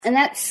And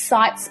that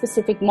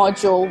site-specific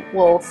module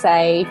will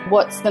say,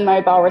 what's the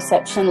mobile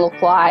reception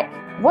look like?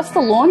 What's the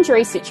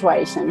laundry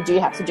situation? Do you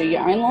have to do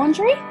your own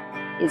laundry?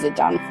 Is it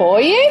done for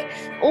you?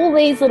 All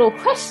these little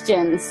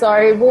questions.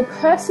 So we'll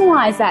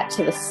personalise that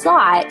to the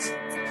site.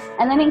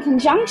 And then in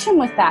conjunction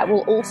with that,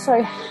 we'll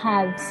also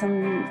have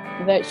some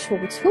virtual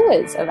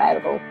tours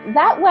available.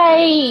 That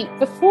way,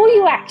 before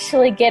you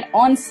actually get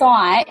on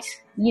site,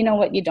 you know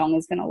what your dong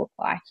is going to look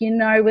like. You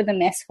know where the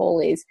mess hall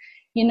is.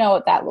 You know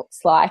what that looks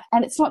like.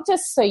 And it's not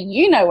just so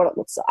you know what it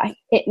looks like.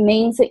 It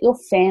means that your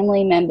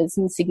family members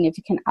and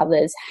significant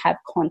others have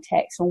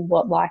context on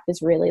what life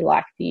is really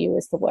like for you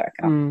as the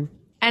worker. Mm.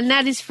 And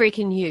that is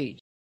freaking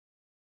huge.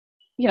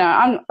 You know,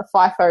 I'm a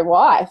FIFO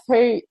wife.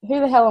 Who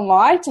the hell am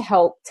I to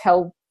help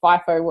tell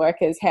FIFO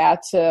workers how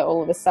to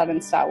all of a sudden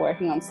start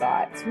working on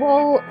sites?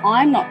 Well,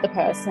 I'm not the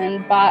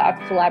person, but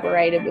I've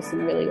collaborated with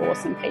some really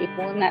awesome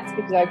people, and that's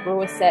because I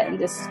grew a set and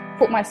just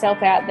put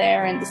myself out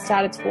there and just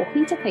started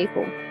talking to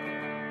people.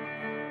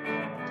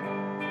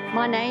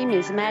 My name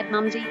is Mad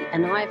Mumsy,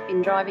 and I've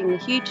been driving the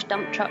huge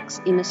dump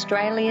trucks in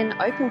Australian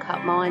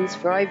open-cut mines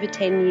for over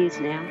 10 years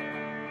now.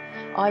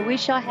 I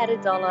wish I had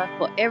 $1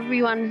 for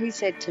everyone who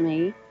said to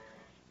me,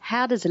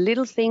 "How does a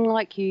little thing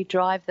like you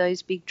drive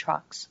those big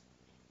trucks?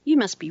 You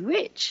must be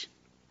rich.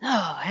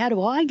 Oh, how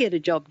do I get a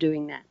job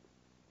doing that?"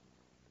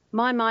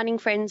 My mining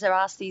friends are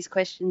asked these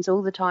questions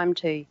all the time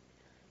too.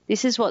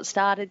 This is what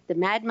started the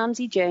Mad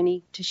Mumsy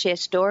journey to share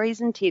stories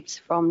and tips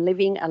from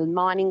living a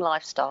mining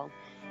lifestyle,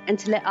 and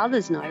to let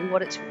others know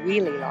what it's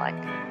really like.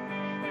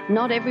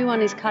 Not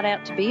everyone is cut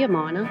out to be a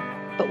miner,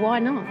 but why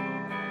not?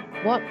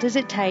 What does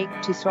it take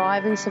to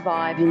thrive and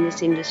survive in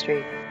this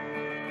industry?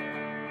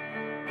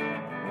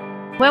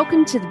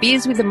 Welcome to the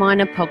Beers with a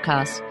Miner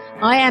podcast.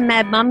 I am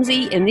Mad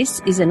Mumsy, and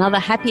this is another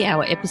happy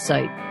hour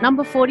episode,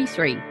 number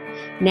 43.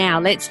 Now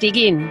let's dig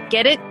in.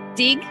 Get it?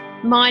 Dig?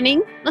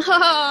 Mining?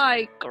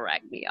 Oh,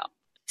 crack me up.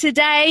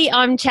 Today,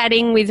 I'm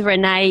chatting with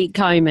Renee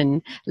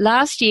Coman.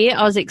 Last year,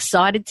 I was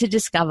excited to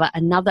discover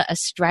another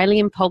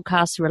Australian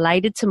podcast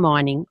related to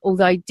mining.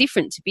 Although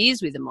different to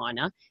Beers with a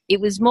Miner, it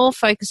was more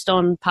focused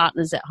on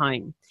partners at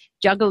home,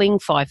 juggling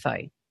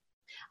FIFO.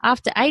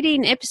 After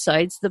 18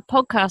 episodes, the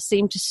podcast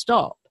seemed to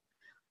stop.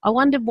 I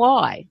wondered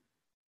why.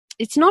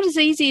 It's not as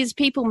easy as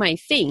people may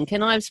think,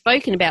 and I've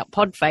spoken about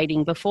pod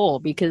fading before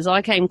because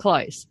I came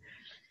close.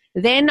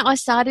 Then I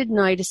started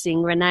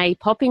noticing Renee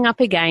popping up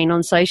again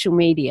on social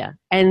media,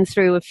 and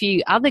through a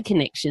few other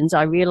connections,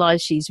 I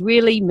realised she's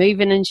really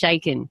moving and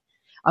shaking.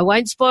 I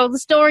won't spoil the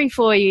story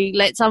for you.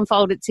 Let's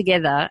unfold it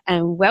together.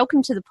 And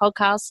welcome to the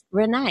podcast,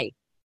 Renee.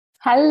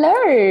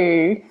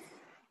 Hello.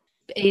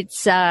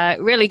 It's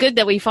really good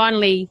that we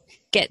finally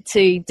get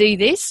to do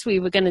this. We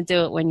were going to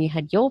do it when you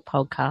had your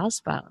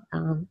podcast, but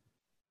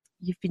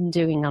you've been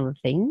doing other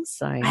things.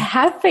 So I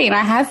have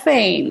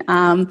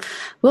been.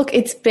 Look,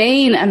 it's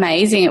been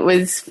amazing. It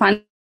was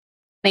funny.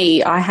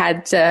 I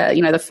had,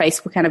 the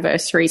Facebook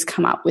anniversaries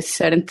come up with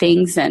certain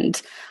things,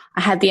 and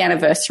I had the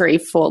anniversary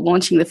for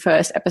launching the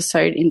first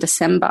episode in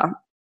December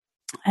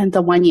and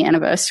the 1 year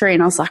anniversary.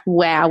 And I was like,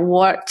 wow,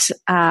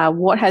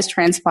 what has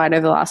transpired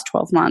over the last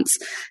 12 months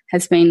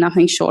has been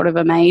nothing short of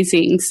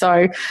amazing.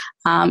 So,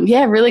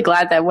 really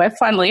glad that we're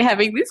finally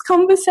having this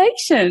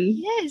conversation.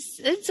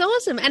 Yes, it's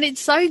awesome. And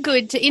it's so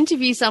good to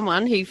interview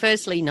someone who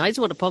firstly knows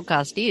what a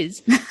podcast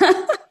is.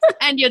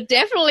 And you're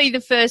definitely the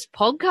first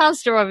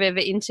podcaster I've ever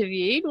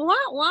interviewed.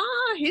 Wow,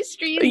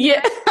 history is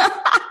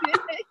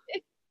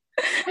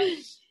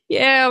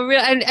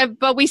Yeah,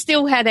 but we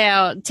still had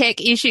our tech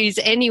issues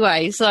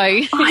anyway, so...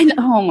 I know.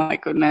 Oh, my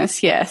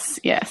goodness, yes.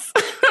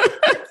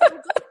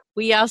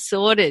 We are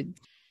sorted.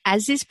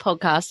 As this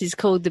podcast is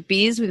called the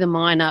Beers with a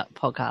Miner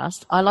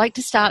podcast, I like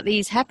to start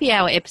these happy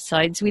hour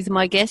episodes with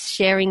my guests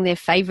sharing their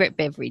favourite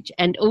beverage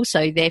and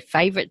also their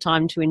favourite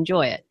time to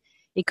enjoy it.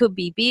 It could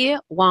be beer,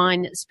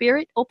 wine,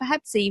 spirit, or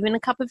perhaps even a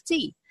cup of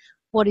tea.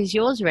 What is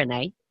yours,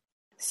 Renee?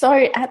 So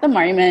at the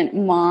moment,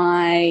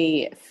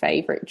 my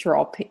favourite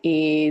drop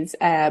is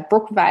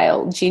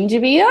Brookvale ginger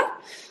beer.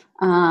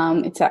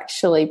 It's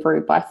actually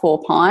brewed by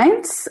 4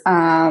 Pints.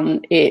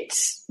 It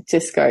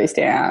just goes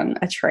down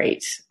a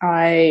treat.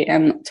 I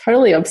am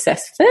totally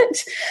obsessed with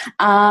it.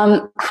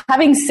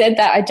 Having said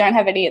that, I don't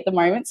have any at the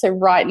moment. So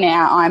right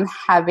now I'm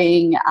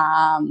having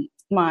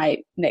my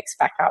next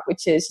backup,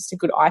 which is just a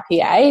good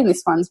IPA. And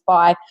this one's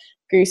by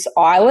Goose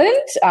Island.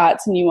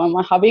 It's a new one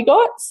my hubby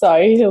got,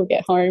 so he'll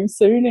get home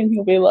soon and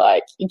he'll be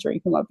like, "You're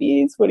drinking my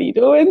beers, what are you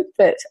doing?"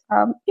 But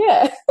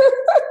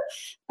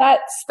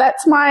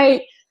that's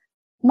my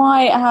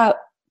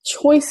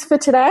choice for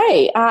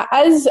today.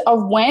 As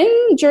of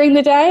when during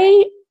the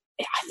day,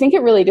 I think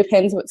it really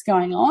depends what's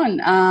going on.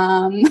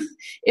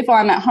 If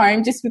I'm at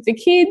home just with the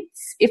kids,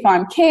 if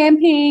I'm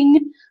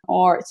camping,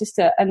 or it's just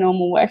a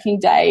normal working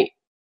day,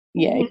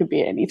 it could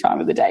be any time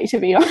of the day, to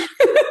be honest.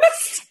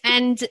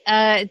 And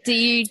do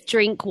you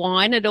drink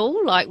wine at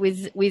all, like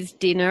with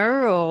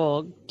dinner,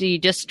 or do you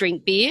just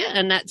drink beer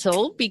and that's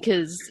all?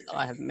 Because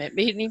I haven't met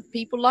many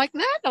people like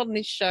that on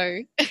this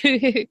show.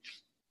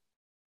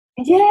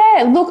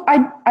 Yeah, look,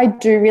 I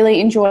do really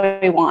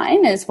enjoy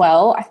wine as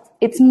well.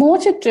 It's more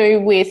to do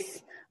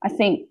with, I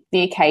think,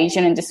 the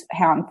occasion and just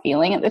how I'm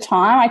feeling at the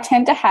time. I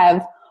tend to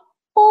have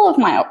all of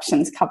my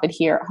options covered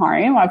here at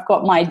home. I've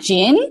got my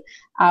gin,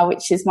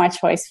 which is my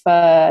choice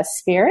for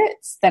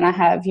spirits. Then I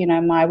have,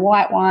 my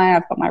white wine.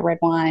 I've got my red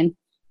wine.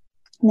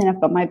 And then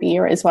I've got my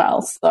beer as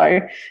well.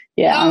 So,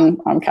 yeah,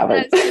 I'm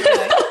covered.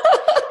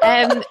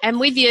 And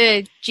with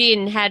your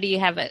gin, how do you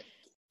have it?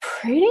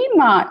 Pretty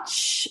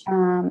much.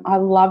 I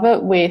love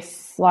it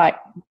with, like,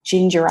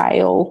 ginger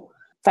ale.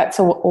 That's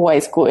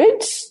always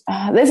good.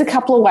 There's a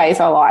couple of ways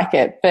I like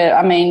it. But,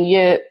 I mean,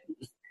 you're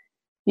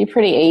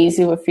pretty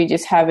easy if you're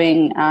just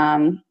having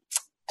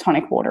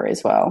tonic water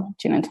as well.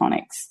 Gin and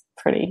tonic's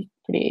pretty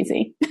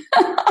easy.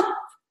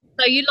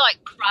 So you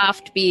like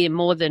craft beer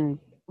more than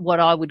what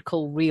I would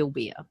call real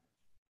beer?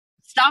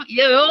 Controversy,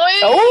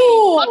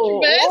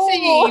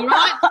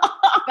 right?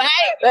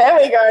 There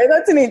we go.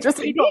 That's an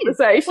interesting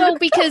conversation. Well,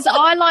 because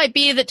I like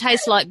beer that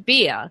tastes like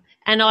beer,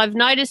 and I've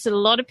noticed that a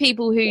lot of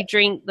people who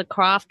drink the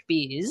craft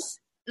beers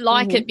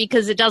like it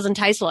because it doesn't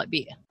taste like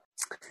beer.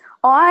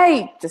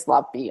 I just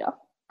love beer.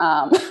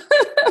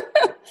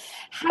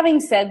 Having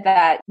said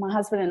that, my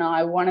husband and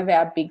I, one of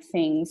our big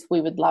things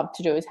we would love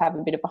to do is have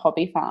a bit of a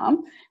hobby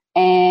farm.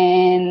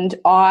 And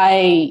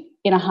I,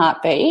 in a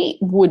heartbeat,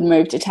 would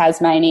move to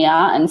Tasmania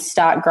and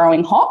start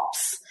growing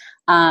hops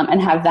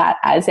and have that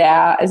as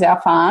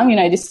our farm,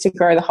 just to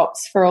grow the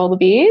hops for all the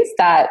beers.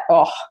 That,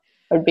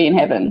 I'd be in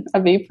heaven.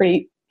 I'd be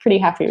pretty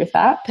happy with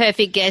that.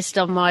 Perfect guest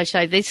on my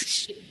show. This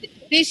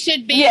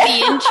should be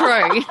the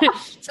intro.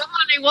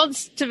 Someone who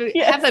wants to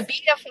have a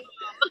beer farm.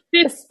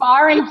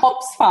 Aspiring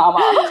hops farmer.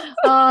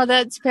 Oh,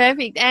 that's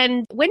perfect.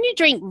 And when you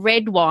drink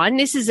red wine,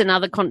 this is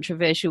another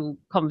controversial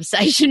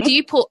conversation. Do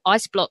you put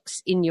ice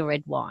blocks in your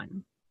red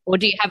wine? Or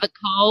do you have it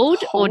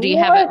cold? Or do you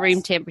have it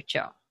room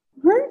temperature?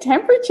 Room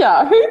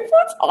temperature? Who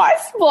puts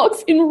ice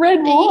blocks in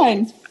red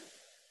wine?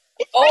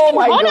 Oh,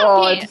 my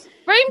God.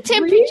 Room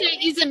temperature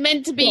isn't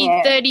meant to be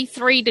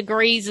 33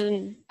 degrees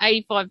and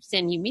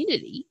 85%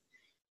 humidity.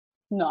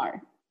 No.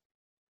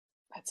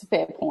 That's a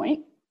fair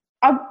point.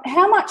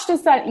 How much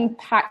does that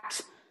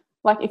impact,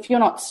 like, if you're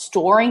not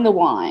storing the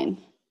wine?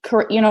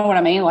 You know what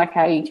I mean? Like,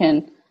 how you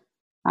can,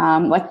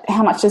 how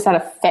much does that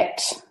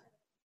affect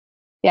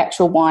the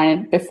actual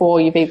wine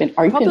before you've even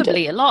opened it?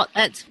 Probably a lot.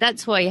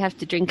 That's why you have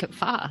to drink it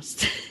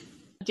fast.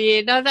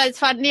 Yeah, no, that's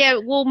fun. Yeah,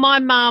 well, my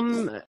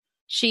mum,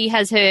 she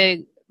has her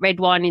red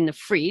wine in the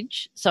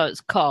fridge, so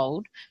it's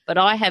cold, but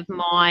I have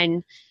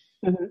mine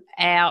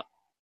out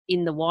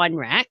in the wine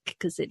rack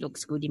because it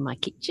looks good in my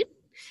kitchen.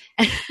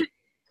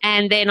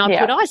 And then I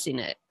put ice in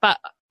it. But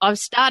I've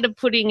started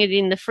putting it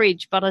in the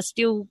fridge, but I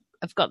still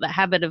have got the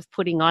habit of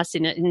putting ice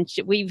in it. And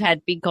we've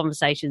had big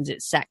conversations,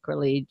 it's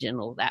sacrilege and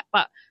all that.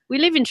 But we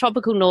live in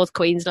tropical North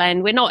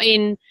Queensland. We're not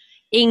in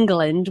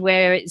England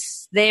where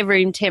it's their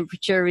room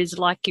temperature is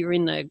like you're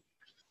in a,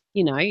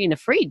 in a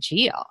fridge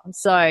here.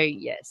 So,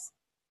 yes.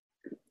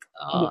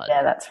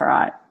 Yeah, that's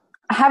right.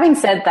 Having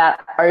said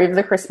that, over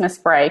the Christmas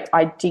break,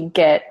 I did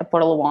get a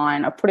bottle of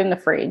wine. I put it in the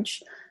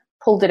fridge,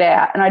 pulled it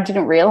out, and I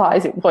didn't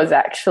realise it was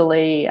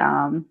actually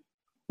it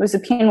was a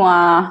Pinot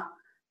Noir,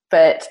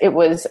 but it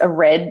was a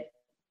red,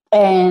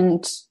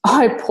 and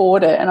I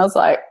poured it and I was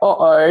like,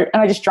 uh-oh,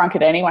 and I just drank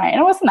it anyway, and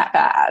it wasn't that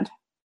bad.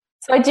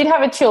 So I did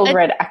have a chilled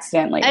red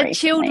accidentally recently.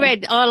 Chilled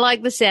red. I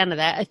like the sound of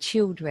that, a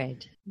chilled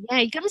red. Yeah,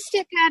 you got to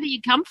step out of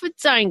your comfort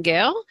zone,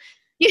 girl.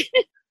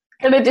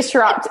 Going to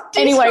disrupt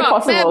any way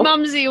possible. That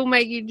mumsy will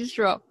make you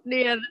disrupt.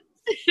 Yeah.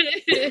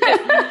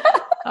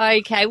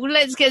 Okay, well,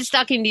 let's get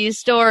stuck into your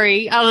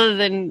story other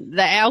than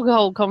the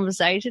alcohol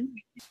conversation.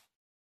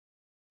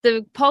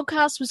 The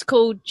podcast was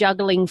called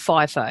Juggling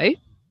FIFO,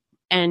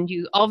 and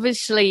you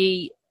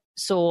obviously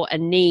saw a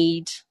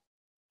need,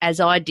 as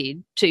I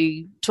did,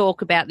 to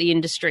talk about the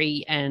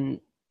industry and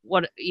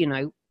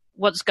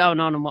what's going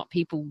on and what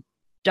people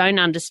don't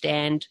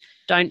understand,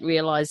 don't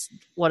realise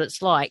what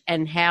it's like,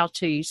 and how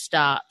to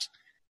start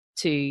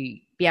to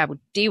be able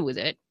to deal with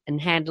it and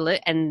handle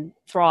it and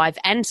thrive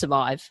and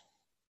survive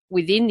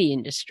within the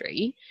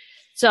industry.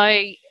 So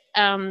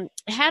how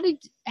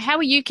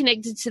are you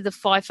connected to the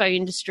FIFO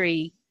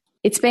industry?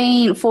 It's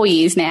been 4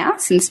 years now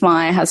since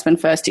my husband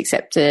first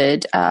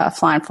accepted a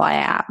fly in, fly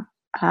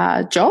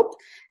out job,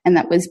 and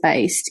that was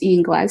based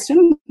in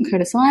Gladstone,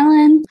 Curtis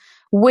Island.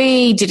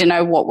 We didn't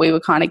know what we were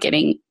kind of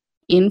getting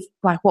in,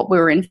 like what we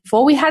were in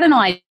for. We had an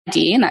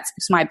idea, and that's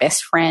because my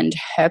best friend,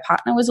 her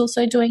partner was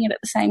also doing it at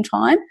the same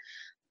time.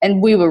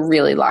 And we were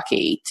really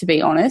lucky, to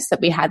be honest, that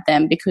we had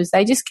them because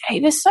they just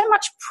gave us so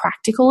much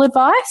practical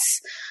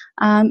advice.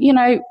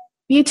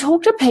 You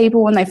talk to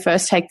people when they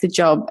first take the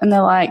job and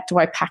they're like, do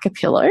I pack a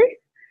pillow?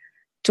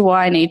 Do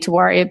I need to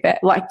worry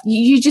about, like,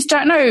 you just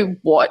don't know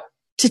what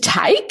to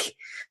take.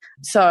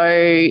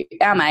 So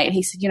our mate,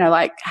 he said,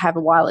 have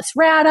a wireless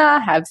router,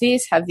 have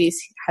this,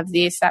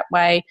 that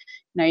way.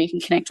 You can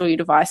connect all your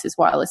devices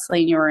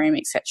wirelessly in your room,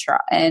 etc.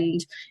 And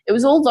it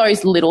was all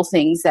those little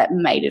things that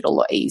made it a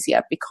lot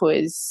easier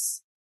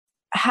because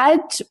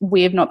had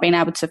we have not been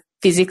able to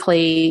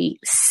physically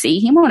see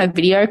him on a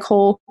video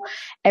call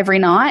every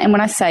night. And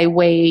when I say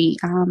we,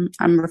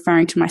 I'm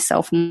referring to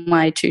myself and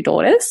my 2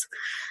 daughters.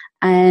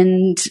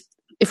 And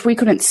if we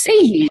couldn't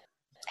see him.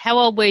 How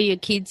old were your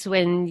kids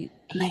when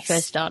you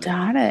first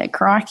started?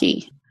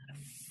 Crikey.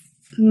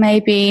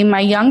 Maybe my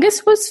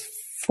youngest was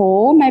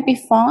 4, maybe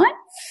 5.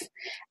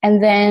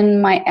 And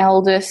then my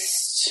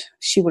eldest,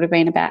 she would have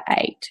been about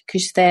 8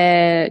 because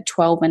they're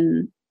 12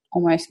 and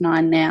almost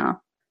 9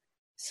 now.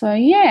 So,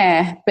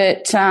 yeah.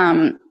 But,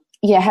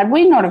 had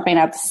we not have been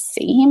able to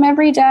see him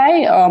every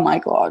day, oh, my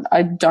God,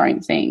 I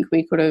don't think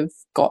we could have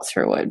got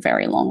through it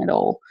very long at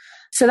all.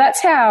 So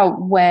that's how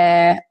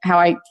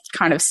I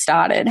kind of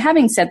started.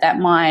 Having said that,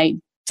 my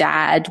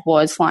dad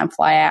was fly in,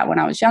 fly out when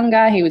I was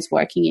younger. He was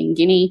working in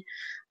Guinea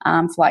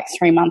for like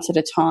 3 months at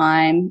a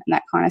time and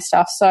that kind of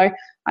stuff. So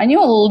I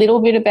knew a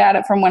little bit about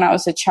it from when I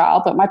was a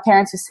child, but my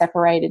parents were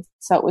separated,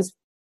 so it was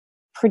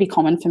pretty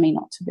common for me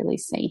not to really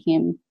see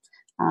him,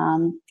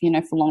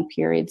 for long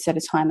periods at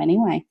a time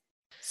anyway.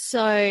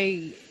 So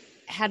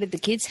how did the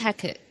kids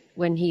hack it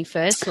when he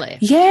first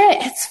left?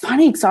 Yeah, it's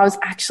funny because I was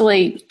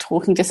actually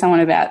talking to someone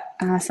about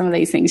some of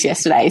these things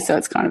yesterday, so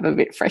it's kind of a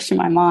bit fresh in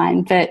my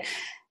mind. But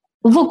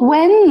look,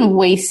 when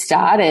we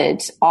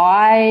started,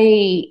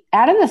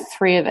 out of the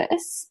 3 of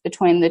us,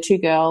 between the 2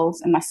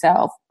 girls and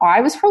myself,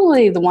 I was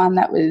probably the one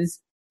that was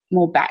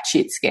more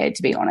batshit scared,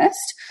 to be honest.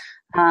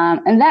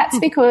 And that's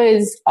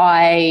because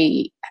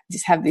I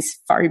just have this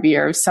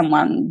phobia of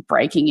someone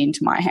breaking into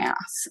my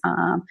house.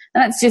 And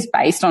that's just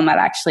based on that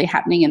actually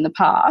happening in the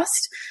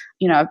past,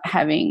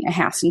 having a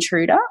house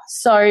intruder.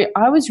 So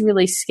I was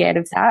really scared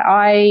of that.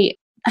 I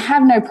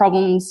have no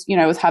problems,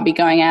 with hubby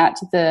going out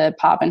to the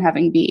pub and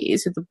having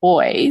beers with the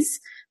boys,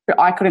 but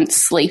I couldn't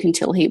sleep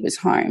until he was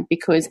home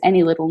because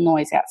any little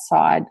noise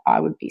outside, I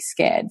would be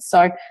scared.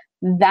 So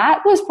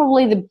that was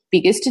probably the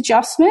biggest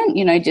adjustment,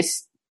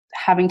 just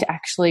having to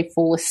actually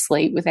fall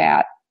asleep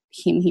without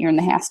him here in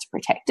the house to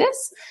protect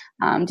us,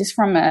 just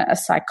from a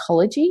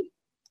psychology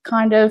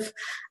kind of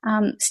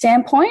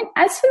standpoint.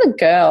 As for the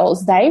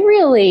girls, they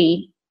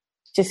really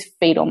just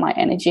feed on my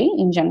energy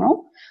in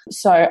general.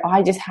 So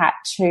I just had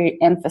to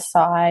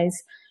emphasize,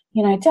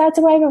 Dad's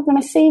away, but we're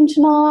going to see him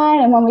tonight.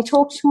 And when we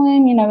talk to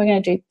him, we're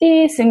going to do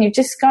this. And you've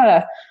just got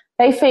to,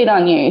 they feed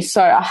on you.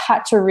 So I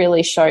had to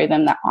really show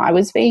them that I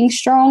was being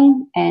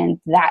strong, and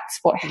that's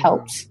what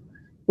helped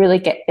really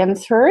get them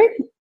through.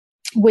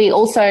 We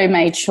also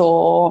made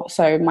sure,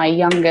 so my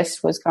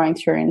youngest was going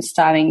through and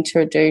starting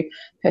to do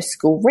her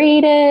school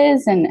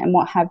readers and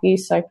what have you.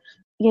 So,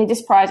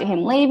 just prior to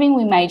him leaving,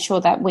 we made sure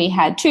that we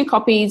had 2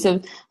 copies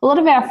of a lot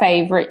of our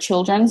favourite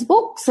children's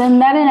books, and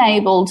that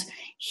enabled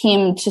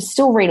him to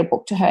still read a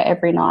book to her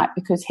every night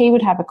because he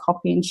would have a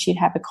copy and she'd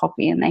have a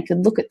copy, and they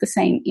could look at the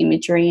same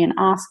imagery and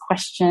ask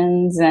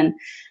questions and,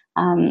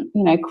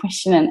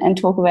 question and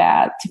talk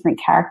about different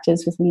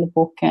characters within the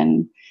book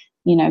and,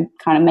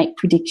 kind of make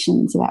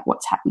predictions about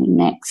what's happening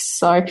next.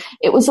 So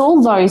it was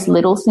all those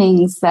little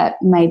things that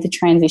made the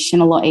transition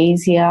a lot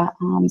easier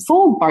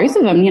for both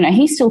of them.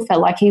 He still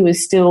felt like he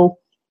was still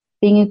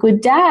being a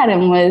good dad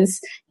and was,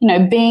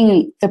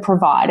 being the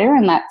provider,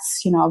 and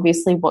that's,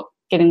 obviously what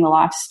getting the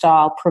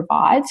lifestyle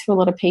provides for a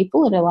lot of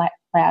people. It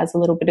allows a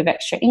little bit of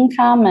extra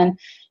income, and,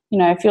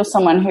 if you're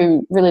someone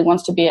who really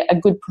wants to be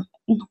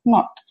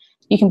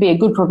you can be a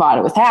good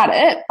provider without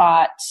it,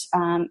 but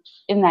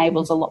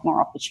enables a lot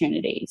more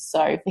opportunities.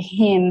 So for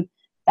him,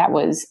 that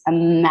was a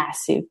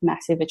massive,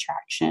 massive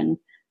attraction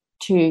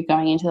to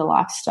going into the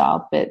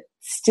lifestyle. But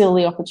still,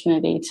 the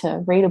opportunity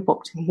to read a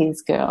book to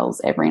his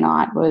girls every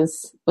night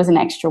was an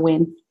extra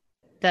win.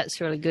 That's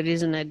really good,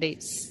 isn't it?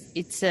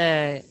 It's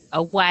a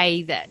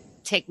way that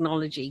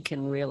technology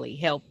can really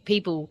help.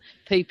 People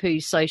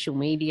poo-poo social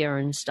media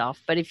and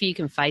stuff, but if you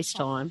can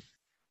FaceTime.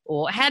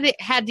 Or how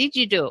did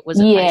you do it? Was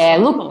it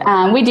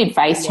FaceTime? We did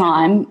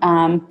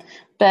FaceTime.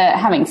 But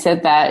having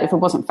said that, if it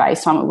wasn't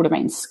FaceTime, it would have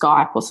been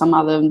Skype or some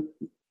other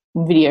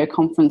video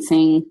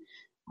conferencing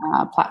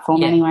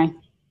platform anyway.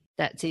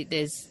 That's it.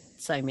 There's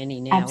so many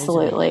now.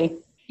 Absolutely.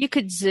 You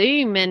could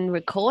Zoom and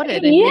record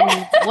it and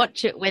then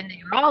watch it when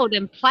they're old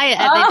and play it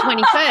at their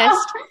 21st.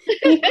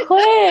 You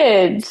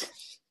could.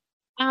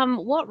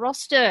 What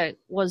roster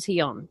was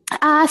he on?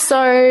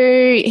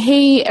 So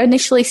he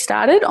initially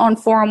started on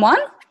 4 and 1.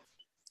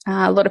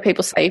 A lot of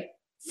people say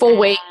 4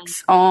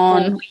 weeks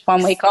on, 4 weeks.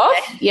 1 week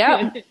off.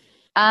 Yeah.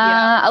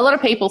 A lot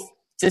of people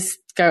just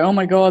go, oh,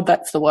 my God,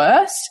 that's the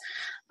worst.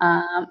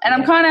 And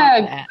I'm kind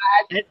of glad.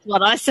 That's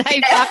what I say,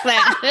 fuck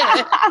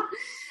that.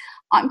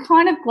 I'm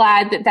kind of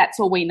glad that that's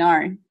all we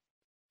know.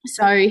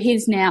 So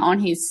he's now on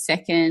his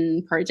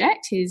 2nd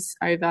project. He's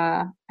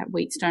over at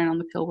Wheatstone on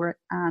the Pilbara,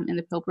 in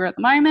the Pilbara at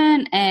the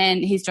moment, and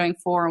he's doing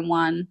 4 and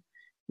 1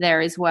 there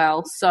as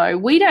well. So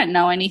we don't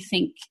know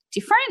anything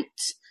different.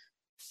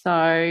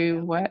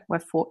 So we're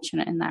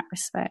fortunate in that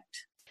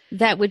respect.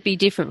 That would be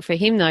different for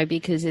him, though,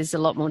 because there's a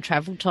lot more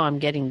travel time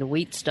getting to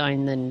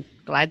Wheatstone than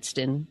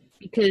Gladstone.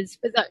 Because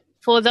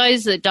for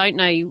those that don't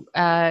know,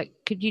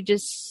 could you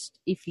just,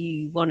 if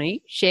you want to,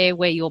 share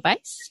where you're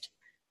based?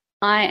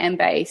 I am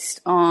based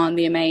on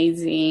the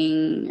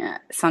amazing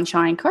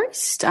Sunshine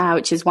Coast,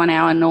 which is 1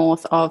 hour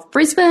north of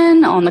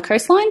Brisbane on the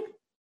coastline.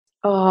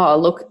 Oh,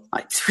 look,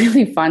 it's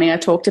really funny. I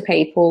talk to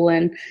people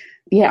and,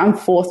 yeah, I'm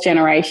fourth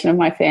generation of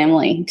my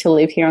family to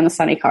live here on the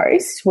sunny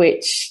coast,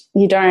 which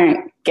you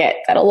don't get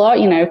that a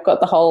lot. You know, we've got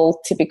the whole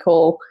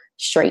typical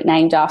street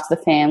named after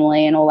the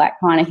family and all that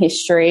kind of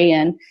history.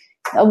 And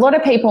a lot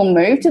of people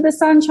move to the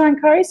Sunshine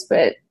Coast,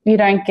 but you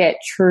don't get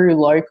true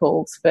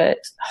locals. But,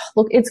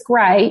 look, it's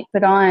great,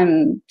 but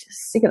I'm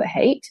just sick of the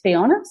heat, to be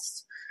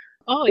honest.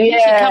 Oh, you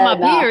should come up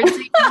here and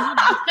see.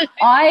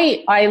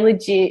 I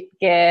legit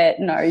get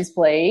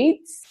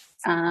nosebleeds.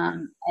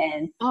 And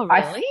oh,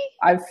 really?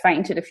 I've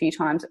fainted a few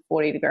times at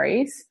 40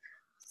 degrees.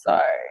 So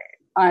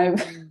I'm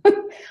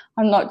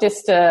not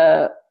just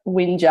a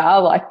whinger,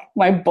 like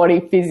my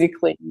body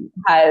physically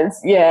has,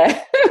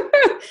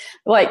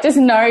 like just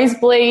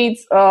nosebleeds.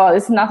 Oh,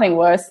 there's nothing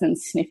worse than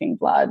sniffing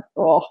blood.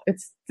 Oh,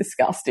 it's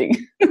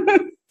disgusting.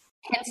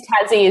 Hence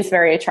Tassie is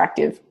very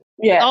attractive.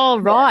 Yeah. Oh,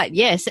 right.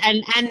 Yes.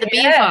 And the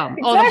beer farm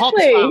or the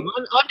hops farm.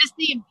 I'm just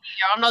seeing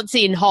beer. I'm not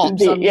seeing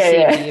hops. I'm just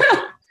seeing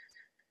beer.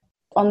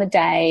 On the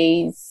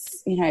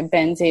days, you know,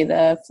 Ben's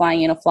either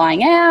flying in or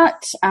flying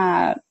out.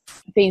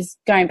 If he's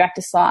going back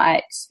to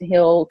site,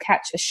 he'll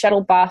catch a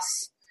shuttle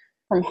bus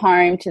from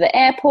home to the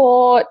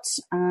airport.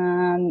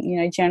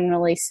 You know,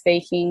 generally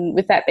speaking,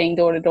 with that being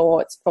door to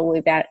door, it's probably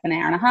about an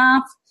hour and a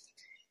half.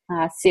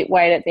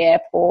 Wait at the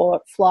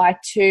airport, fly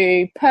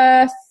to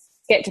Perth,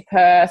 get to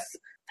Perth,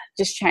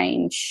 just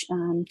change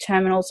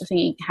terminals. I think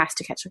he has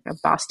to catch like a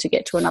bus to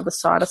get to another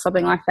site or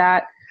something like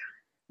that.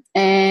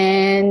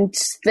 And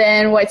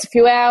then waits a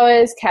few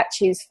hours, catch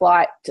his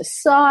flight to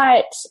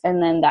site,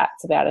 and then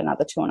that's about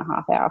another 2.5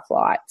 hour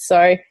flight.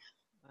 So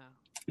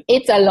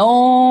it's a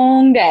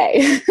long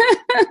day.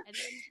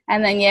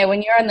 And then,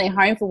 when you're only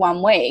home for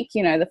 1 week,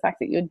 you know, the fact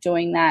that you're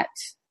doing that,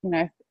 you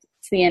know,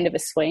 it's the end of a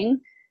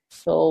swing.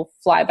 We'll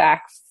fly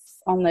back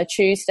on the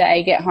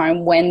Tuesday, get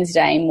home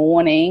Wednesday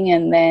morning,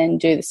 and then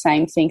do the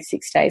same thing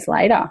 6 days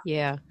later.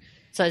 Yeah.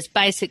 So it's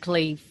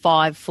basically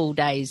 5 full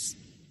days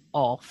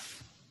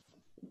off,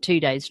 2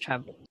 days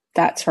travel.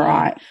 That's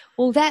right.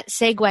 Well, that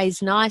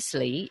segues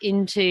nicely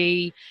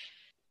into,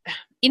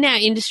 in our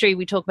industry,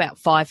 we talk about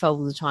FIFO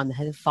all the time. They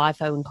have a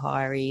FIFO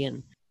inquiry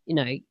and, you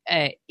know,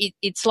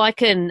 it's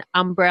like an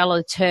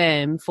umbrella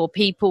term for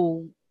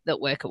people that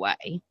work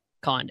away,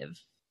 kind of,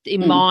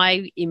 in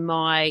my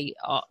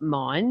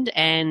mind.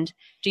 And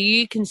do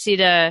you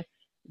consider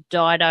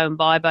Dido and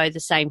Bibo the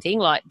same thing,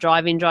 like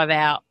drive in, drive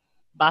out,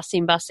 bus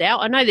in, bus out?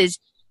 I know there's,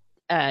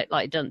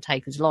 like it doesn't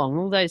take as long,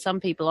 although some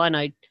people I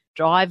know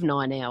drive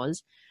 9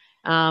 hours,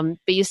 but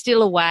you're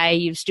still away,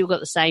 you've still got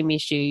the same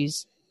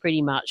issues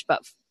pretty much,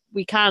 but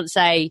we can't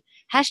say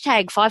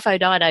hashtag FIFO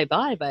Dido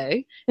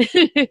Bibo.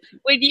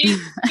 We'd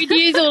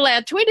use all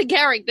our Twitter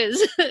characters.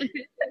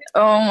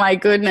 Oh, my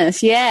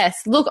goodness, yes.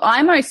 Look,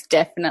 I most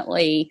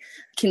definitely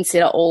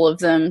consider all of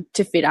them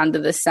to fit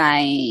under the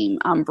same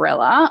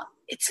umbrella.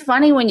 It's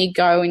funny when you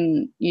go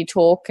and you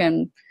talk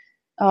and,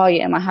 oh,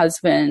 yeah, my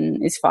husband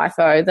is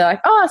FIFO. They're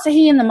like, oh, so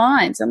he in the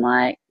mines. I'm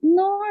like,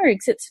 no,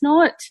 because it's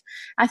not.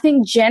 I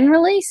think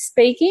generally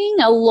speaking,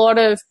 a lot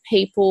of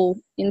people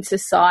in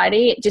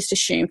society just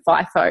assume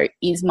FIFO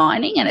is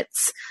mining, and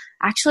it's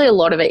actually a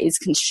lot of it is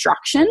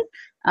construction.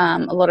 A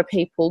lot of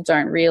people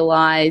don't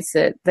realise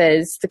that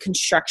there's the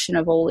construction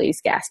of all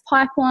these gas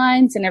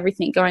pipelines and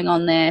everything going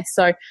on there.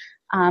 So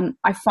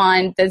I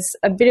find there's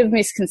a bit of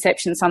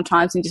misconception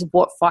sometimes in just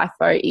what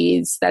FIFO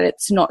is, that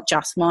it's not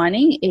just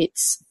mining,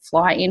 it's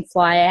fly in,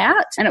 fly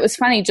out. And it was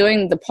funny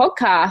doing the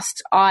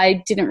podcast,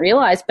 I didn't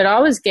realise, but I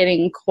was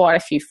getting quite a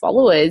few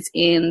followers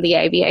in the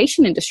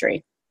aviation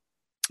industry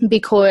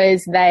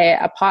because they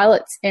are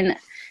pilots and,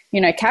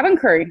 you know, cabin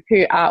crew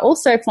who are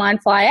also fly in,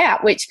 fly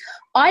out, which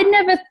I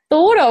never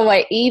thought of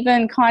or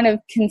even kind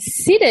of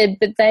considered,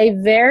 but they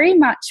very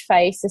much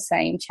face the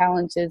same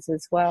challenges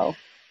as well.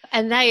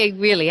 And they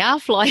really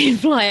are fly in,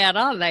 fly out,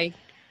 aren't they?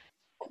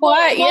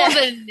 Quite, more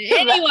than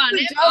anyone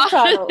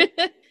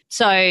ever.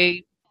 So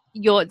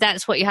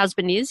that's what your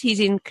husband is?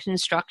 He's in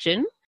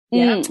construction?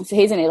 Yeah. So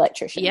he's an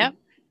electrician. Yep.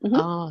 Mm-hmm.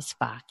 Oh,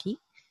 Sparky.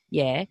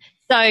 Yeah.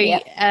 So,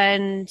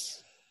 and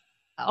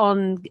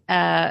on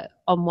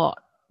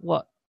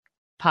what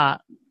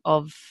part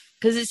of,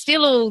 because it's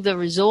still all the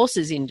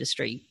resources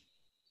industry,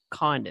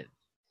 kind of.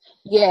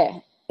 Yeah.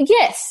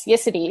 Yes,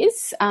 it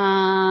is.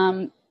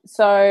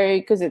 So,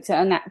 because it's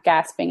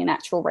gas being a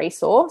natural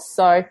resource.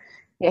 So,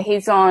 yeah,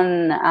 he's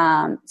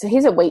on, so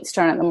he's at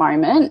Wheatstone at the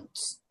moment,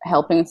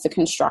 helping with the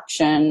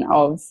construction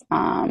of,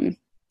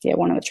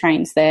 one of the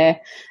trains there.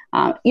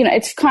 You know,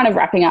 it's kind of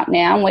wrapping up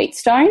now in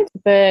Wheatstone,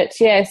 but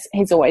yes,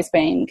 he's always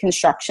been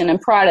construction.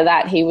 And prior to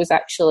that, he was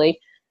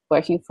actually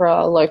working for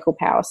a local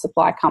power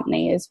supply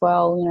company as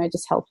well, you know,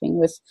 just helping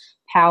with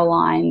power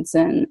lines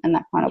and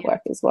that kind of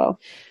work as well.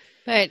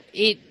 But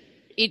it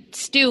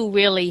still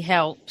really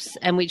helps,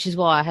 and which is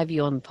why I have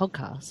you on the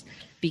podcast,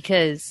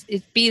 because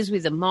it beers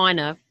with a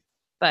miner,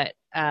 but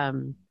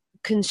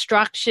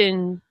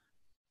construction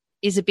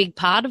is a big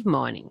part of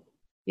mining.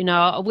 You know,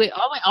 I went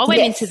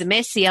Yes. into the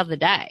mess the other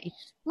day.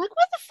 I'm like,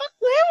 what the fuck?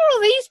 Where are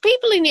all these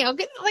people in here?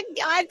 I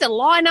had to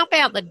line up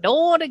out the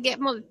door to get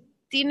my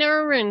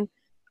dinner, and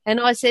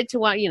I said to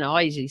one, you know,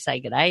 I usually say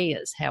good day,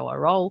 it's how I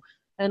roll,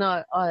 and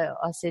I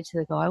said to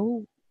the guy,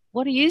 well,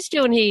 what are you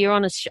doing here? You're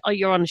on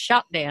a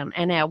shutdown,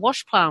 and our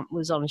wash plant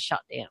was on a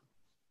shutdown,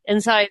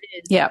 and so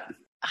there's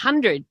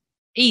 100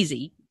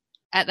 easy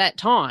at that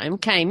time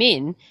came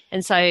in,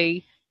 and so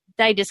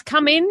they just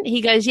come in.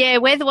 He goes, yeah,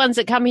 we're the ones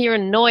that come here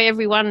and annoy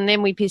everyone, and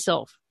then we piss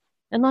off.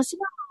 And I said,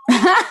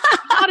 oh,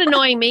 not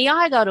annoying me.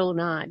 I got all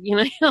night. You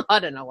know, I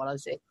don't know what I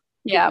said.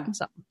 Yeah.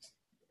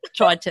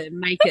 Tried to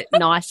make it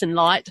nice and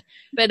light.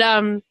 But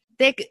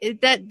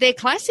they're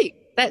classic.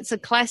 That's a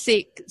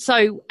classic.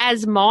 So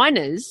as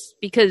miners,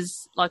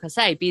 because like I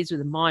say, Beers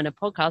with a Miner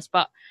podcast,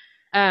 but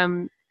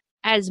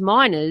as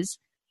miners,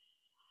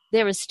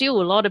 there are still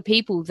a lot of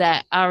people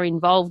that are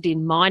involved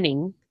in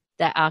mining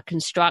that are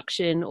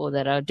construction or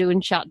that are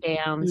doing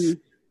shutdowns,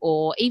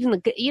 or even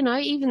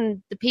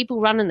the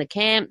people running the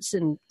camps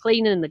and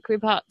cleaning the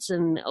crib huts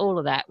and all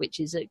of that, which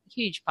is a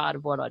huge part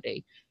of what I do,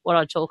 what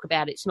I talk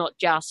about. It's not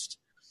just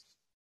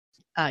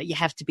you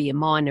have to be a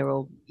miner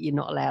or you're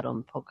not allowed on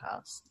the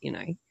podcast, you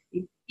know.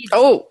 It's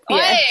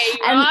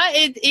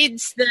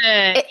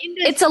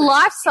a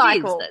life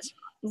cycle.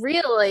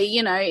 Really,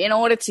 you know, in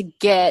order to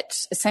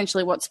get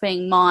essentially what's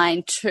being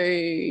mined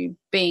to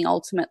being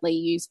ultimately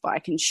used by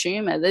a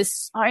consumer, there's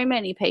so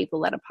many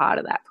people that are part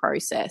of that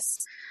process,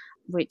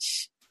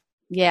 which,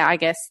 yeah, I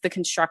guess the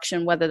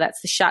construction, whether that's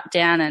the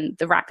shutdown and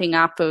the wrapping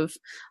up of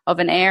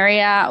an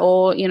area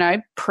or, you know,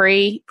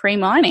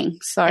 pre-mining.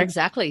 So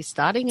exactly,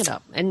 starting it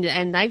up.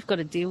 And they've got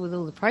to deal with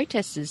all the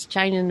protesters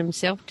chaining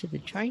themselves to the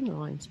train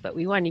lines, but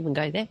we won't even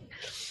go there.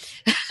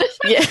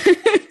 Yeah.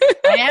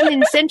 I am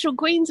in central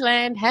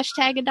Queensland,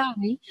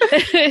 #Adani.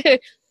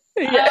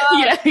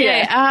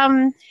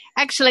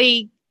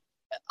 Actually,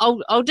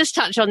 I'll just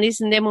touch on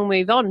this and then we'll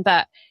move on.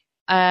 But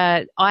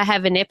I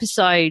have an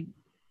episode,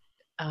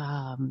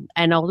 and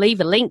I'll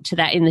leave a link to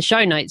that in the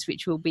show notes,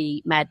 which will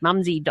be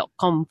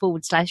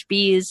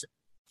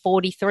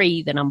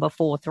madmumsy.com/beers43, the number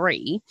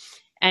 43.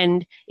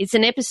 And it's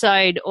an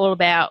episode all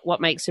about what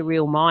makes a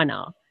real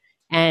miner.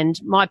 And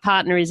my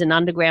partner is an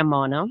underground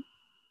miner.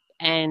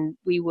 And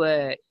we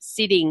were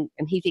sitting,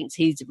 and he thinks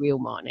he's a real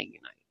miner,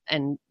 you know.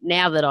 And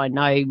now that I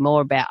know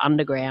more about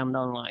underground,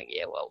 I'm like,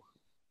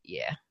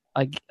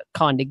 I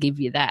kind of give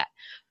you that.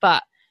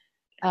 But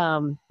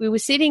we were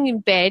sitting in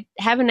bed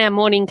having our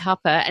morning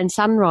cuppa, and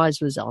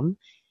sunrise was on,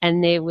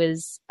 and there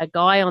was a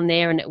guy on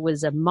there, and it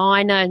was a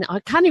miner. And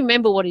I can't even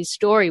remember what his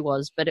story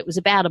was, but it was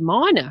about a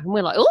miner. And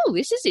we're like, oh,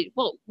 this is it.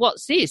 Well,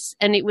 what's this?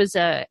 And it was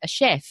a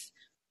chef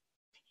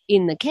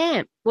in the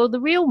camp. Well,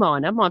 the real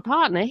miner, my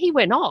partner, he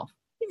went off.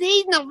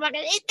 He's not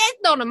fucking, that's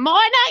not a miner,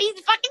 he's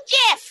a fucking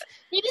chef.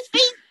 He just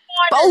feeds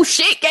miners.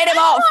 Bullshit, get him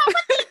off.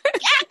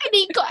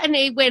 And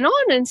he went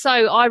on, and so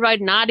I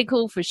wrote an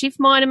article for Shift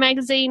Miner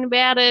magazine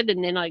about it,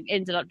 and then I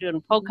ended up doing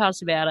a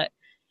podcast about it.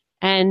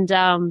 And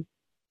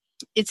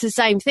it's the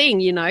same thing,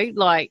 you know,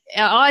 like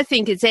I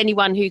think it's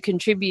anyone who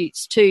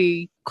contributes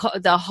to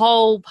the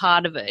whole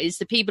part of it. It's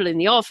the people in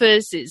the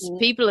office, it's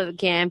people at the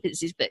camp,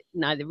 it's this, but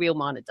no, the real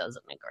miner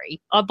doesn't agree.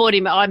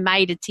 I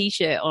made a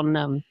T-shirt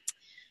on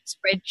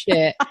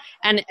Spreadshirt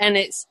and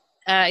it's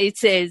it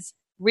says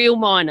real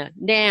miner,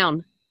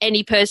 noun,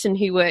 any person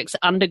who works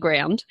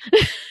underground.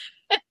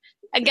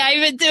 I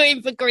gave it to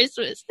him for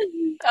Christmas.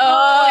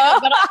 Oh,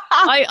 but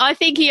I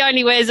think he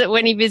only wears it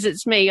when he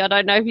visits me. I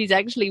don't know if he's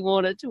actually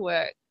worn it to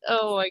work.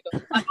 Oh my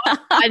God.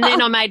 And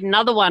then I made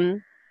another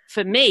one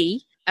for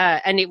me,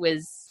 and it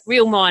was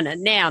real miner,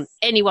 noun,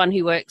 anyone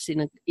who works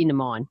in a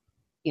mine,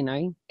 you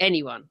know,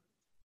 anyone.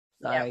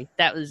 So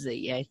that was it,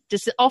 yeah.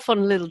 Just off on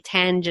a little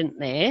tangent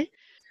there.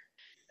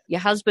 Your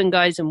husband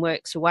goes and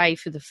works away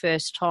for the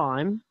first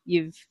time.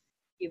 You've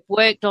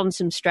worked on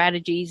some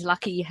strategies.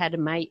 Lucky you had a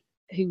mate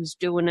who was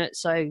doing it,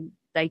 so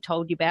they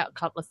told you about a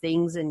couple of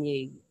things, and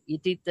you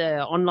did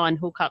the online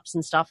hookups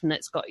and stuff, and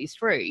that's got you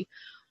through.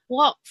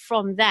 What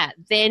from that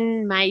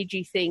then made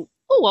you think,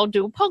 oh, I'll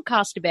do a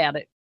podcast about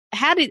it?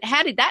 How did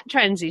that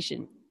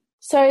transition?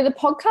 So the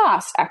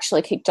podcast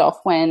actually kicked off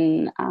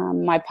when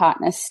my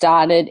partner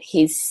started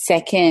his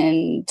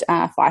second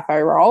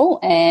FIFO role,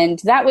 and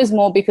that was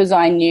more because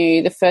I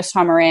knew the first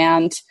time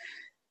around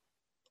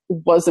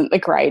wasn't the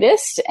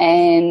greatest,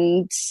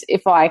 and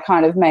if I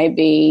kind of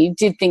maybe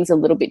did things a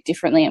little bit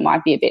differently, it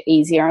might be a bit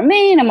easier on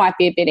me and it might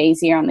be a bit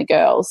easier on the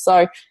girls.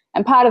 So,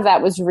 and part of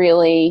that was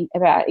really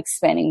about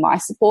expanding my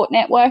support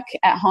network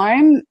at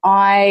home.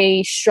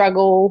 I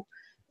struggle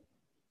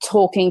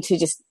talking to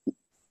just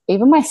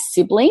even my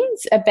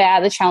siblings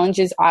about the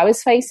challenges I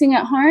was facing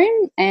at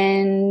home.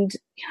 And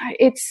you know,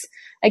 it's,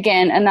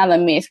 again, another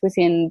myth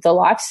within the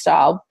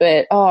lifestyle,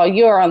 but, oh,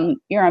 you're on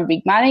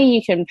big money,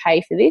 you can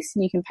pay for this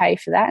and you can pay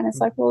for that. And it's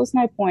like, well, there's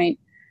no point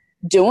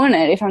doing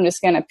it if I'm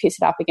just going to piss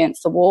it up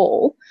against the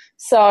wall.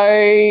 So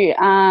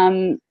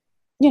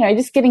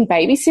just getting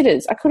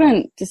babysitters. I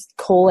couldn't just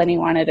call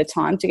anyone at a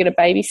time to get a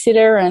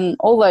babysitter, and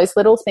all those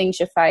little things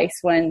you face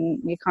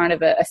when you're kind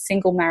of a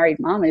single married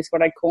mum is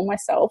what I'd call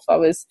myself. I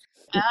was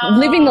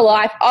living the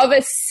life of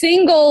a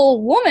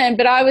single woman,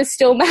 but I was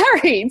still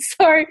married.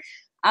 So,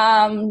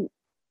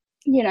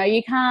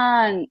 you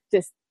can't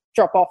just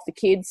drop off the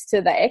kids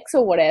to the ex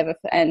or whatever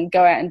and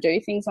go out and do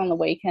things on the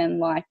weekend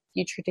like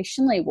you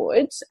traditionally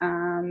would,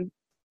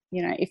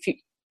 if you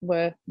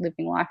were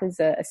living life as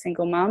a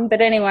single mum.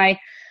 But anyway,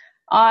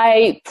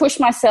 I pushed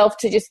myself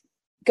to just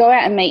go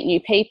out and meet new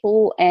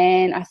people,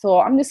 and I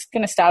thought, I'm just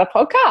going to start a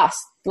podcast.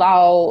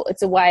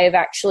 It's a way of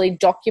actually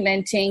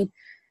documenting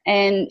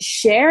and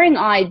sharing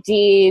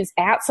ideas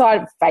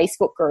outside of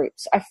Facebook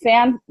groups. I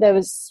found there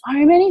was so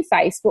many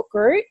Facebook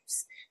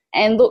groups,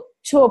 and look,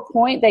 to a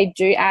point they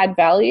do add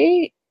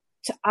value.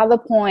 To other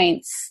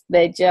points,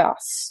 they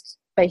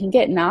can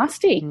get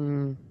nasty.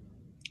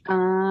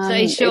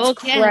 They sure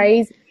can.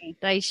 Crazy.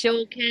 They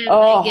sure can.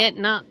 They get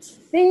nuts.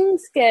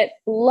 Things get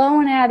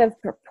blown out of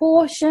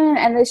proportion,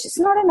 and there's just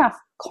not enough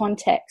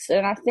context.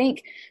 And I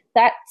think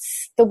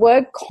that's the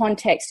word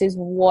context is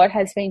what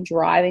has been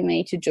driving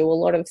me to do a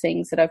lot of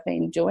things that I've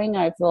been doing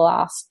over the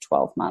last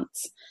 12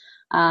 months.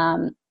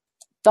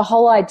 The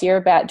whole idea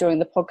about doing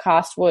the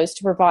podcast was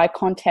to provide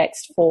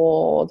context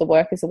for the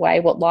workers away,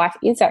 what life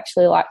is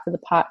actually like for the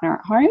partner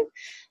at home,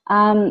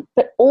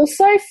 but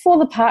also for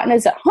the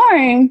partners at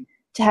home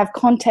to have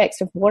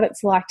context of what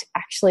it's like to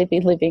actually be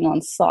living on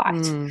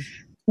site.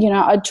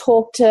 I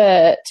talk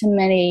to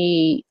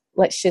many,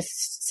 let's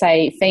just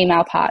say,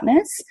 female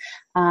partners,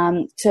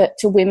 to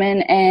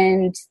women,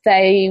 and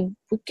they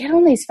would get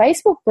on these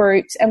Facebook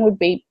groups and would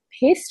be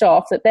pissed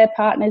off that their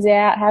partner's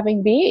out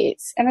having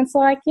beers. And it's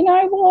like, you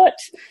know what?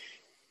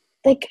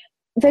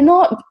 They're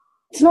not,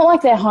 it's not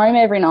like they're home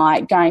every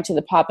night going to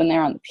the pub and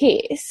they're on the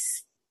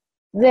piss.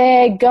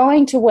 They're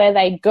going to where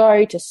they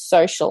go to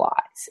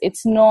socialise.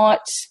 It's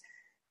not,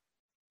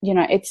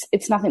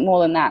 it's nothing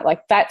more than that.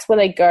 Like, that's where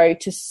they go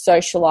to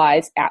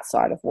socialise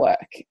outside of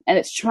work. And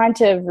it's trying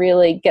to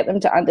really get them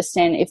to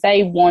understand if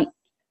they want,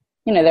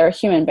 they're a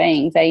human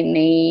being, they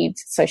need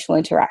social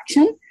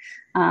interaction.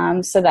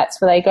 So that's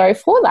where they go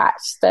for that.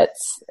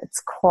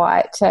 It's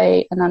quite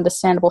an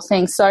understandable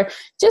thing. So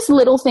just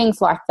little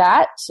things like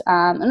that.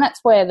 And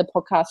that's where the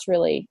podcast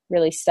really,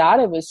 really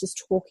started, was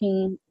just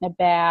talking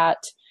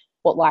about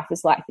what life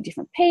is like for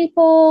different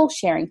people,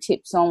 sharing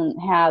tips on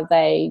how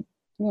they,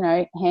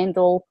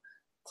 handle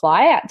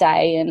fly-out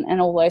day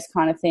and all those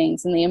kind of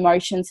things, and the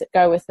emotions that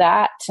go with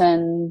that,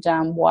 and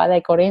why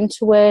they got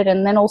into it.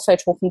 And then also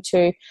talking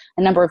to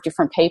a number of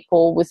different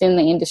people within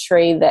the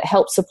industry that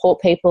help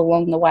support people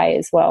along the way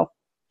as well.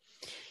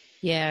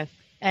 Yeah,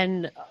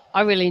 and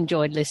I really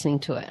enjoyed listening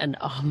to it. And,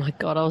 oh, my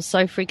God, I was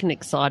so freaking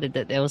excited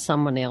that there was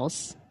someone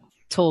else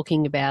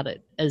talking about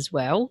it as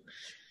well,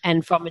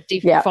 and from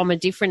a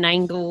different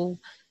angle,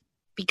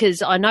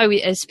 because I know,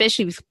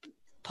 especially with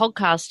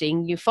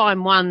podcasting, you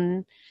find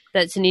one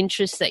that's an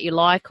interest that you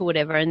like or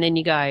whatever, and then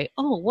you go,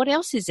 oh, what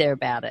else is there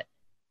about it?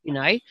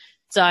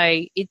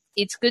 So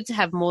it's good to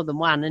have more than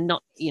one, and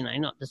not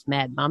just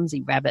Mad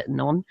Mumsy rabbiting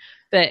on,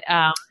 but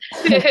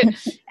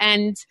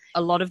and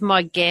a lot of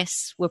my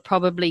guests were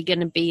probably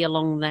going to be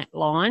along that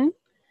line.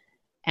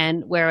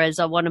 And whereas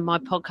I wanted my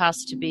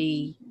podcast to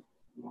be,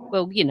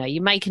 well,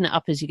 you're making it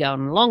up as you're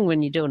going along.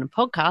 When you're doing a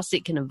podcast,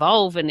 it can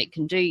evolve and it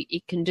can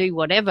do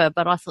whatever.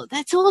 But I thought,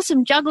 that's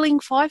awesome.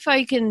 Juggling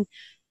FIFO can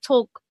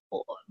talk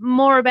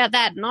more about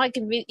that, and I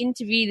can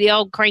interview the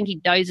old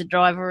cranky dozer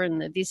driver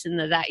and the this and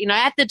the that.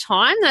 At the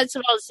time, that's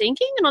what I was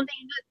thinking, and I'm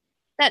thinking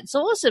that's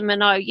awesome.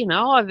 And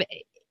I've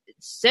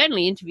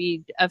certainly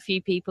interviewed a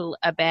few people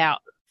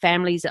about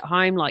families at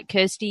home, like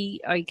Kirsty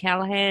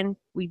O'Callaghan.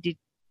 We did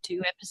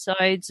 2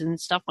 episodes and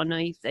stuff. I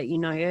know that you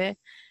know her.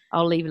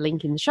 I'll leave a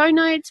link in the show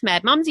notes,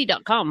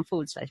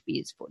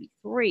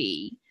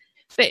 madmumsy.com/beers43.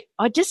 But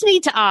I just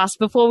need to ask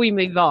before we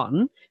move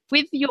on,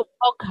 with your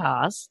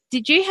podcast,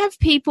 did you have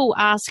people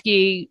ask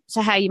you,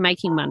 so how are you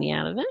making money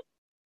out of it?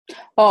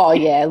 Oh,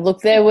 yeah.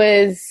 Look,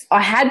 I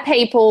had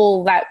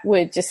people that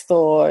would just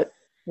thought,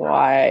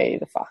 why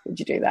the fuck would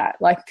you do that?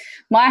 Like,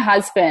 my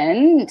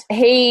husband,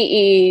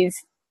 he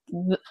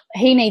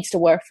needs to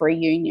work for a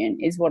union,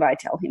 is what I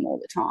tell him all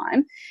the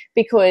time,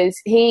 because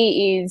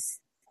he is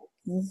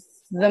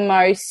the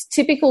most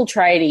typical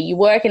tradie. You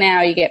work an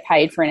hour, you get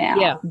paid for an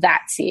hour. Yeah.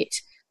 That's it.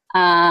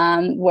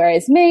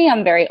 Whereas me,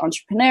 I'm very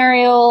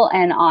entrepreneurial,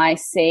 and I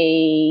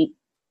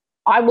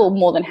will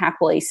more than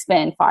happily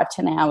spend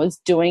 5-10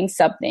 hours doing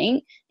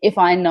something if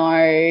I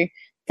know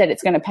that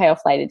it's going to pay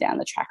off later down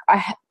the track.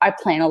 I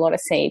plant a lot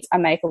of seeds. I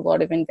make a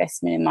lot of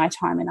investment in my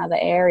time in other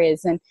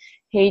areas. And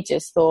he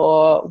just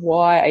thought,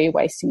 why are you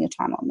wasting your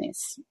time on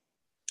this?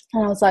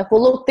 And I was like,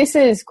 well, look, this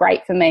is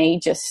great for me,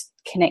 just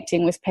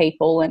connecting with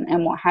people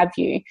and what have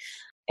you.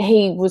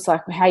 He was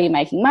like, well, how are you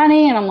making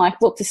money? And I'm like,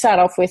 look, to start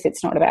off with,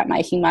 it's not about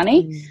making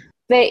money.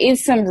 There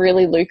is some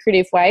really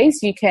lucrative ways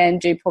you can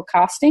do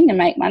podcasting and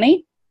make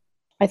money.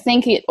 I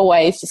think it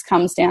always just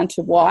comes down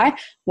to why.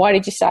 Why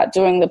did you start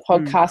doing the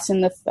podcast in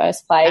the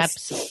first place?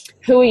 Absolutely.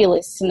 Who are your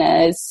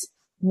listeners?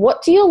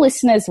 what do your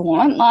listeners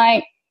want?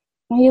 Like,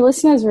 are your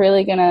listeners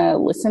really going to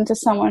listen to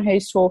someone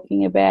who's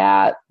talking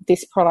about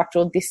this product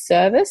or this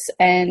service?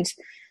 And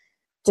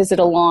does it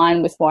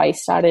align with why you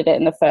started it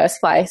in the first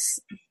place?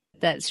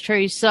 That's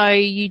true. So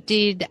you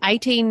did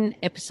 18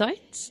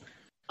 episodes,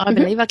 I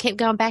believe. I kept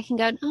going back and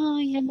going, oh,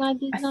 yeah, no,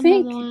 there's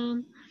another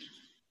one.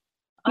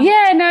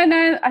 Yeah,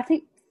 no, I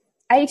think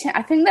 18.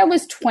 I think there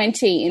was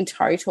 20 in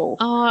total.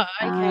 Oh,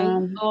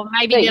 okay. Or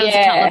maybe there was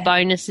a couple of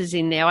bonuses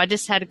in there. I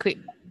just had a quick,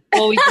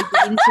 before we did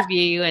the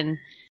interview, and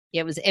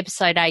it was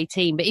episode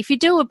 18. But if you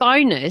do a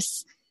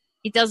bonus,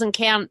 it doesn't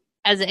count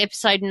as an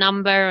episode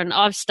number, and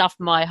I've stuffed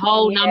my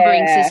whole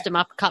numbering system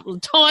up a couple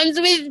of times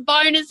with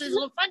bonuses.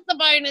 Well, fuck the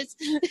bonus.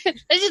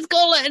 Let's just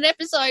call it an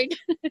episode.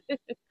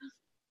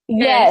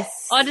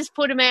 Yes. I just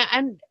put them out.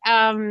 And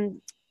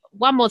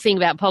one more thing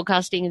about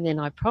podcasting, and then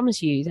I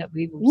promise you that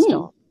we will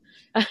stop.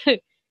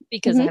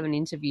 Because I haven't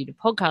interviewed a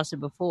podcaster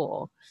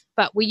before.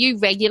 But were you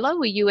regular?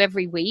 Were you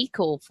every week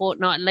or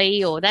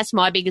fortnightly? Or that's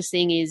my biggest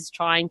thing, is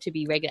trying to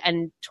be regular.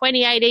 And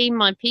 2018,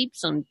 my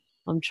peeps, I'm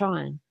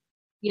trying,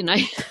 you know.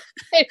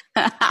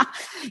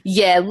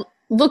 Yeah,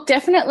 look,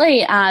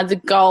 definitely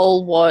the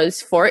goal was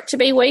for it to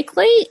be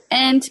weekly.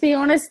 And to be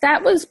honest,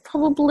 that was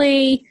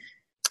probably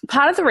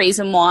part of the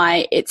reason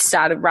why it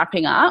started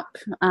wrapping up.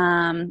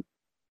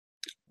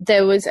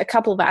 There was a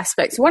couple of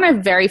aspects. When I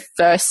very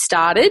first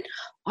started,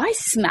 I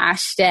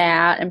smashed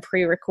out and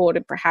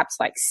pre-recorded perhaps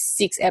like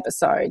 6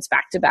 episodes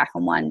back to back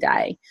on one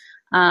day.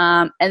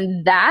 And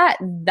that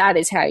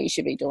is how you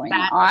should be doing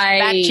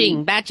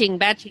it. Batching.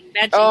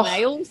 Oh,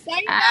 they all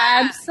say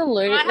that.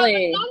 Absolutely. I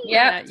haven't done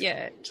that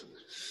yet.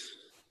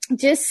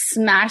 Just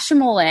smash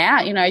them all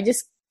out. You know,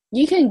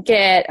 you can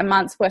get a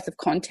month's worth of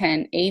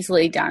content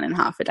easily done in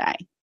half a day.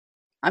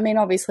 I mean,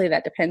 obviously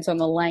that depends on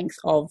the length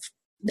of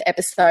the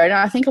episode. And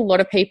I think a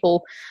lot of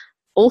people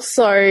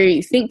also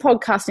think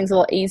podcasting is a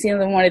lot easier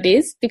than what it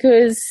is,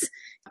 because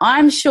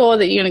I'm sure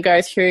that you're going to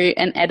go through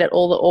and edit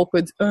all the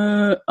awkward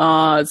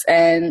ahs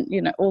and,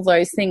 you know, all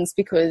those things,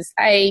 because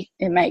it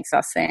makes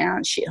us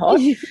sound shit hot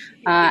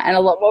and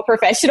a lot more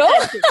professional.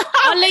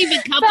 I leave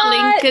a couple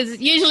in,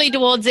 because usually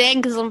towards the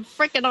end, because I'm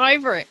freaking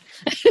over it.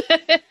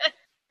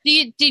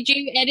 Did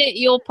you edit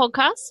your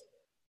podcast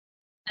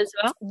as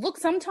well? Look,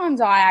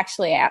 sometimes I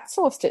actually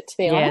outsourced it, to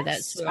be honest. Yeah,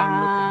 that's what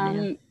I'm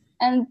looking now.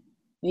 And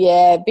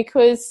yeah,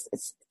 because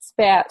it's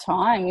about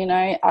time, you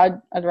know.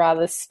 I'd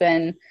rather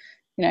spend,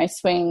 you know,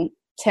 swing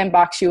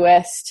 $10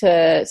 US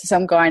to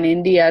some guy in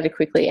India to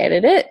quickly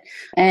edit it.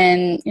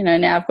 And, you know,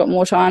 now I've got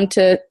more time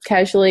to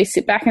casually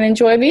sit back and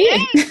enjoy beer.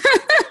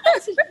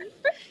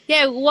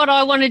 Yeah, what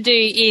I want to do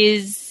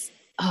is,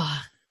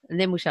 and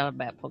then we'll shut up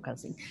about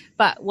podcasting.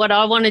 But what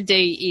I want to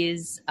do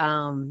is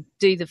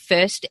do the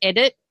first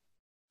edit,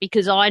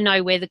 because I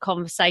know where the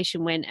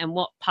conversation went and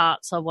what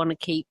parts I want to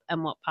keep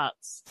and what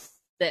parts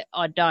that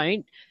I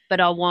don't. But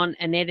I want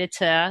an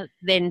editor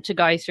then to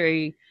go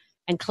through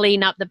and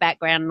clean up the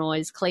background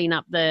noise, clean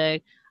up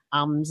the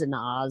ums and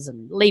ahs,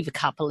 and leave a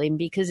couple in,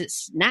 because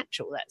it's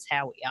natural. That's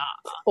how we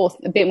are. Or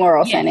a bit more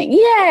authentic.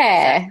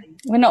 Yeah. Exactly.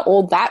 We're not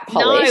all that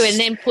polished. No, and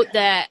then put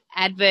the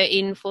advert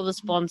in for the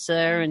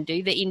sponsor and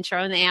do the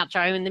intro and the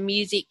outro, and the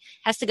music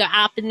has to go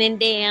up and then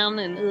down.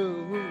 And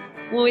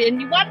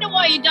you wonder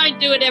why you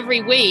don't do it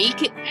every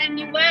week, and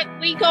you work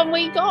week on,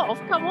 week off.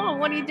 Come on,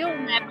 what are you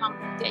doing, Mad Mum?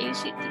 Get your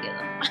shit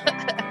together.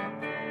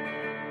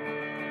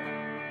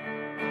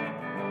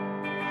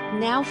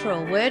 Now for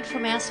a word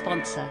from our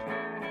sponsor.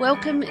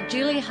 Welcome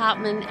Julia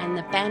Hartman and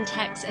the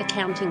Bantax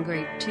Accounting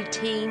Group to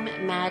Team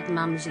Mad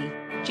Mumsy.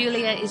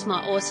 Julia is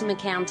my awesome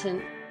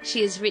accountant.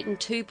 She has written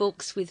 2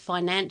 books with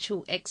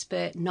financial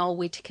expert Noel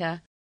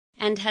Whittaker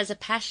and has a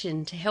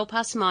passion to help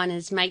us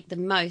miners make the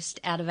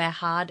most out of our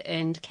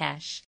hard-earned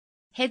cash.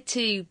 Head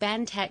to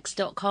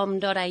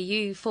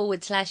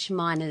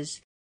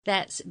bantax.com.au/miners.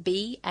 That's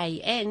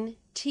BANTACS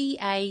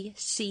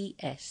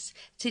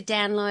to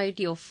download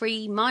your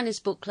free miners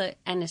booklet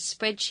and a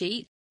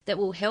spreadsheet that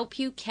will help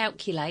you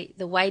calculate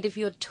the weight of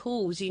your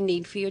tools you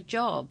need for your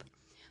job.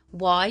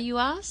 Why, you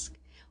ask?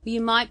 Well,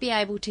 you might be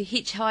able to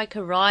hitchhike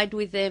a ride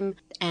with them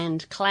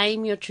and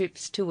claim your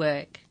trips to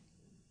work.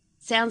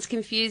 Sounds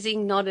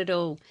confusing? Not at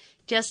all.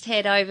 Just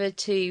head over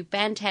to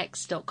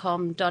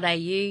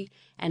bantax.com.au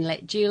and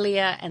let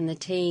Julia and the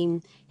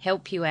team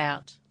help you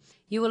out.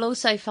 You will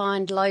also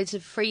find loads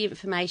of free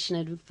information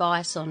and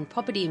advice on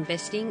property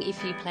investing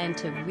if you plan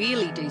to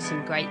really do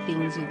some great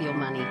things with your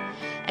money.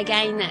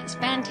 Again, that's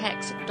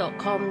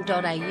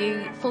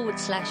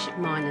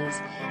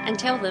bantax.com.au/miners, and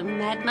tell them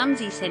Mad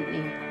Mumsy sent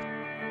you.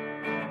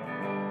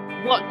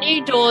 What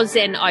new doors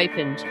then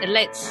opened? And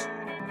let's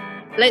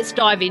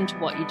dive into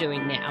what you're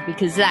doing now,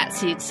 because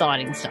that's the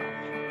exciting stuff.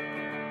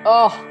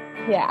 Oh,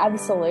 yeah,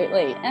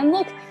 absolutely. And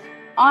look,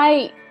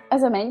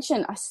 as I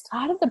mentioned, I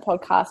started the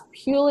podcast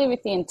purely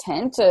with the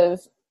intent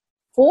of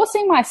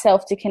forcing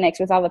myself to connect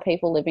with other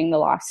people living the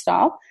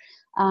lifestyle,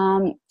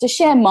 to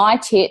share my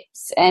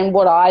tips and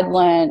what I'd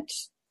learned,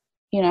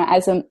 you know,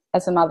 as a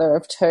mother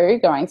of 2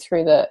 going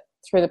through the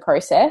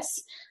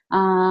process,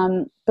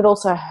 but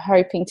also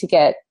hoping to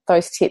get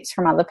those tips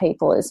from other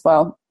people as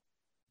well.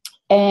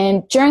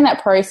 And during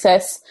that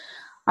process,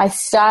 I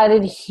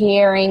started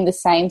hearing the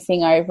same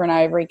thing over and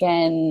over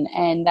again,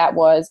 and that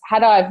was,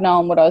 had I have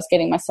known what I was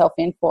getting myself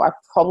in for, I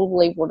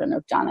probably wouldn't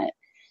have done it.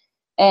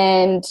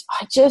 And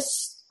I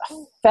just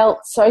felt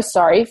so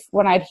sorry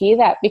when I'd hear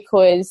that,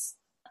 because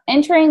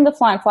entering the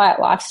Fly and Fly Out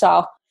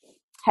lifestyle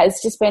has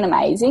just been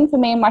amazing for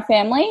me and my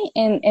family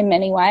in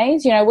many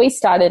ways. You know, we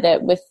started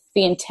it with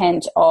the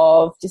intent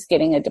of just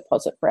getting a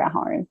deposit for our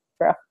home,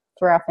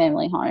 for our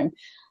family home.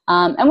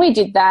 And we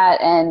did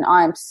that, and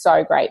I'm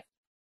so grateful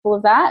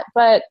of that.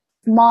 But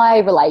my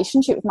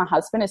relationship with my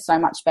husband is so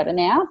much better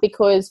now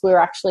because we're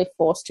actually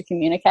forced to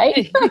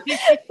communicate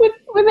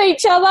with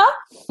each other.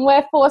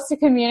 We're forced to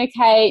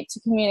communicate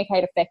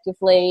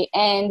effectively,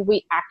 and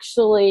we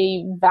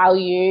actually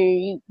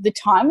value the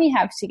time we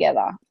have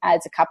together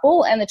as a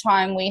couple and the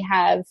time we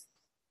have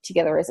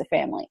together as a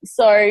family.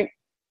 So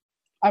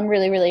I'm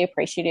really, really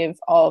appreciative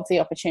of the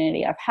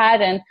opportunity I've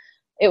had. And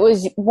it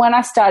was when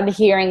I started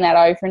hearing that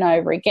over and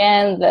over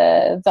again,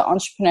 the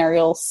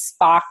entrepreneurial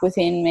spark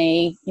within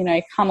me, you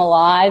know, come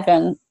alive.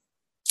 And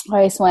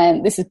I just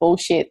went, this is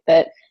bullshit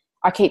that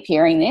I keep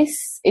hearing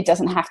this. It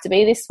doesn't have to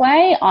be this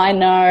way. I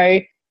know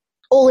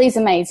all these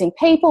amazing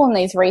people and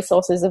these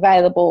resources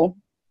available.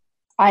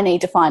 I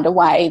need to find a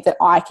way that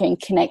I can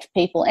connect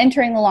people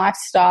entering the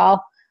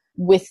lifestyle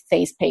with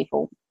these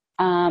people.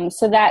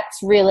 So that's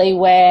really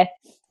where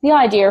the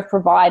idea of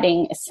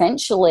providing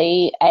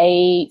essentially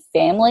a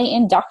family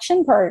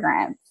induction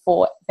program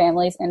for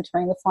families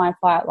entering the Fly and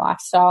Fly Out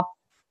lifestyle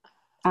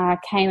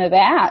came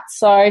about.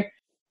 So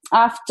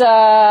after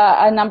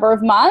a number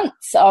of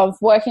months of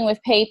working with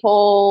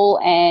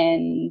people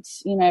and,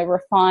 you know,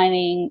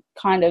 refining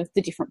kind of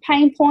the different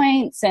pain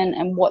points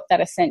and what that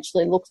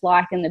essentially looked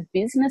like and the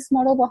business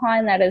model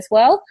behind that as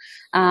well,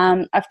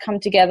 I've come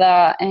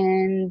together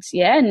and,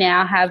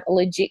 now have a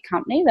legit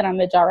company that I'm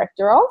a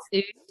director of.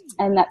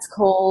 And that's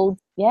called,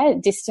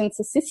 Distance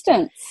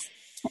Assistance.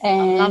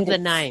 And I love the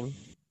name.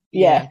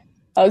 Yeah.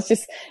 I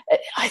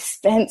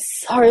spent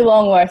so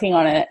long working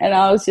on it, and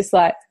I was just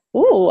like,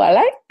 ooh, I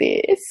like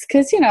this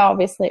because, you know,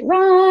 obviously it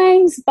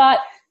rhymes, but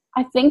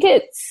I think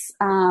it's,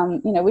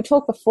 we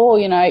talked before,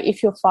 you know,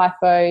 if you're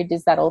FIFO,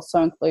 does that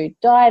also include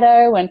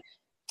Dido? And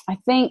I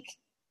think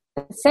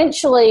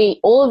essentially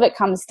all of it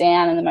comes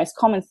down, and the most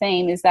common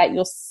theme is that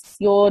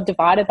you're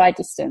divided by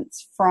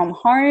distance from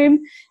home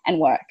and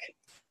work.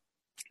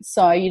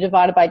 So you're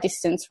divided by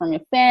distance from your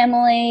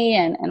family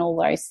and all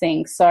those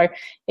things. So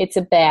it's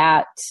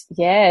about,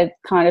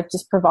 kind of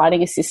just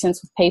providing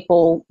assistance with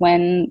people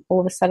when all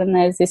of a sudden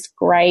there's this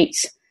great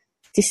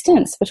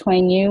distance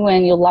between you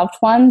and your loved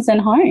ones and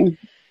home.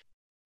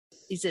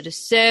 Is it a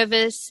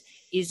service?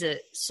 Is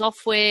it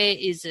software?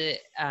 Is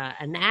it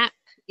an app?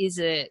 Is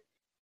it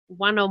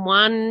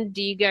one-on-one?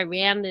 Do you go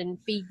around and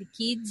feed the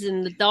kids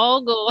and the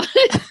dog, or...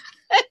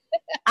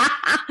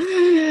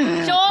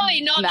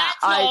 Surely not.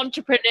 That's not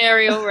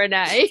entrepreneurial,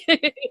 Renee.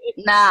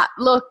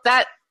 Look,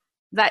 that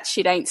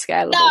shit ain't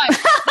scalable. No,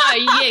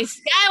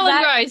 scale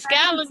and grow.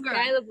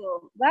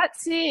 Scalable.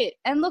 That's it.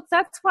 And look,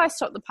 that's why I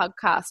stopped the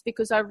podcast,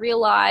 because I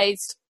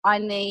realised I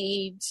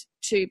need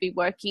to be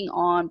working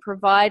on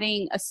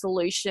providing a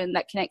solution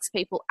that connects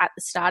people at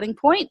the starting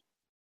point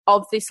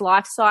of this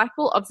life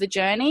cycle of the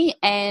journey,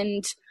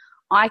 and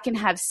I can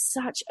have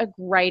such a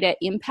greater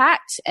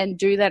impact and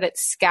do that at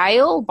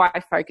scale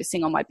by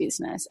focusing on my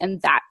business.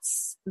 And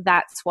that's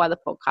why the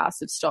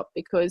podcast have stopped,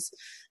 because,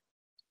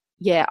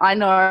 I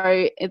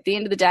know at the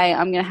end of the day,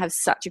 I'm going to have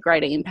such a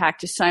greater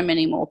impact to so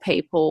many more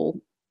people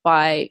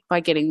by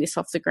getting this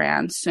off the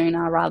ground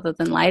sooner rather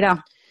than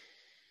later.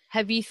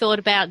 Have you thought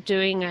about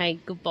doing a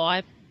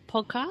goodbye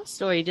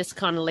podcast, or are you just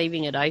kind of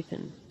leaving it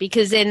open?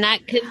 Because then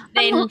that could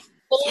then... forward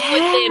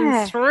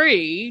them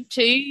through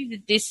to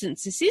the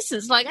Distance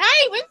Assistance. Like,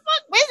 hey, where's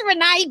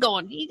Renee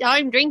gone? He's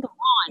home drinking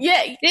wine.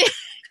 Yeah.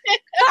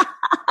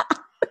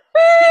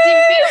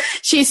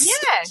 She's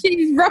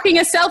rocking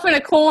herself in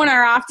a corner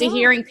after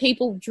hearing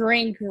people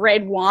drink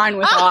red wine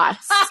with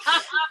ice.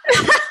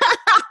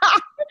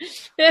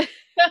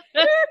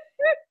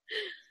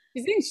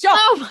 She's in shock.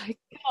 Oh, my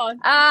God.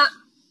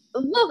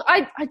 Look,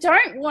 I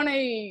don't want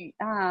to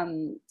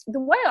the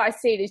way I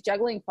see it is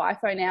juggling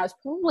FIFO now is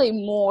probably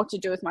more to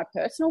do with my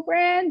personal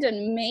brand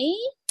and me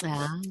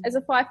as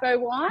a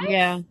FIFO wife.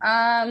 Yeah.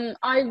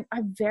 I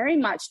very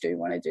much do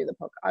want to do the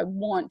podcast. I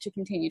want to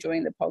continue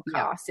doing the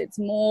podcast. Yeah. It's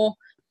more,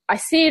 I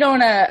see it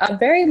on a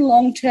very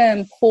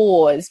long-term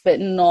pause, but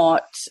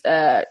not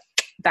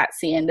that's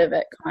the end of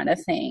it kind of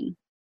thing.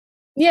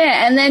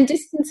 Yeah, and then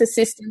Distance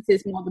Assistance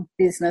is more the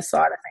business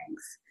side of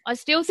things. I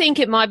still think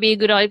it might be a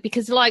good idea,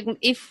 because, like,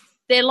 if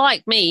they're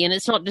like me, and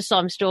it's not just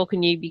I'm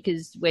stalking you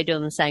because we're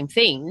doing the same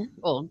thing,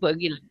 or, well,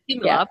 you know,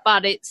 similar,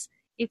 but it's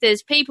if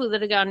there's people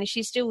that are going, is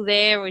she still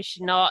there or is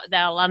she not,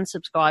 they'll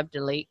unsubscribe,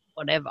 delete,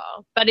 whatever.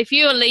 But if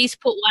you at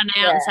least put one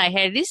out and say,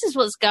 hey, this is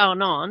what's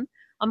going on,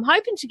 I'm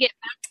hoping to get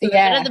back to it.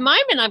 But at the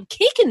moment, I'm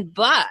kicking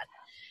butt.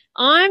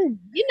 I'm,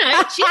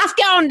 shit's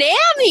going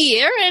down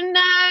here, and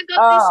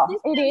got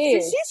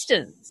this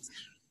assistance.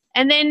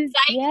 And then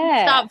they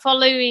can start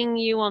following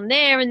you on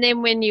there. And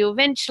then when you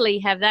eventually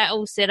have that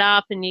all set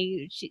up and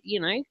you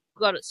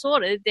got it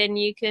sorted, then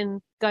you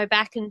can go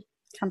back and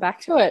come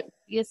back to it.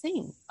 Your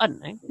thing. I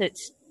don't know.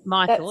 That's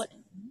my thought.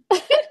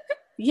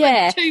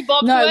 Yeah. Two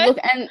Bob's no, worth. look,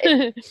 and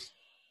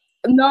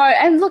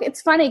look,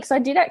 it's funny because I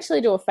did actually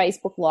do a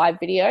Facebook Live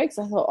video because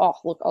I thought, oh,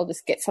 look, I'll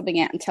just get something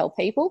out and tell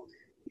people.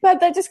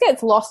 But that just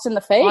gets lost in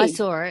the feed. I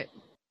saw it.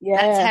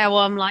 Yeah. That's how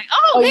I'm like,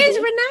 there's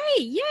Renee.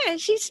 Yeah,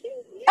 she's...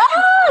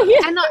 Oh,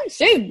 yeah. And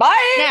she's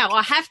buying. Now,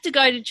 I have to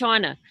go to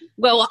China.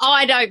 Well,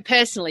 I don't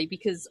personally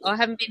because I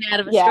haven't been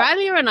out of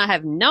Australia and I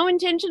have no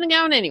intention of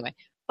going anyway.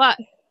 But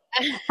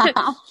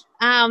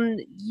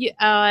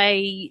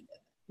I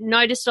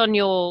noticed on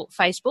your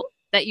Facebook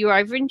that you're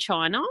over in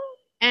China.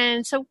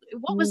 And so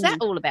what was that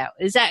all about?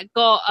 Has that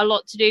got a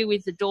lot to do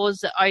with the doors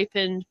that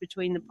opened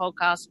between the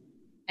podcast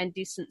and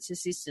Distance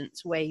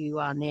Assistance where you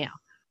are now?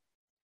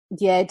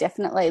 Yeah,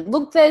 definitely.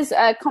 Look, there's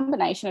a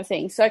combination of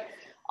things. So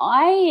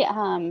I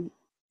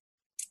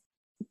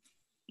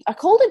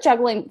called it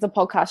the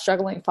podcast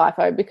Juggling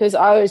FIFO because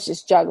I was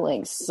just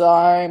juggling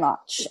so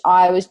much.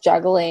 I was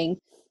juggling,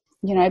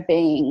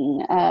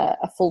 being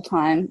a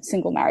full-time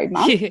single married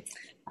mum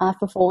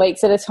for 4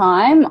 weeks at a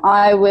time.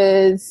 I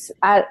was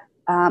at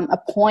a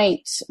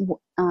point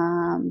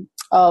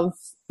of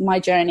my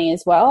journey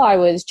as well. I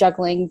was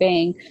juggling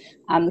being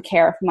the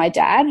carer for my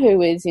dad who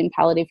was in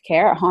palliative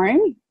care at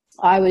home.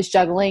 I was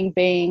juggling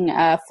being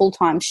a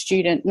full-time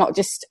student, not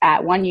just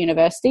at one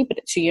university, but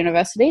at 2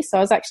 universities. So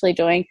I was actually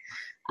doing,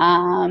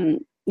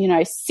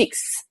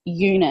 6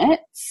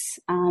 units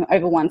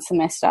over one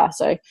semester.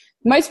 So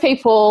most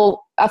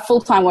people, a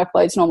full-time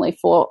workload is normally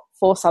four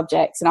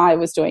subjects, and I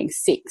was doing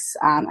 6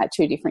 at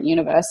 2 different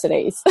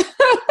universities.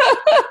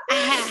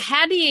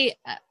 How do you,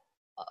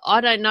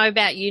 I don't know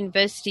about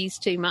universities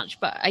too much,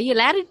 but are you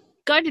allowed to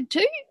go to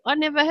 2? I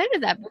never heard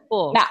of that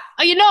before. No.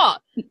 Oh, you're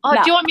not? Oh,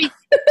 no. Do you want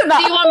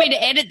me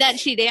to edit that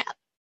shit out?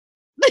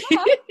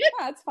 No,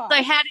 that's fine.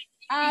 So how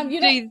do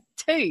you do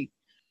 2?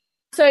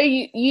 So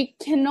you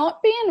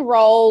cannot be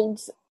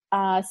enrolled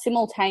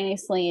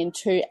simultaneously in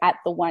 2 at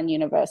the one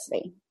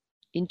university.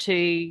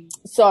 Into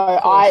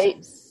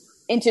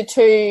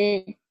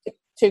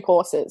two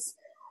courses.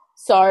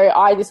 So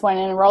I just went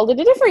and enrolled at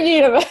a different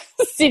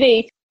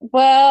university.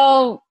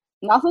 Well,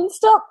 nothing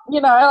stopped.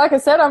 Like I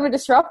said, I'm a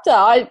disruptor.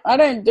 I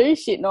don't do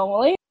shit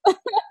normally.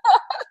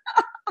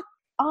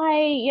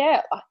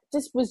 I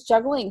just was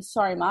juggling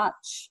so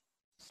much.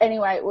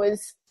 Anyway, it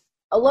was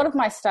a lot of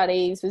my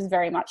studies was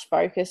very much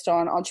focused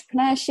on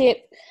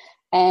entrepreneurship,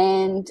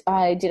 and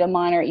I did a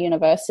minor at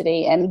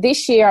university. And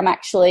this year I'm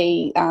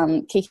actually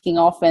kicking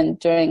off and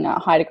doing a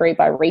high degree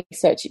by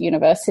research at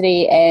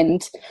university,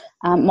 and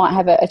might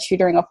have a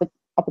tutoring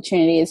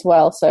opportunity as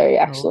well. So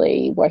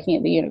actually working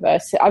at the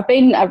university. I've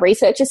been a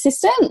research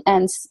assistant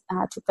and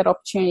took that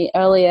opportunity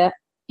earlier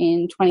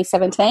in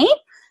 2017.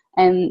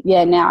 And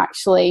now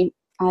actually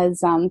as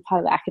part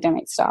of the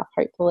academic staff,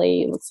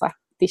 hopefully it looks like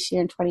this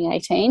year in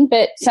 2018.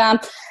 But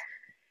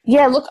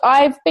look,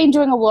 I've been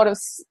doing a lot of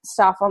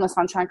stuff on the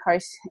Sunshine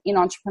Coast in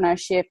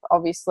entrepreneurship,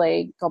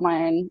 obviously got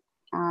my own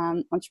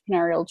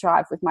entrepreneurial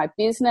drive with my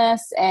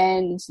business,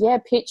 and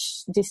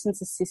pitch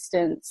Distance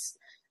Assistance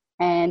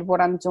and what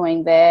I'm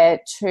doing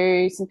there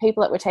to some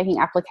people that were taking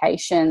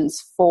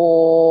applications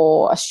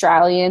for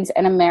Australians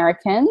and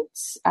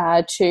Americans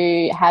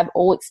to have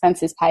all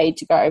expenses paid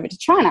to go over to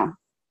China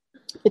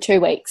for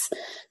 2 weeks.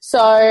 So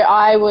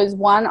I was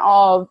one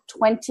of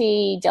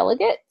 20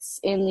 delegates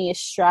in the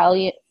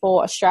Australia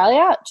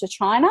to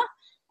China,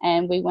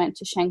 and we went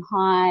to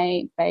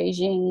Shanghai,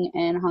 Beijing,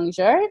 and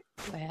Hangzhou.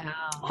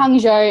 Wow.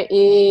 Hangzhou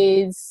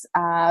is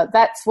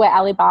that's where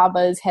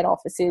Alibaba's head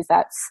office is.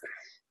 That's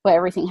where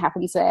everything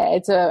happens there.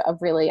 It's a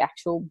really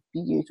actual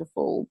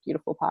beautiful,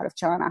 beautiful part of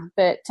China.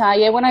 But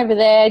went over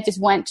there, just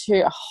went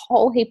to a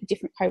whole heap of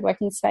different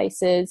co-working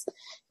spaces,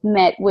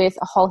 met with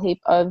a whole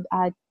heap of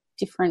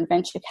different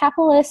venture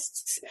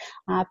capitalists,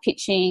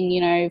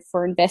 pitching,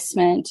 for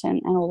investment and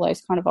all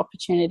those kind of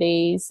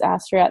opportunities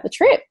throughout the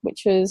trip,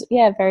 which was,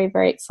 very,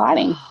 very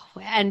exciting. Oh,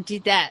 and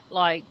did that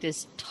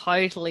just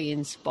totally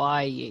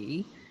inspire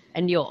you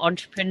and your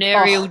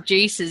entrepreneurial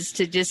juices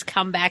to just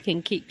come back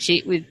and kick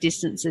shit with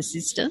Distance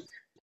Assistance?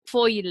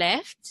 Before you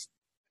left,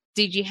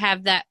 did you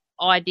have that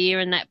idea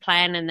and that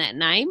plan and that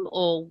name,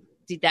 or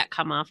did that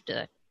come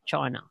after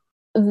China?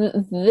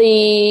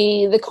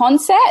 The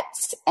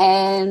concept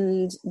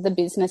and the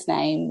business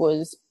name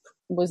was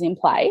in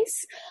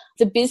place.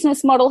 The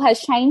business model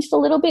has changed a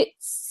little bit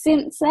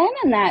since then,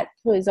 and that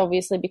was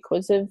obviously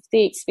because of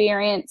the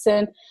experience.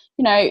 And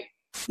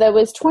there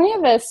was 20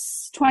 of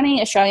us,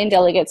 20 Australian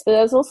delegates, but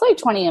there was also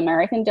 20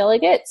 American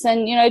delegates.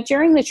 And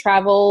during the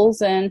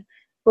travels, and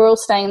we're all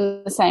staying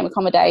in the same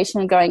accommodation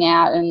and going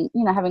out and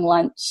having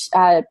lunch,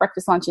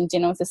 breakfast, lunch, and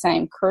dinner with the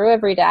same crew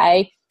every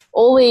day.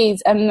 All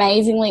these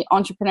amazingly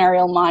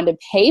entrepreneurial-minded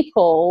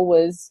people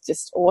was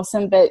just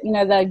awesome. But,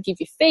 they'd give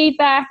you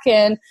feedback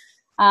and,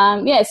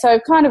 so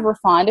I've kind of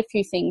refined a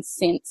few things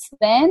since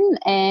then.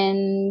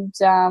 And,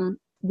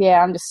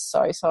 I'm just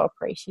so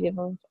appreciative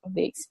of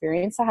the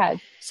experience I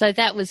had. So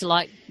that was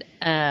like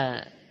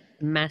a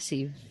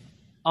massive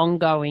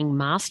ongoing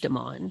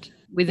mastermind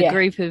with a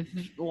group of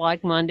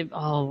like-minded.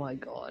 Oh my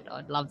God,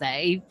 I'd love that.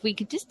 If we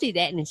could just do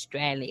that in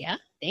Australia,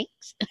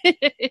 thanks.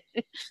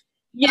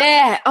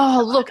 Yeah.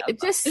 Oh, look,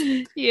 just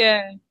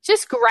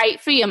great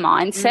for your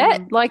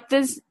mindset. Like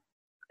it's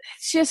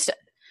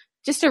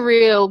just a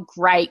real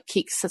great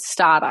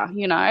Kickstarter,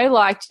 you know,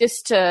 like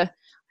I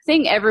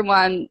think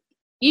everyone,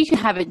 you can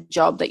have a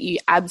job that you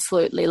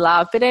absolutely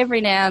love, but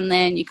every now and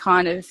then you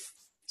kind of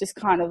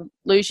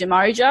lose your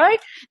mojo.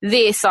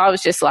 This, I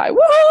was just like,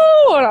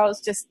 woo! And I was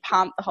just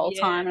pumped the whole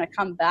time, and I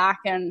come back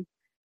and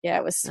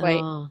it was sweet.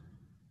 Oh.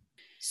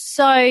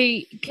 So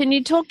can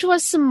you talk to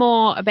us some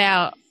more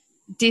about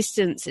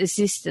distance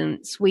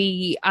assistance?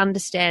 We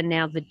understand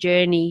now the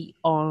journey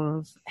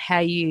of how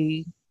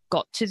you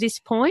got to this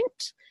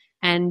point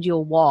and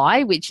your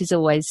why, which is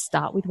always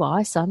start with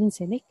why, Simon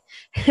Sinek.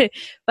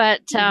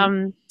 But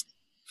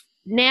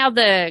now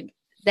the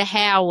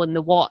how and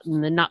the what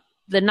and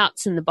the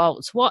nuts and the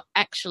bolts. What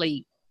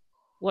actually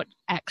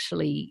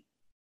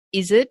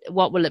is it?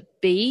 What will it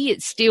be?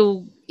 It's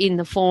still in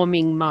the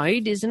forming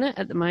mode, isn't it,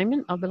 at the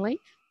moment, I believe?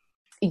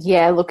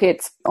 Yeah, look,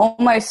 it's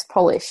almost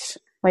polished.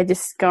 We're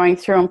just going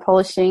through and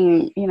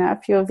polishing, you know,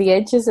 a few of the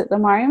edges at the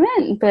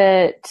moment,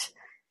 but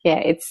yeah,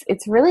 it's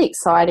really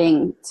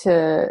exciting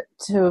to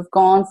have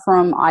gone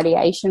from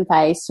ideation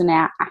phase to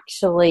now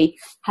actually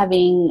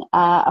having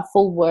a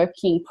full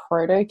working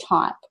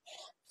prototype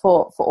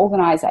for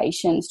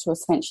organisations to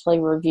essentially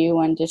review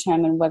and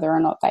determine whether or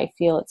not they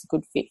feel it's a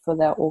good fit for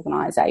their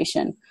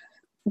organisation.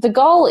 The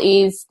goal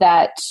is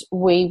that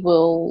we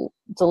will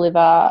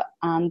deliver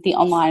the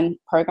online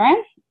program.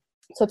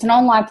 So it's an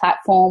online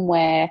platform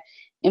where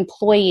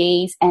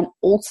employees and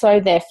also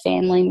their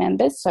family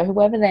members, so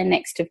whoever their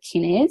next of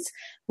kin is,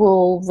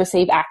 will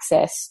receive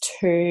access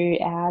to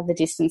the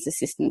distance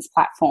assistance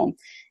platform.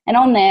 And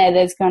on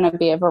there's going to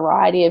be a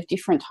variety of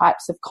different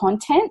types of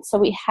content. So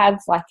we have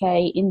like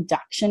a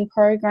induction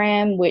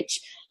program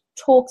which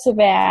talks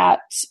about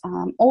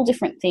all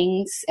different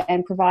things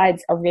and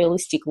provides a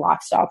realistic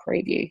lifestyle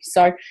preview.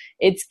 So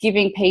it's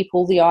giving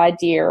people the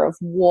idea of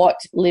what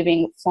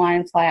living fly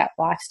in, fly out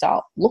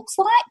lifestyle looks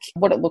like,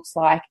 what it looks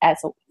like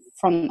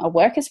from a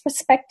worker's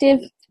perspective,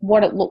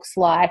 what it looks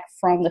like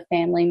from the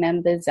family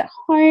members at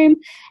home,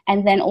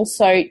 and then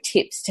also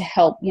tips to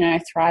help, you know,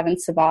 thrive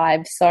and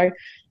survive. So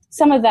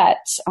some of that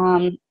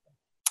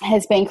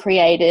has been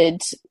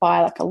created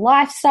by like a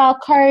lifestyle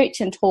coach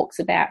and talks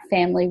about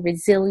family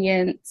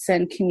resilience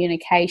and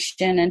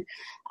communication,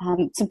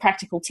 and some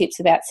practical tips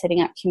about setting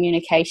up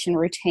communication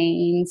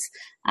routines,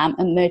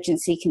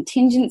 emergency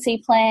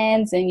contingency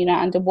plans, and, you know,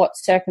 under what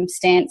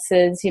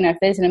circumstances, you know, if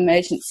there's an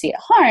emergency at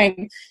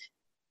home,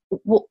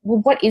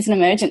 what is an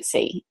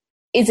emergency?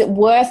 Is it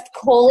worth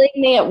calling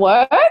me at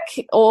work,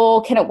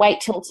 or can it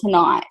wait till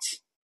tonight?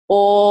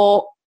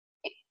 Or,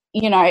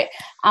 you know,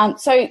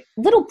 so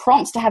little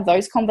prompts to have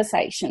those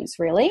conversations,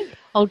 really.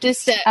 I'll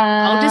just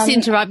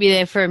interrupt you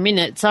there for a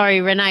minute.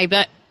 Sorry, Renee,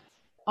 but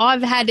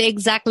I've had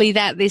exactly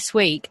that this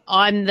week.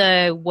 I'm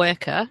the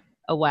worker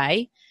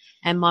away,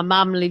 and my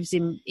mum lives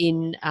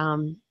in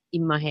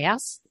my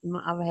house, in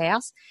my other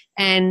house,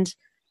 and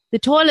the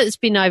toilet's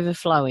been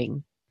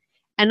overflowing.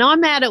 And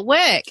I'm out at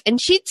work and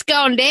shit's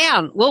going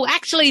down. Well,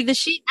 actually, the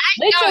shit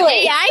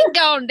ain't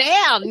going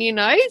down, you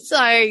know. So,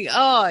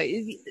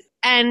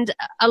 and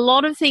a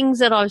lot of things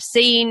that I've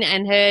seen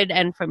and heard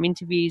and from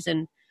interviews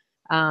and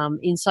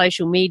in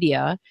social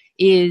media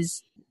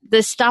is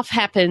the stuff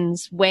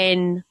happens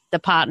when the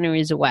partner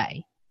is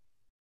away.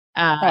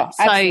 So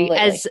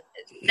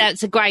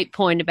that's a great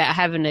point about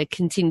having a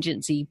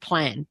contingency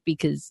plan,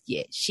 because,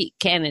 shit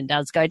can and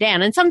does go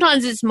down. And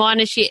sometimes it's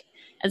minor shit,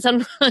 and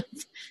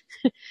sometimes...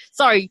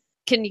 Sorry,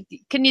 can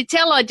you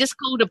tell I just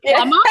called a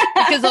plumber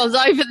because I was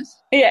over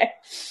the...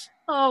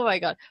 Oh, my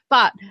God.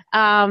 But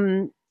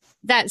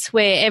that's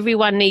where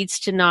everyone needs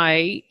to know,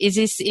 is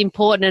this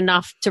important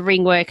enough to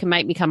ring work and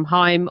make me come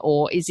home,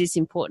 or is this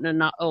important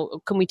enough,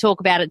 or can we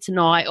talk about it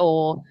tonight,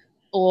 or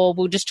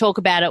we'll just talk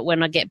about it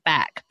when I get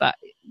back, but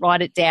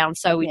write it down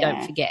so we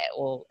don't forget,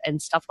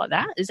 and stuff like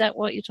that. Is that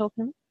what you're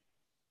talking about?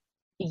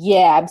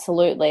 Yeah,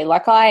 absolutely.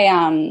 Like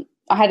I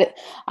had,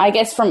 I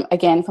guess from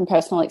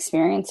personal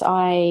experience,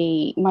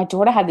 my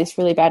daughter had this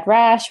really bad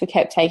rash. We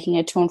kept taking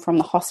her to and from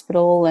the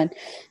hospital, and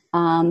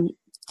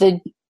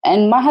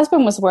and my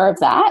husband was aware of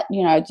that,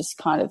 you know, just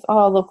kind of,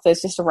 oh, look,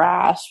 there's just a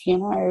rash, you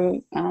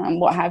know,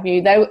 what have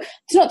you.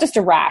 It's not just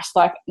a rash.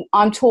 Like,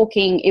 I'm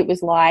talking, it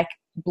was like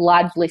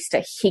blood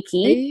blister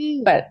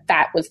hickey, but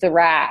that was the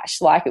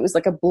rash. Like, it was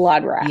like a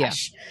blood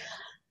rash.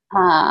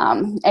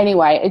 Yeah.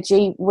 Anyway,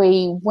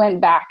 we went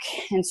back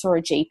and saw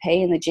a GP,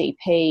 and the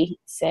GP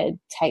said,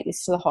 take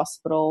this to the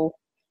hospital.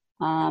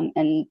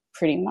 And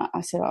pretty much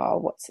I said, oh,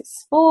 what's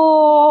this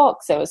for?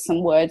 Because there was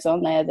some words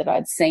on there that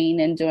I'd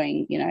seen and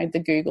doing, you know, the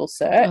Google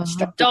search.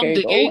 Dr.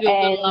 Google,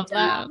 I love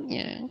that.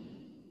 Yeah.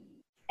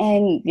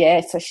 And,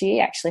 so she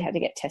actually had to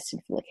get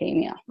tested for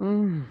leukemia.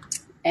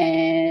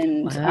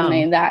 And Wow. I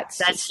mean,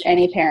 that's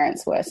any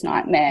parent's worst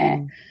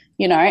nightmare,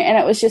 you know. And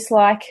it was just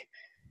like,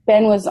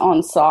 Ben was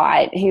on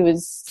site. He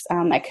was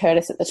at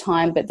Curtis at the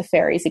time, but the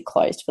ferries had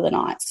closed for the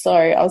night. So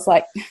I was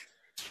like,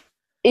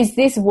 is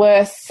this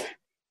worth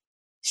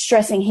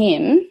stressing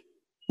him,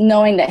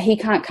 knowing that he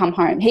can't come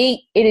home?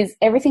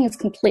 Everything is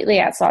completely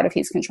outside of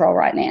his control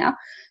right now.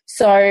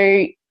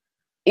 So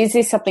is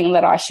this something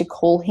that I should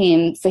call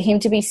him, for him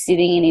to be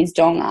sitting in his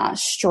donga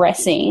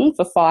stressing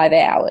for 5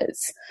 hours?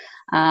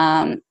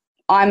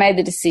 I made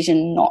the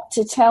decision not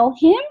to tell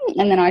him,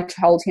 and then I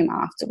told him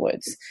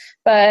afterwards.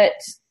 But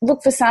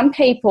look, for some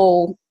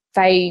people,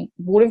 they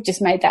would have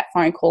just made that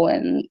phone call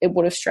and it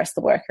would have stressed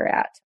the worker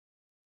out.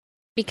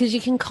 Because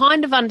you can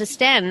kind of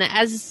understand that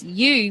as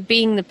you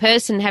being the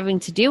person having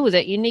to deal with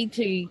it, you need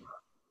to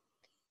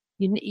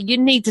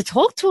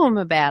talk to them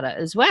about it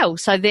as well.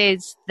 So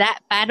there's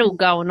that battle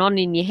going on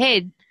in your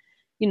head,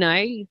 you know,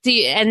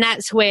 and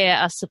that's where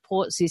a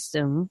support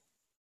system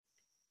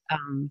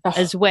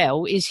as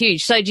well is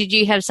huge. So did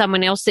you have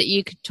someone else that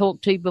you could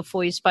talk to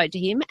before you spoke to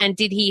him? And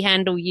did he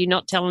handle you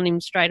not telling him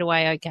straight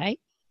away okay?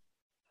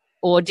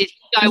 Or did he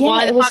go,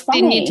 why the fuck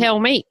didn't you tell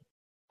me?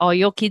 Oh,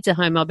 your kids are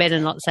home. I better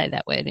not say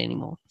that word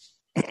anymore.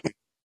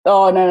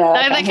 Oh, no. No,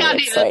 they can't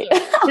do that.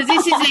 Because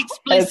this is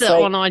explicit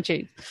on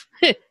iTunes.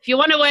 If you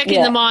want to work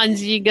in the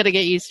mines, you've got to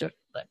get used to it.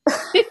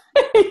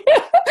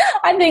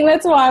 I think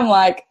that's why I'm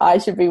like, I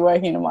should be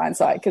working in a mine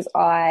site, because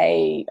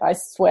I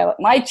swear,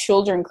 my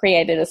children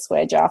created a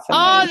swear jar for me.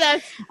 Oh,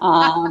 that's...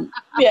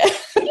 yeah.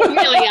 You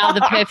really are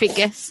the perfect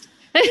guest.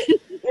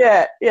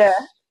 Yeah.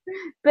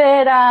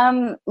 But,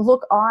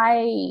 look,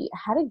 I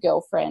had a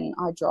girlfriend.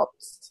 I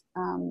dropped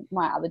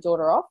my other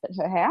daughter off at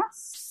her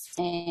house,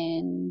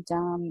 and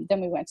then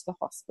we went to the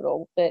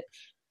hospital. But,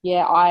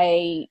 yeah,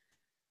 I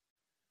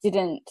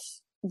didn't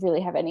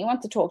really have anyone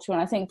to talk to, and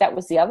I think that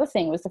was the other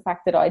thing, was the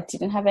fact that I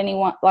didn't have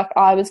anyone. Like,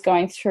 I was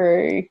going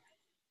through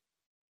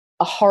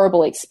a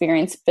horrible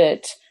experience,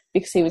 but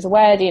because he was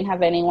away, I didn't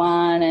have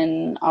anyone,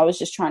 and I was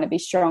just trying to be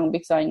strong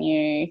because I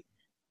knew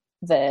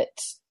that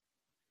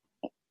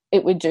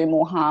it would do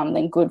more harm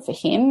than good for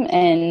him.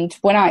 And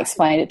when I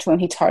explained it to him,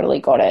 he totally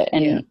got it,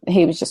 and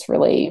he was just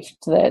relieved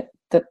that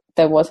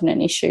there wasn't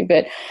an issue.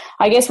 But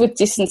I guess with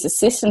distance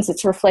assistance,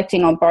 it's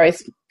reflecting on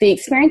both the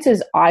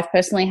experiences I've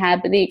personally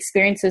had, but the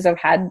experiences I've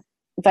had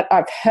that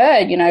I've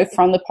heard, you know,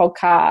 from the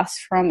podcast,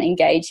 from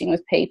engaging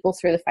with people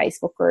through the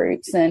Facebook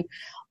groups, and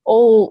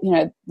all, you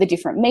know, the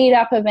different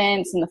meetup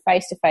events and the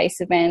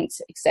face-to-face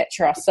events,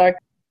 etc. So,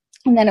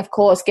 and then, of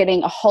course,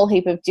 getting a whole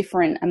heap of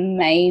different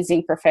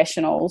amazing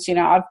professionals. You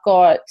know, I've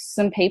got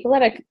some people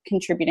that are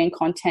contributing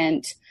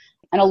content,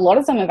 and a lot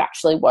of them have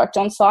actually worked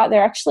on site.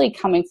 They're actually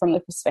coming from the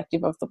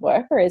perspective of the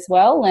worker as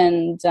well.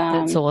 And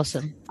that's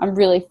awesome. I'm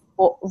really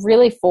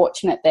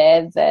fortunate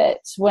there that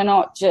we're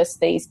not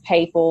just these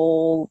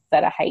people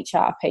that are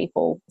HR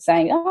people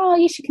saying, oh,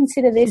 you should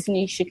consider this and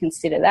you should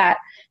consider that.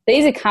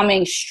 These are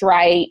coming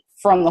straight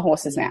from the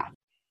horse's mouth.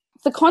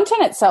 The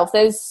content itself,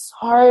 there's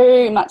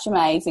so much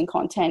amazing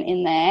content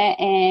in there.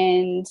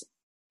 And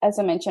as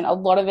I mentioned, a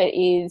lot of it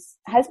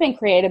has been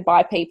created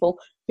by people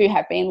who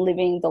have been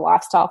living the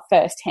lifestyle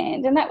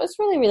firsthand. And that was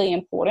really, really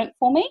important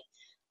for me,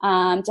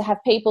 to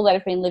have people that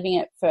have been living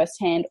it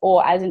firsthand,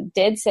 or as a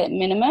dead set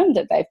minimum,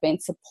 that they've been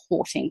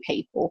supporting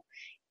people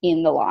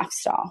in the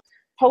lifestyle.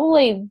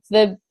 Probably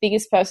the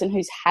biggest person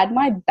who's had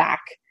my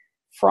back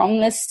from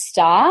the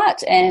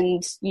start,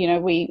 and, you know,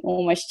 we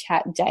almost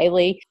chat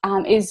daily,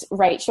 is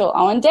Rachel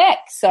Owendeck.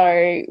 So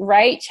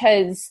Rach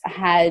has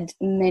had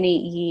many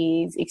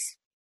years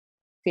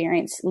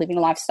experience living a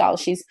lifestyle.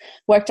 She's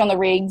worked on the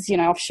rigs, you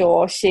know,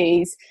 offshore.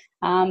 She's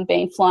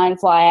been fly in,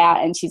 fly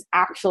out, and she's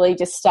actually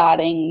just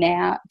starting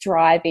now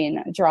drive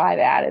in, drive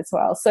out as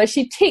well. So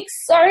she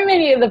ticks so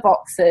many of the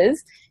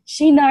boxes.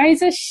 She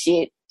knows her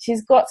shit.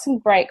 She's got some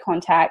great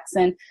contacts,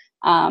 and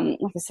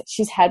like I said,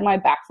 she's had my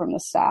back from the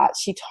start.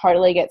 She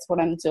totally gets what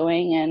I'm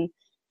doing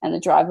and the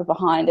driver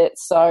behind it.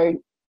 So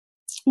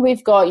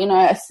we've got, you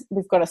know,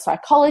 we've got a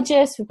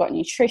psychologist, we've got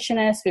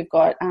nutritionists, we've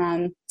got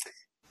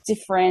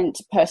different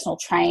personal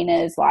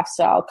trainers,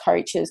 lifestyle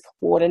coaches,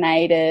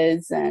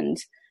 coordinators, and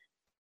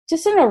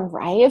just an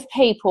array of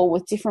people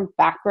with different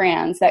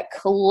backgrounds that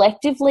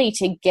collectively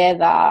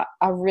together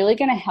are really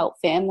going to help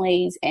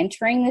families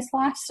entering this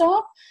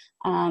lifestyle.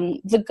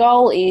 The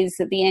goal is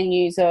that the end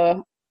user,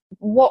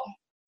 what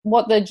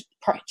the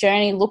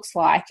journey looks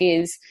like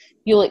is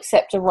you'll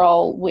accept a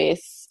role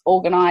with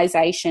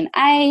Organisation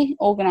A.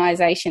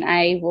 Organisation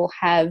A will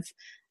have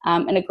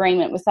an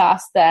agreement with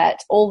us that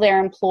all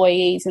their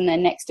employees and their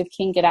next of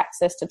kin get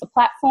access to the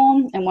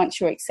platform. And once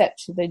you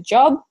accept the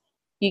job,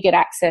 you get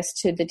access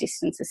to the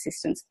distance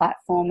assistance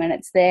platform. And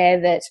it's there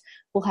that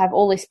we'll have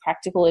all this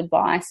practical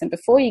advice. And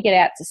before you get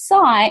out to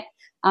site,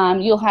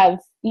 you'll have,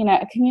 you know,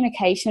 a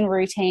communication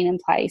routine in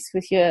place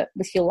with your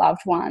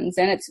loved ones.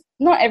 And it's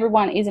not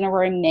everyone is in a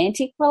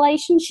romantic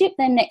relationship.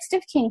 Their next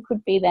of kin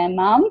could be their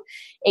mum.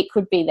 It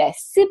could be their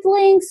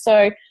siblings.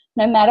 So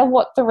no matter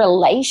what the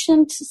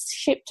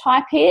relationship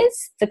type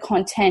is, the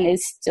content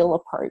is still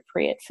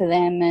appropriate for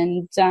them.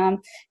 And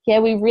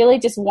we really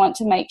just want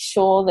to make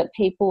sure that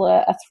people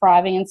are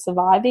thriving and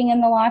surviving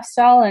in the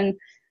lifestyle. And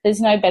there's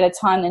no better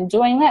time than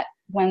doing that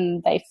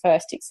when they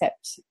first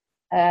accept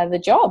the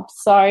job.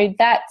 So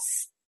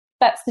that's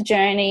the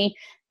journey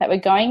that we're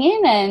going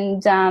in,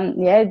 and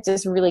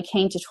just really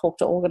keen to talk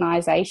to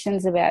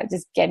organisations about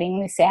just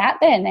getting this out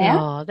there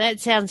now. Oh, that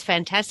sounds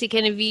fantastic.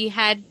 And have you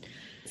had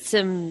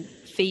some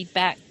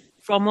feedback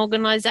from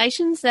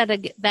organisations that are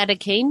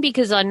keen?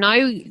 Because I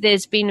know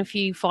there's been a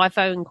few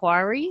FIFO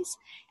inquiries,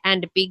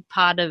 and a big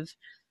part of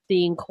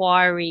the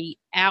inquiry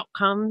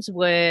outcomes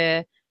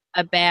were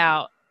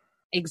about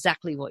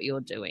exactly what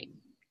you're doing.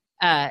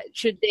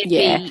 Should there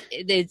be?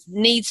 There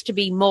needs to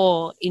be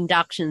more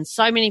inductions.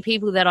 So many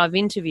people that I've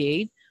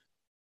interviewed,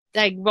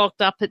 they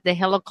rocked up at the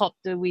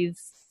helicopter with,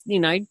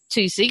 2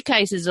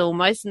 suitcases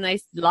almost, and they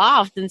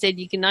laughed and said,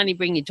 you can only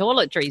bring your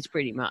toiletries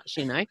pretty much,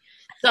 So,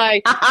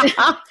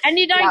 and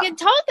you don't get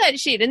told that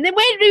shit. And then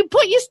where do you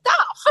put your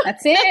stuff?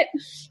 That's it.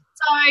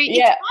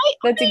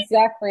 That's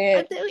exactly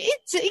it.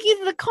 It's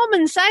the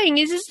common saying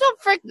is it's not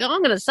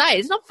I'm going to say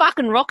it's not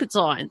fucking rocket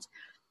science,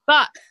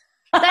 but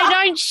they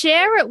don't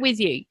share it with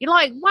you.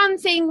 Like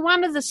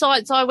one of the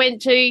sites I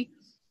went and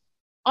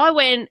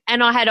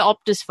I had an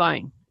Optus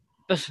phone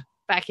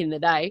back in the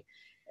day.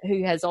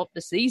 Who has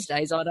Optus these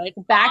days? I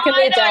don't. Back in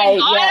the day,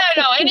 I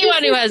don't know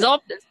anyone who has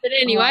Optus. But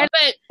anyway,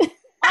 but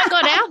I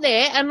got out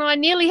there and I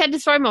nearly had to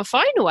throw my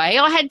phone away.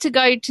 I had to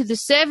go to the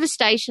service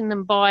station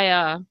and buy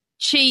a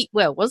cheap.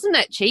 Well, it wasn't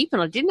that cheap,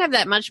 and I didn't have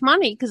that much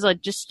money because I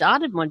just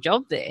started my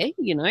job there.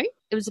 It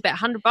was about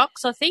 $100,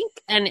 I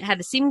think, and it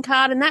had a SIM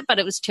card and that, but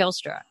it was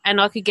Telstra,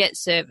 and I could get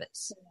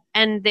service.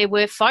 And there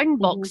were phone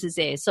boxes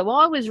there, so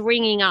I was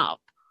ringing up.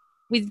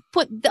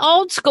 Put the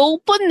old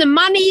school, putting the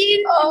money in.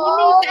 You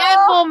need to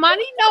add more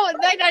money. No,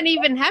 they don't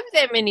even have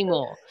them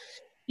anymore.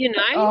 So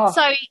it's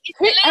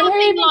and who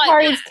even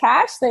carries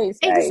cash these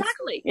days?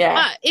 Exactly.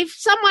 Yeah.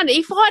 When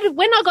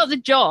I got the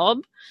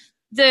job,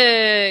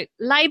 the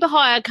labour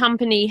hire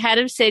company had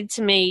have said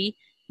to me,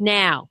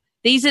 now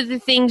these are the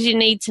things you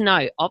need to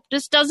know.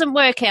 Optus doesn't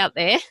work out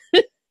there.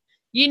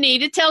 You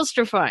need a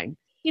Telstra phone.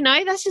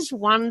 That's just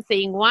one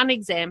thing, one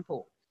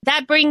example.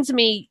 That brings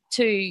me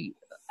to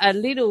a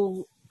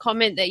little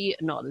comment a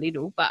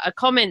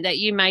comment that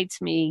you made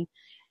to me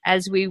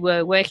as we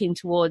were working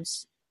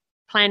towards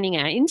planning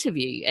our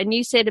interview, and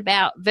you said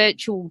about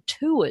virtual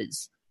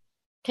tours.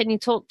 Can you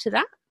talk to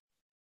that?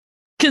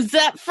 Because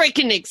that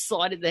freaking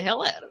excited the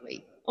hell out of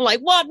me. I'm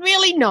like, what?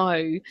 Really?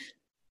 No.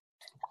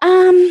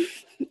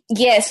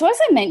 So as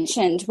I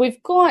mentioned,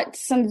 we've got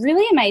some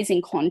really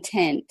amazing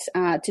content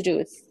to do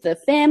with the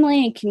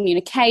family and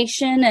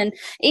communication, and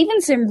even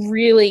some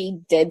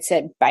really dead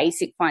set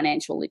basic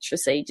financial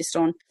literacy just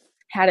on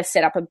how to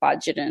set up a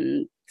budget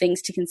and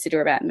things to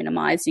consider about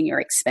minimizing your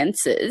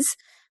expenses.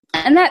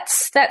 And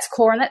that's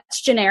core, and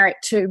that's generic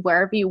to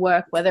wherever you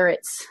work, whether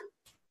it's,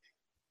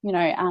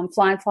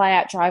 fly in, fly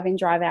out, drive in,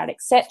 drive out,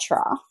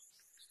 etc.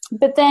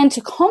 But then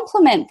to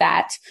complement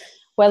that,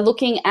 we're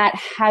looking at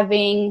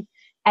having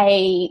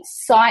a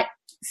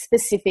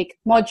site-specific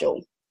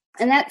module.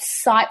 And that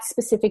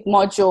site-specific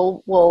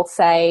module will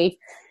say,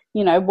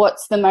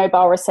 what's the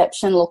mobile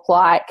reception look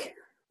like?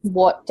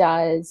 What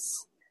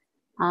does,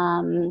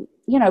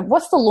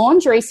 what's the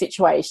laundry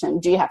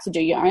situation? Do you have to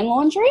do your own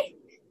laundry?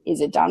 Is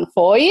it done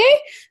for you?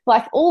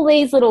 Like all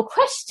these little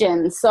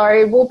questions.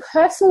 So we'll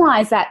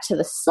personalize that to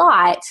the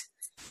site.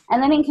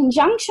 And then in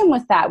conjunction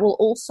with that, we'll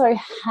also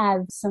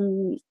have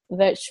some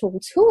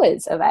virtual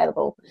tours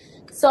available.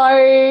 So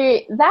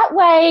that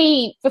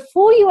way,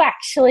 before you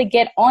actually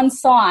get on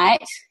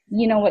site,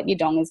 you know what your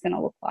dong is going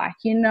to look like.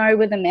 You know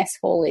where the mess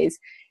hall is.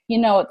 You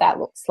know what that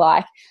looks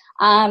like.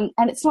 And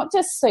it's not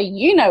just so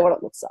you know what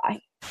it looks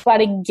like.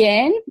 But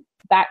again,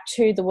 back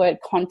to the word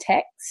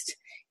context,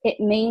 it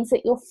means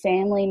that your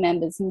family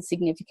members and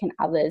significant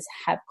others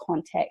have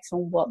context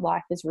on what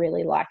life is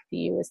really like for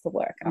you as the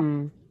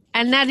worker.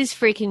 And that is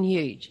freaking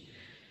huge.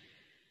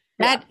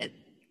 I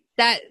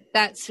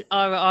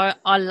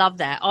love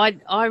that.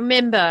 I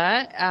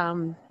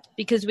remember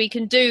because we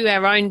can do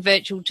our own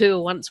virtual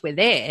tour once we're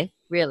there,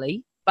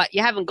 really, but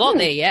you haven't got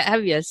there yet,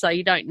 have you? So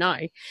you don't know.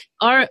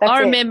 I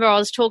remember I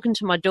was talking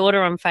to my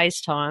daughter on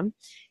FaceTime,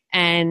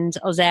 and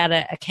I was out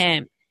at a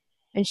camp,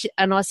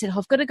 and I said,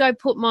 I've got to go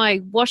put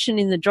my washing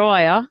in the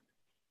dryer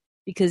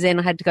because then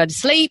I had to go to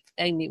sleep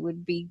and it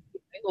would be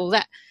all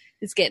that.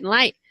 It's getting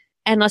late.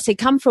 And I said,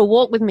 come for a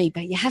walk with me,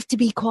 but you have to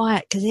be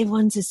quiet because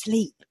everyone's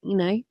asleep,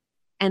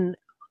 And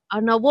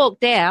I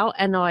walked out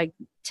and I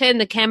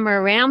turned the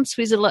camera around,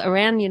 swizzle it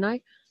around,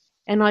 and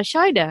I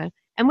showed her.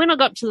 And when I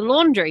got to the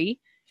laundry,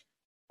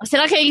 I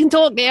said, okay, you can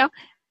talk now.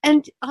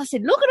 And I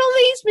said, look at all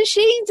these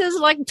machines. There's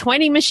like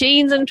 20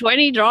 machines and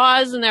 20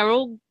 dryers and they're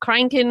all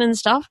cranking and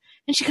stuff.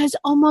 And she goes,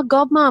 oh, my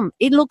God, Mum,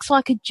 it looks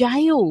like a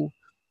jail.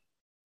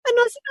 And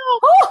I said,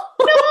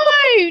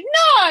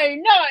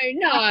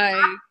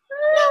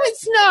 no,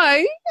 it's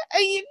no.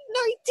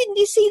 Didn't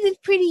you see the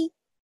pretty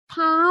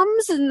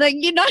palms and the,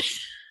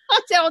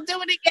 So I'll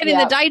do it again in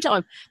the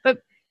daytime. But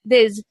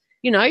there's,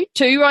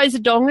 2 rows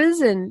of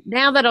dongas, and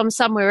now that I'm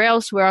somewhere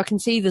else where I can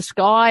see the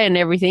sky and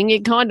everything,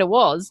 it kind of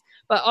was.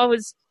 But I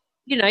was,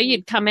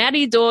 you'd come out of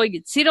your door,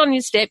 you'd sit on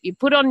your step, you'd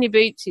put on your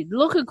boots, you'd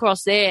look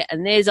across there,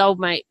 and there's old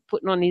mate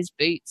putting on his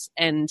boots,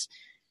 and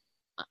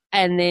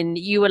then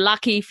you were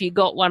lucky if you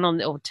got one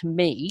or to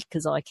me,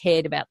 because I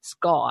cared about the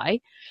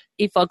sky,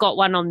 if I got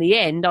one on the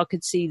end, I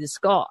could see the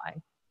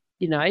sky.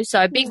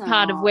 So a big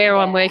part of where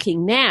I'm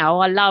working now,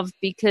 I love,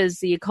 because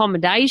the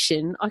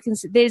accommodation, I can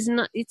see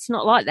it's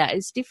not like that.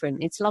 It's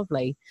different. It's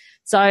lovely.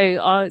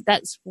 So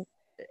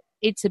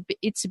it's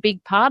a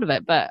big part of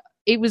it. But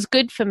it was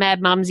good for Mad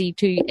Mumsy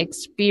to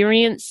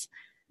experience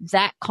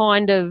that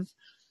kind of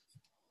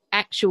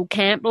actual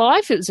camp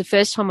life. It was the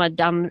first time I'd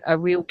done a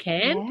real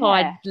camp. Yeah.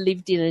 I'd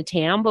lived in a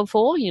town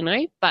before,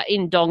 but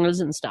in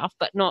dongas and stuff,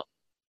 but not.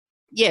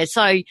 Yeah,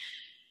 so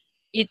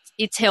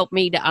it's helped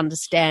me to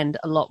understand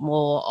a lot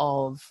more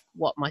of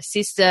what my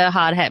sister,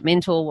 Hard Hat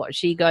Mentor, what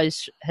she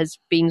has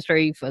been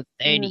through for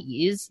 30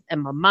 years.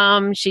 And my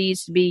mum, she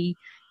used to be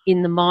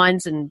in the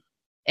mines and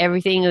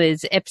everything.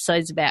 There's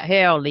episodes about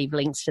her. I'll leave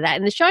links to that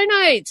in the show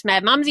notes,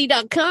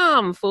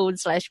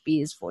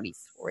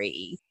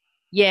 madmumsy.com/beers43.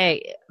 Yeah,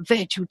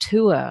 virtual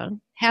tour.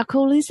 How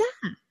cool is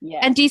that? Yeah.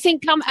 And do you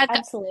think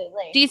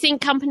absolutely. Do you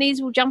think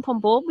companies will jump on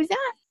board with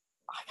that?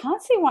 I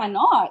can't see why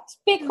not.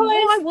 Because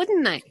why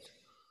wouldn't they?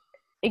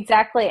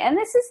 Exactly. And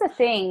this is the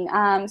thing.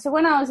 So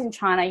when I was in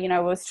China, I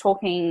was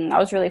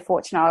really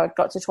fortunate. I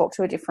got to talk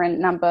to a different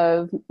number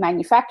of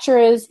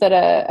manufacturers that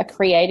are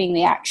creating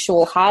the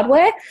actual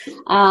hardware.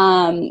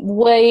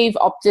 We've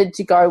opted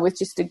to go with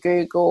just a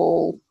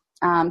Google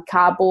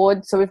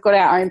cardboard. So we've got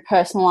our own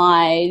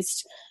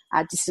personalized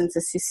distance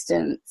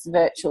assistance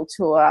virtual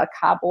tour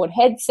cardboard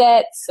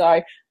headset.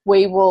 So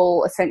we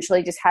will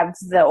essentially just have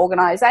the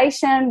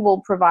organization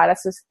will provide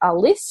us a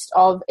list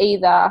of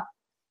either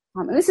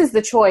and this is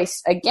the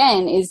choice,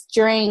 again, is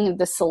during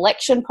the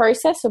selection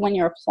process, so when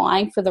you're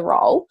applying for the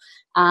role,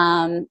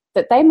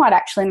 that they might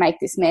actually make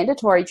this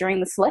mandatory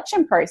during the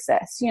selection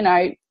process.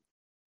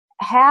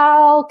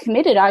 How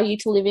committed are you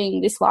to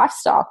living this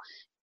lifestyle?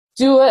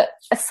 Do a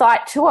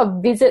site tour,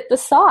 visit the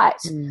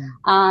site.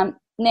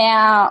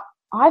 Now,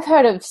 I've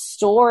heard of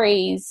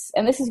stories,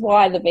 and this is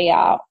why the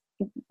VR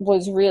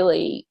was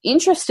really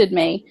interested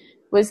me,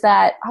 was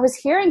that I was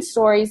hearing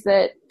stories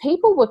that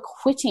people were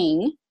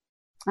quitting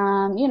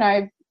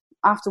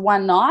after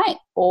one night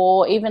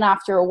or even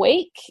after a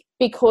week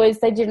because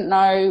they didn't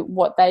know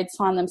what they'd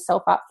signed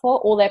themselves up for,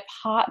 or their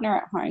partner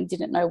at home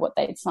didn't know what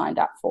they'd signed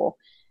up for.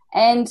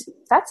 And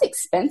that's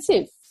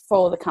expensive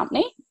for the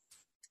company.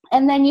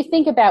 And then you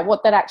think about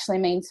what that actually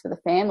means for the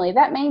family.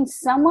 That means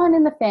someone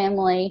in the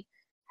family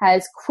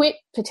has quit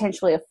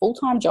potentially a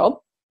full-time job,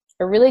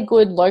 a really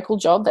good local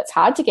job that's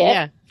hard to get.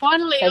 Yeah,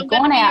 finally I'm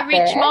going to be a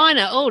rich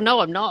miner. Oh,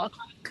 no, I'm not.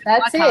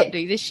 I can't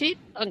do this shit.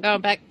 I'm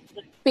going back.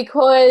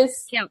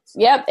 Because,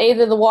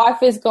 either the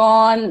wife is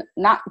gone,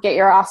 get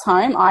your ass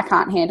home, I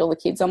can't handle the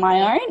kids on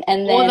my own.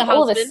 And then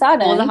all of a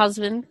sudden... Or the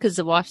husband, because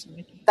the wife's...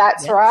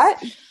 That's right.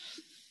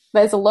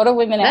 There's a lot of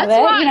women out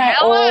there. Right.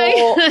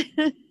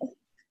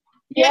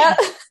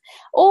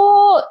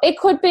 Or it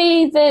could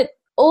be that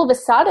all of a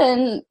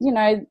sudden,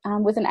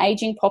 with an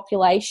aging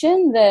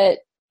population, that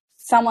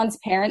someone's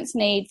parents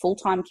need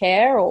full-time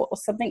care or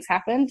something's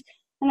happened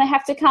and they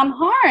have to come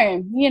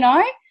home,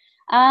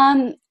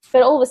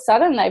 but all of a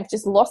sudden they've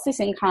just lost this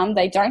income.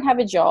 They don't have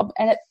a job,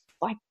 and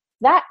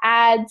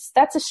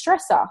that's a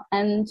stressor.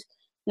 And,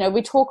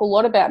 we talk a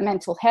lot about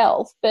mental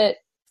health, but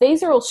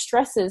these are all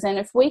stresses. And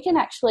if we can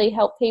actually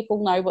help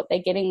people know what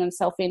they're getting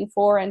themselves in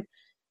for, and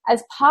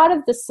as part of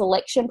the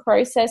selection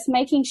process,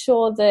 making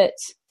sure that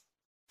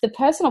the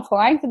person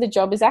applying for the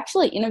job is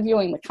actually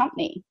interviewing the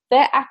company.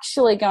 They're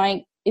actually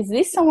going, is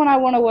this someone I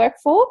want to work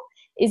for?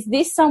 Is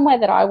this somewhere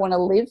that I want to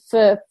live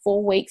for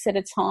 4 weeks at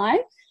a time?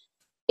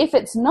 If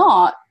it's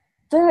not,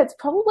 then it's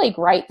probably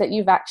great that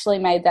you've actually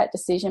made that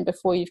decision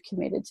before you've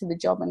committed to the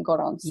job and got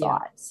on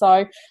site.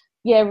 So,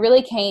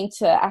 really keen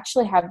to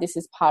actually have this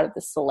as part of the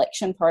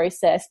selection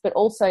process, but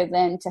also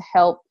then to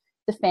help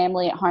the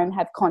family at home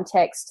have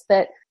context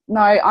that,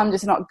 no, I'm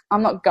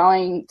not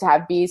going to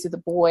have beers with the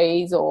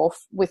boys or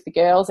with the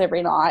girls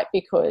every night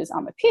because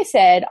I'm a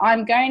pisshead.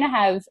 I'm going to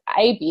have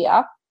a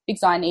beer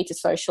because I need to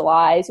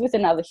socialise with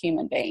another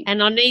human being.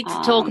 And I need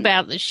to talk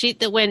about the shit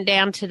that went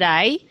down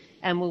today,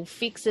 and we'll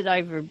fix it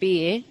over a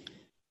beer.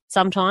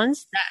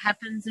 Sometimes that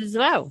happens as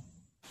well.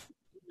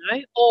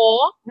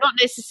 Or not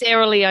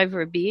necessarily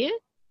over a beer,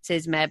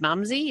 says Mad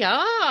Mumsy.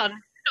 But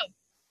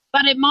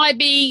it might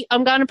be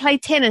I'm going to play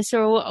tennis,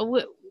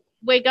 or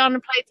we're going to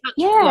play touch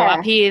footy.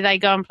 Up here they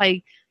go and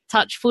play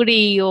touch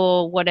footy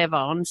or whatever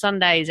on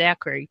Sundays, our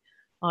crew.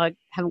 I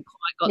haven't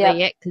quite got there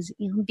yet because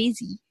I'm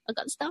busy. I've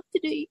got stuff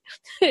to do.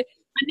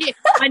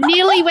 I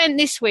nearly went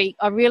this week.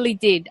 I really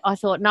did. I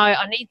thought, no,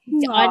 I need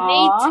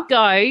to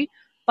go,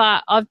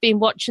 but I've been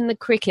watching the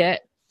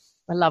cricket.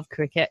 I love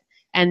cricket.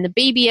 And the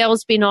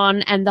BBL's been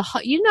on, and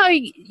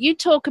you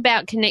talk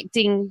about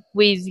connecting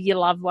with your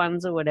loved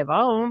ones or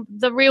whatever.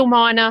 The Real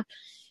Miner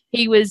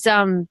he was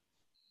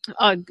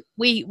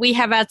we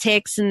have our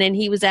texts, and then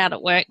he was out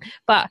at work.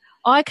 But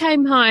I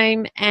came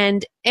home,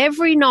 and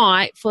every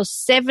night for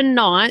 7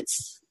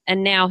 nights,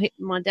 and now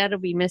my dad will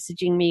be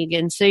messaging me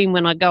again soon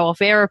when I go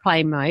off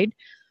aeroplane mode,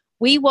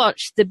 we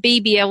watched the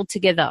BBL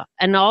together.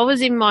 And I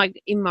was in my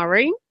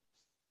room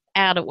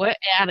out at work,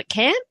 out at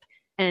camp,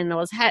 and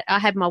I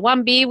had my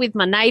one beer with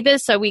my neighbour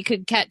so we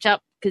could catch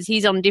up, because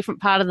he's on a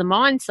different part of the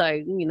mine. So,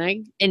 you know,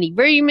 any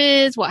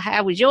rumours,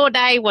 how was your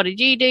day? What did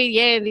you do?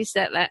 Yeah, this,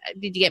 that.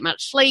 Did you get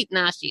much sleep?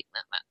 Nah, shit,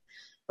 nah.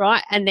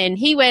 Right? And then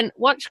he went,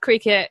 watched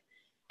cricket,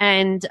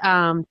 and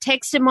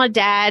texted my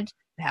dad.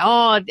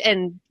 Oh,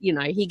 and, you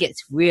know, he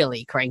gets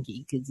really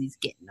cranky because he's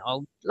getting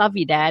old. Love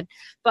you, Dad.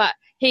 But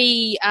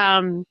he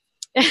but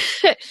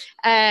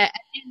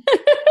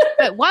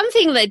one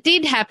thing that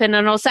did happen,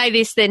 and I'll say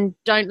this, then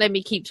don't let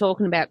me keep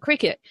talking about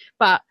cricket,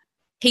 but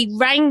he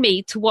rang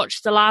me to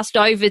watch the last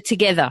over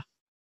together,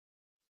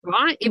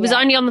 right? It was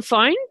only on the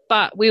phone,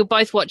 but we were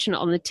both watching it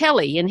on the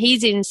telly, and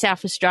he's in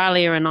South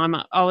Australia and I'm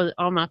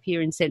up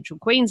here in central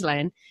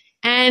Queensland,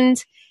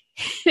 and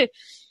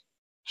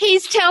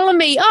he's telling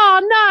me, oh,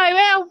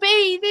 no,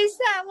 LB, this,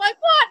 that. Like,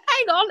 what?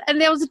 Hang on. And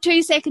there was a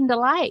 2-second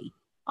delay.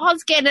 I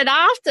was getting it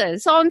after.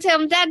 So I'm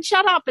telling Dad,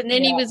 shut up. And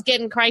then he was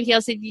getting cranky. I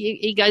said,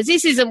 he goes,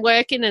 this isn't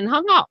working, and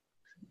hung up.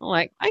 I'm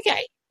like,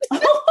 okay.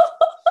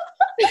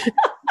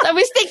 So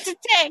we stick to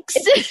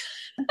text.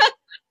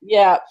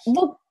 Yeah.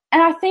 Look,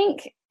 and I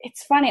think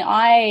it's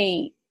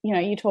funny.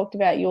 You talked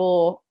about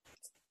your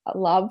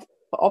love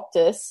for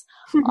Optus.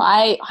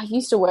 I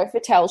used to work for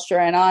Telstra,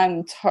 and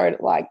I'm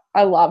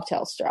I love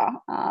Telstra.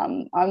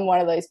 I'm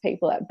one of those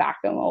people that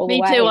back them all the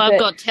way. Me too. I've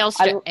got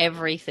Telstra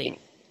everything.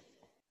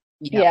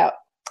 Yep. Yeah.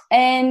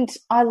 And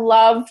I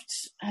loved,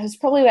 it was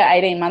probably about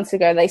 18 months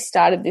ago, they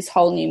started this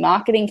whole new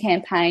marketing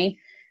campaign,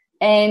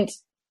 and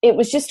it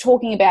was just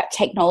talking about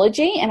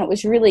technology, and it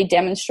was really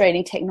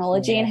demonstrating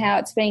technology and how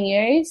it's being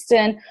used.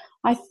 And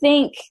I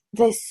think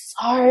there's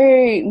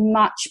so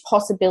much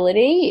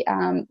possibility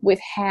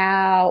with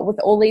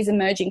all these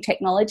emerging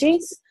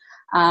technologies.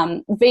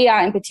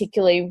 VR in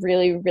particular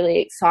really, really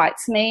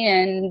excites me.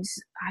 And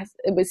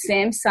it was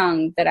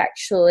Samsung that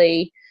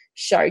actually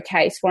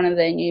showcased one of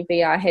their new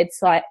VR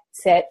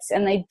headsets,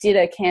 and they did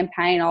a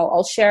campaign.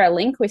 I'll share a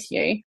link with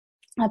you,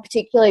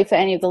 particularly for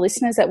any of the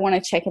listeners that want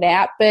to check it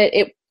out. But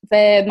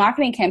the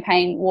marketing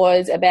campaign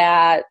was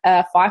about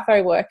a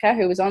FIFO worker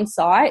who was on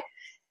site,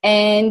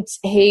 and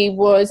he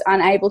was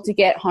unable to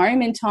get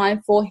home in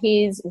time for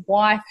his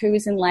wife who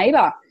was in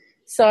labour.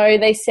 So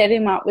they set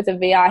him up with a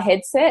VR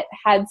headset,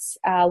 had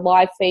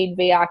live feed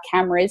VR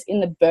cameras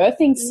in the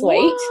birthing suite.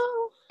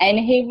 Whoa. And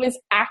he was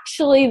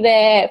actually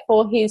there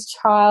for his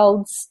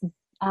child's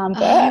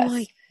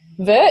birth,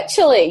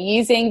 virtually,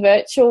 using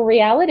virtual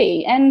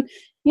reality. And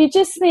you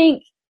just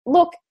think,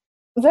 look,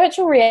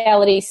 virtual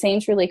reality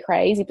seems really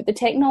crazy, but the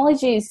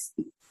technology is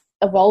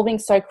evolving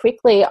so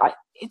quickly.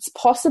 It's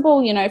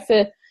possible,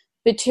 for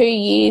 2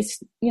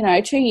 years,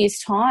 2 years'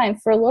 time,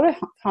 for a lot of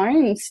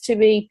homes to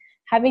be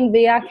having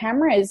VR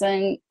cameras,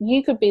 and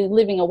you could be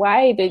living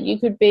away, but you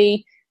could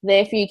be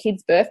there for your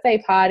kid's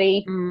birthday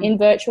party in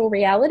virtual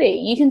reality.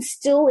 You can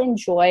still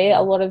enjoy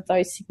a lot of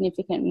those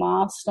significant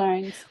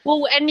milestones.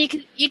 Well, and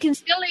you can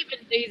still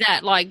even do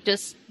that, like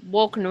just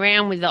walking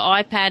around with the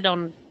iPad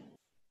on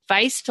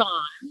FaceTime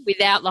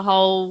without the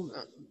whole,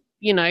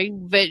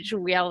 virtual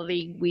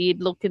reality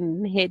weird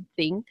looking head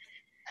thing.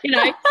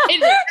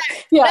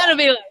 That'll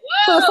be like,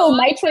 whoa. The full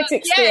Matrix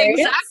experience.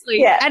 Yeah, exactly.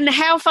 Yeah. And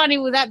how funny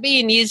will that be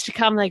in years to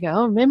come? They go,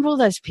 oh, remember all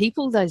those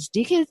people, those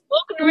dickheads,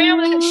 walking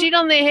around with that shit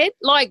on their head?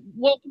 Like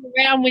walking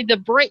around with the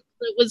brick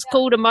that was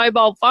called a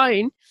mobile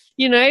phone,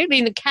 in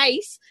the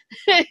case.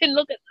 And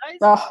look at those.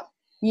 Oh,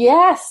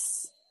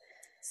 yes.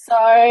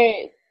 So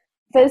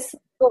there's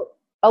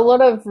a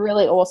lot of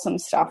really awesome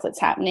stuff that's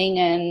happening,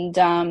 and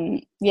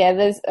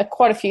there's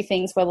quite a few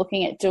things we're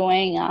looking at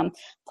doing,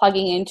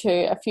 plugging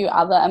into a few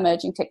other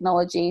emerging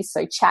technologies.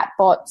 So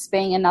chatbots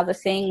being another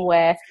thing,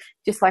 where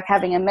just like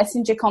having a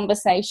messenger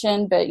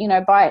conversation, but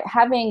by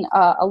having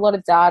a lot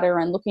of data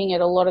and looking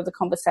at a lot of the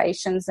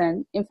conversations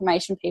and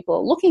information people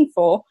are looking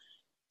for,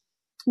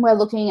 we're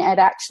looking at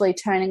actually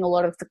turning a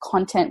lot of the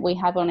content we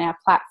have on our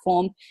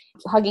platform,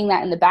 plugging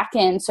that in the back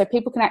end so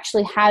people can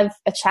actually have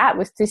a chat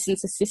with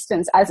distance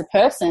assistants as a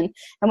person,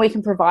 and we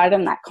can provide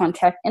them that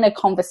content in a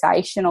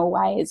conversational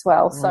way as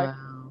well. So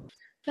wow.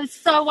 That's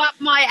so up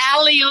my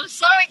alley. I'm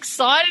so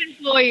excited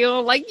for you.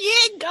 I'm like,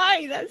 yeah,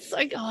 go. That's so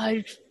good.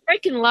 I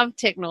freaking love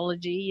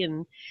technology.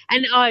 And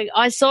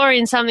I saw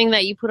in something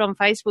that you put on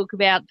Facebook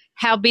about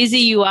how busy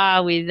you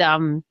are with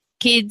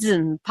kids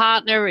and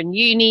partner and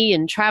uni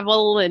and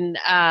travel and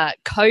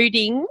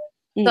coding.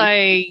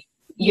 So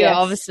you're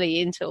obviously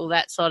into all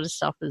that sort of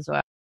stuff as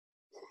well.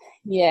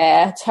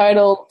 Yeah,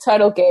 total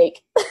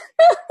geek.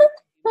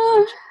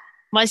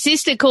 My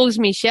sister calls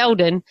me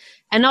Sheldon,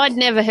 and I'd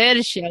never heard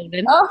of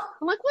Sheldon. Oh.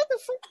 I'm like, what the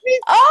fuck is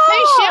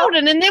who's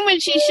Sheldon? And then when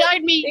she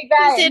showed me, he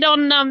said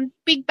on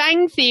Big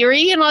Bang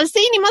Theory, and I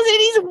seen him, I said,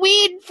 he's a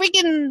weird,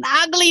 freaking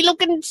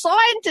ugly-looking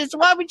scientist.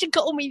 Why would you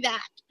call me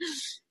that?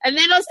 And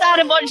then I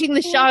started watching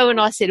the show, and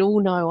I said, oh,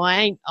 no, I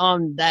ain't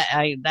on that.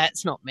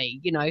 That's not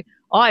me. You know,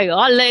 I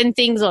learn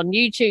things on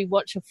YouTube,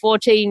 watch a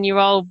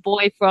 14-year-old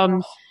boy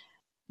from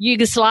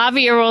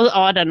Yugoslavia or,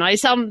 I don't know,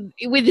 some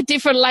with a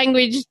different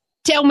language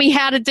tell me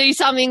how to do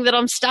something that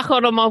I'm stuck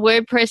on my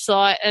WordPress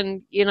site,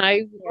 and, you know,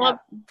 my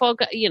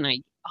podcast, you know,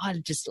 I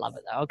just love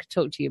it, though. I could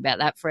talk to you about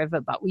that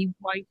forever, but we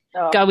won't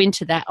go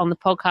into that on the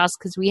podcast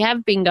because we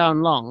have been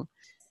going long.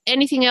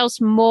 Anything else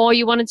more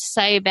you wanted to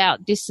say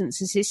about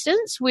distance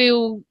assistance?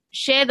 We'll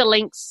share the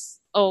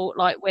links or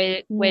like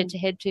where to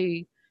head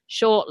to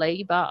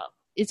shortly, but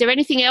is there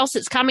anything else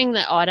that's coming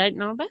that I don't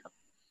know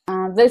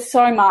about? There's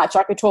so much.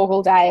 I could talk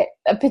all day,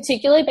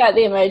 particularly about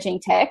the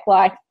emerging tech.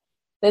 Like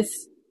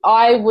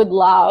I would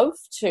love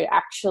to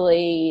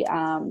actually,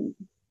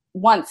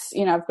 once,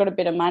 you know, I've got a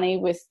bit of money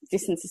with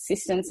distance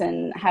assistance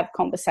and have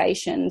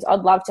conversations,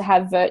 I'd love to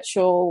have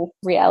virtual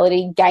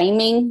reality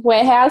gaming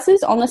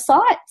warehouses on the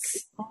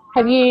sites.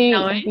 Have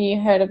you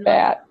heard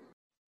about?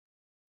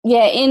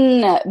 Yeah,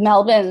 in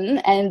Melbourne,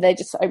 and they're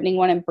just opening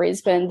one in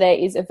Brisbane, there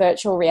is a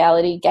virtual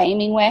reality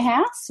gaming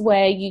warehouse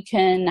where you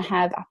can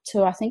have up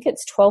to, I think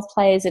it's 12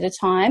 players at a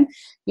time.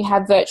 You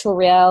have virtual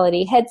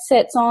reality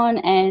headsets on,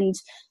 and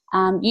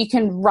you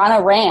can run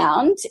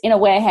around in a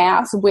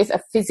warehouse with a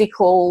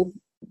physical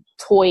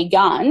toy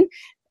gun,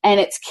 and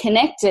it's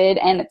connected,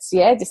 and it's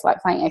just like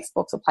playing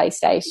Xbox or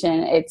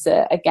PlayStation. It's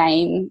a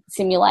game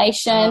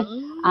simulation.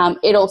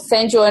 It'll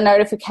send you a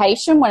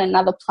notification when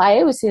another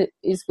player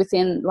is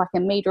within like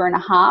 1.5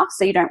 meters,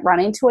 so you don't run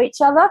into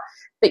each other,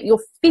 but you're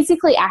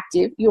physically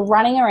active, you're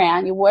running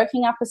around, you're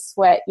working up a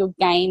sweat, you're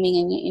gaming,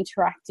 and you're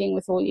interacting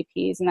with all your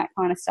peers and that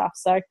kind of stuff.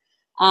 So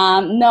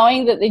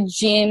knowing that the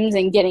gyms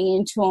and getting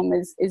into them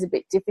is a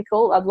bit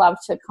difficult, I'd love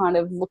to kind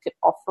of look at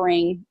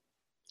offering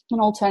an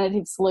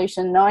alternative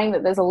solution, knowing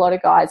that there's a lot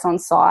of guys on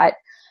site,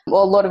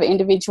 or a lot of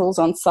individuals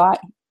on site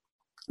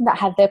that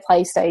have their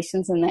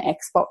PlayStations and their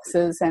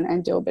Xboxes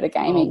and do a bit of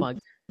gaming.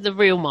 The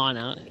real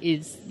miner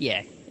is,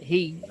 the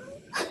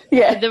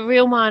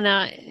real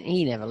miner,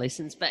 he never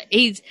listens, but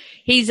he's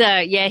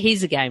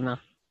a gamer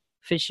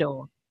for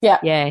sure.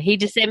 Yeah, he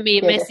just sent me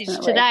a message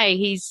today.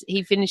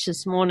 He finished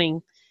this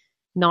morning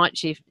night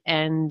shift,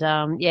 and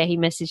he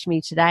messaged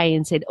me today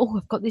and said,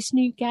 I've got this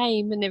new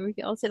game and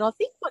everything. I said, I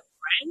think my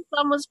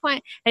grandson was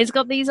playing, and he's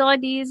got these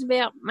ideas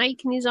about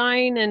making his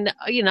own, and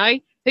you know,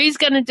 who's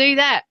going to do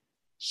that?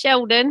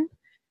 Sheldon.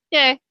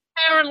 Yeah,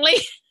 apparently.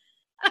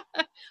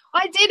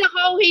 I did a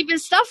whole heap of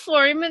stuff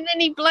for him, and then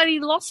he bloody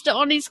lost it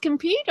on his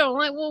computer. I'm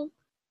like, well,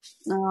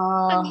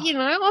 you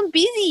know, I'm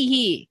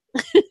busy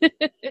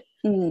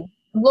here.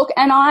 Look,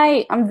 and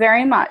I'm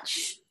very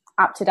much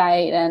up to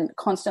date and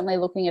constantly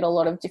looking at a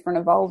lot of different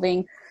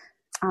evolving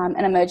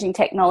and emerging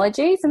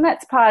technologies, and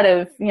that's part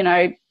of, you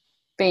know,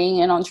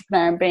 being an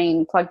entrepreneur and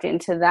being plugged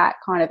into that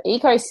kind of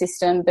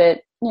ecosystem.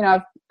 But, you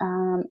know,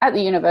 at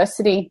the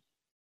university,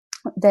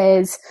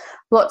 there's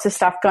lots of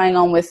stuff going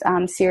on with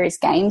serious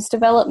games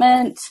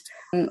development.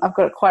 I've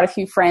got quite a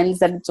few friends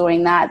that are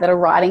doing that are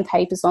writing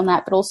papers on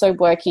that, but also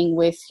working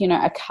with, you know,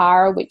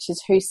 ACARA, which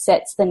is who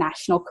sets the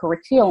national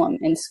curriculum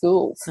in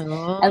schools,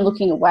 and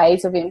looking at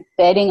ways of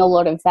embedding a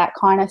lot of that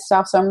kind of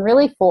stuff. So I'm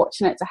really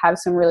fortunate to have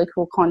some really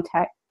cool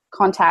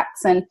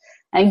contacts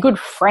and good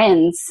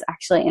friends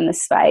actually in the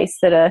space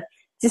that are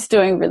just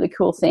doing really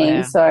cool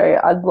things. Wow. So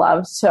I'd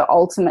love to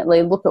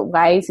ultimately look at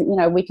ways that, you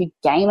know, we could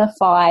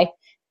gamify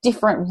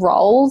different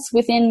roles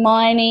within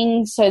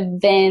mining, so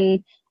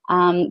then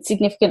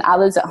significant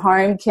others at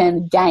home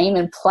can game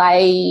and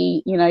play,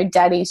 you know,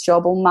 daddy's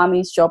job or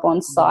mummy's job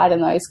on site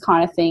and those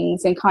kind of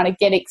things, and kind of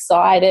get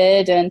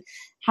excited and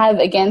have,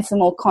 again, some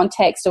more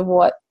context of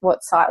what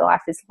site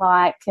life is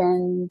like,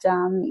 and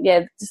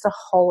just a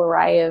whole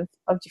array of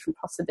different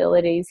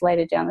possibilities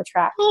later down the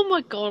track. Oh my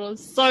God, I'm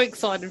so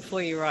excited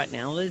for you right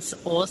now. That's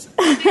awesome.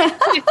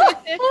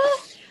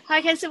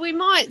 Okay, so we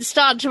might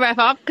start to wrap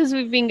up because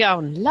we've been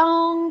going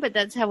long, but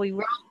that's how we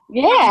roll.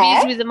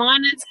 Yeah. With the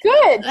miners. It's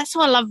good. That's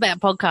what I love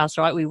about podcasts,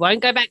 right? We won't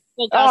go back to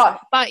podcasts,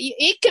 but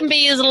it can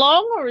be as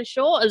long or as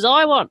short as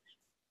I want.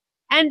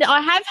 And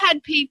I have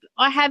had people,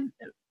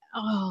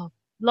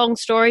 long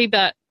story,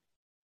 but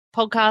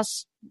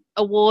podcast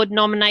award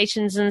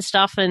nominations and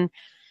stuff, and,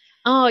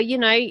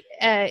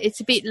 it's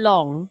a bit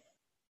long.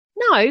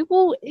 No,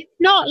 well, it's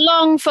not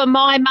long for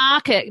my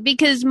market,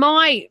 because a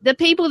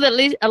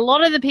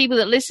lot of the people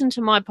that listen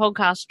to my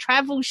podcast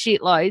travel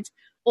shitloads,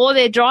 or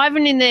they're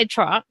driving in their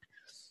truck.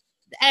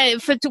 I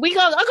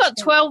got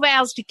 12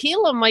 hours to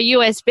kill on my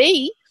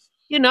USB,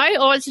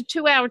 or it's a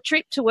 2-hour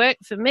trip to work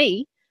for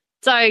me.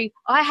 So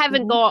I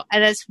haven't got,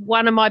 and that's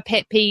one of my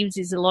pet peeves,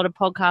 is a lot of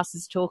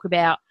podcasters talk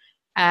about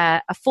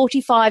a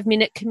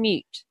 45-minute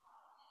commute.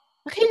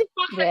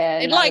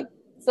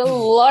 It's a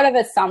lot of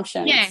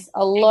assumptions. Yeah,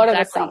 a lot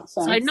exactly. of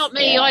assumptions. So not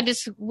me. Yeah. I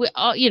just,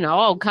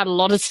 I'll cut a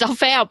lot of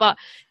stuff out. But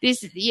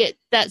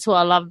that's what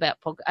I love about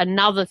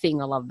another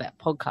thing I love about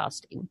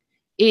podcasting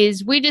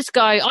is we just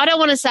go. I don't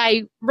want to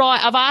say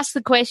right. I've asked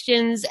the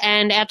questions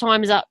and our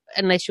time is up.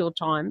 Unless your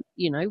time,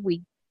 we got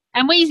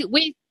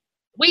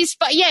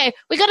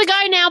to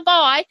go now.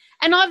 Bye.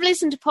 And I've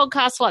listened to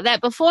podcasts like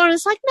that before, and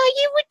it's like, no,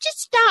 you were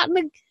just starting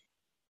to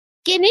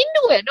get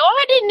into it.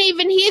 I didn't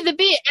even hear the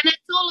bit, and it's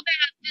all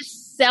about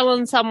just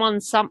selling someone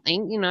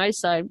something,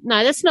 So,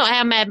 no, that's not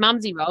how Mad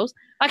Mumsy rolls.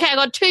 Okay, I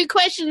got 2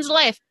 questions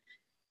left.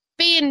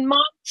 Being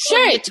mindful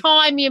of your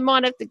time, you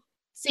might have to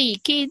see your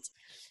kids.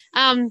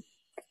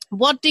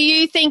 What do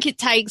you think it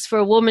takes for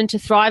a woman to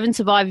thrive and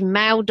survive in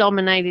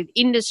male-dominated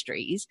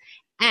industries?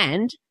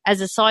 And as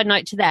a side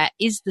note to that,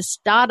 is the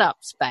startup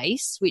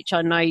space, which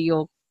I know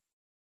you're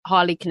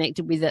highly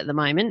connected with at the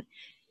moment,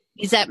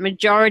 is that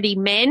majority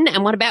men?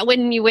 And what about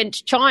when you went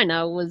to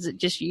China? Was it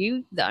just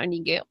you, the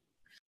only girl?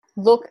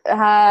 Look,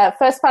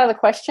 first part of the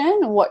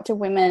question, what do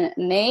women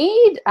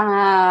need?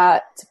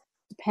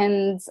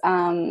 Depends.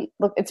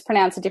 Look, it's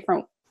pronounced a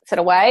different set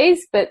of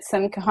ways, but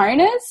some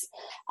cojones,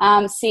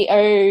 COGONES,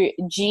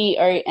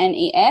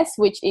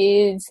 which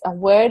is a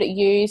word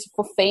used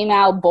for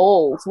female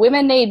balls.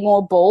 Women need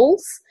more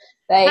balls.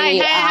 Hang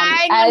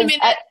on a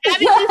minute. How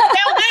did you spell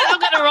that?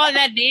 I've got to write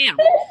that down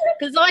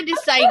because I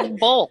just say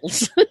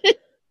balls.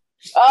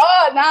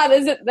 Oh, no,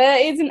 there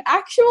is an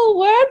actual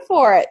word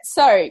for it.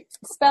 So,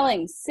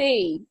 spelling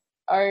COJONES.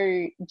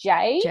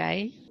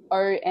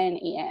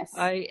 ONES.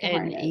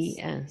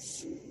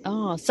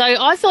 Oh, so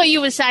I thought you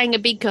were saying a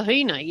big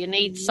kahuna. You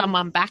need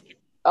someone back.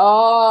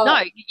 Oh.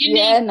 No, you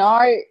need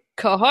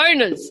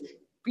cojones.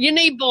 You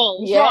need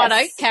balls. Yes.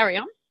 Righto, carry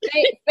on.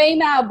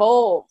 Female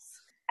balls.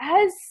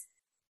 As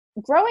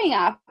growing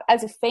up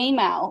as a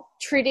female,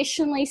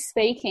 traditionally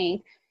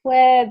speaking,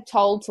 we're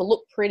told to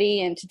look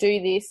pretty and to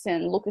do this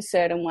and look a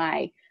certain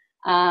way.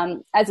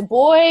 As a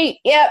boy,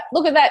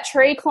 look at that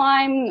tree,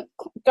 climb,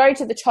 go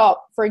to the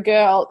top. For a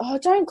girl,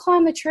 don't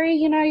climb the tree,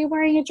 you're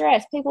wearing a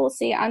dress. People will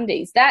see your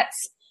undies.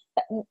 That's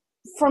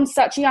from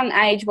such a young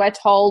age, we're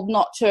told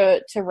not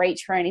to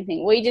reach for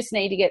anything. We just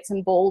need to get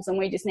some balls and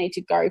we just need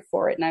to go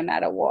for it no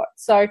matter what.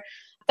 So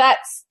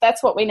that's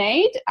what we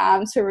need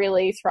to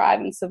really thrive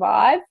and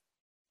survive.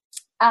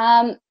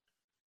 In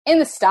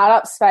the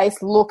startup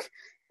space, look,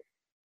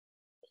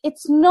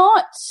 it's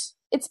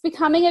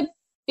becoming a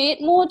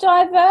bit more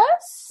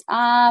diverse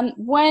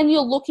when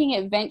you're looking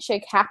at venture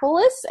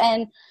capitalists,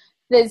 and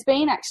there's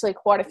been actually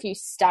quite a few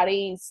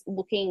studies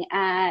looking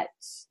at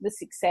the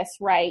success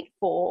rate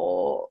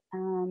for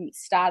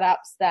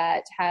startups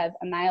that have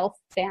a male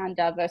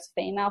founder versus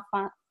female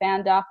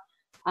founder.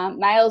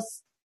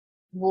 Males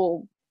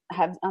will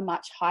have a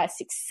much higher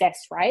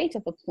success rate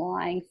of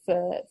applying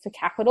for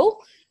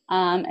capital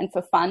and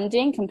for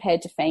funding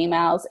compared to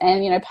females.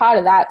 And, part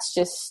of that's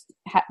just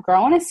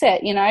growing a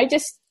set,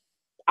 just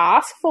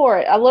ask for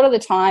it. A lot of the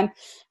time,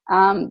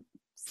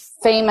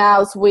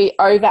 females, we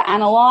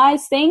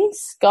overanalyze things.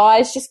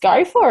 Guys, just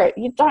go for it.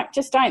 You don't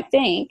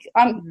think.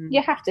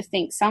 You have to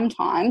think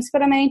sometimes,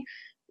 but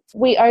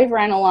we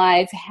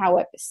overanalyze how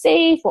we're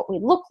perceived, what we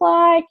look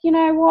like. You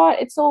know what?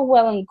 It's all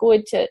well and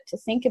good to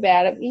think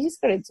about it. You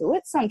just got to do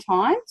it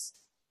sometimes.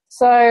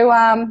 So,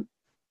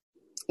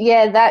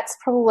 that's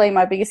probably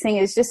my biggest thing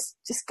is just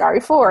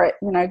go for it.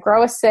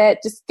 Grow a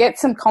set, just get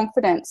some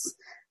confidence.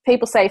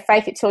 People say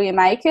fake it till you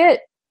make it.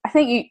 I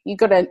think you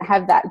got to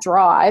have that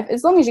drive.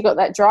 As long as you got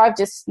that drive,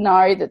 just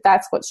know that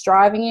that's what's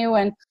driving you,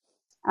 and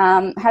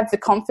have the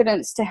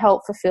confidence to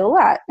help fulfill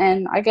that.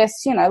 And I guess,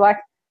 I'm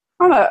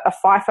a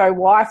FIFO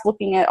wife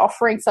looking at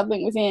offering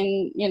something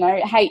within,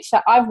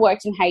 HR. I've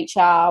worked in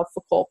HR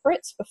for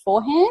corporates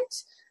beforehand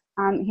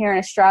here in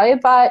Australia,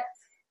 but,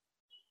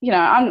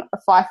 I'm a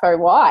FIFO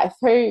wife.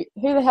 Who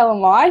the hell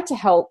am I to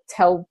help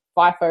tell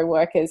FIFO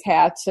workers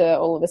how to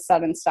all of a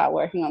sudden start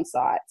working on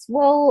sites?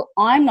 Well,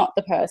 I'm not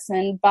the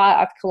person, but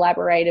I've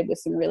collaborated with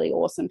some really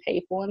awesome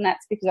people, and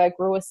that's because I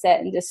grew a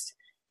set and just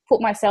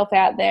put myself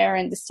out there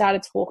and just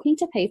started talking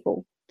to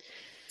people.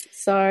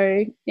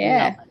 So,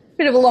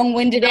 bit of a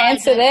long-winded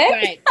answer there.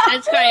 Great.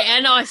 That's great.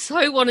 And I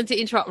so wanted to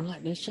interrupt. I'm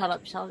like, no, shut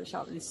up. This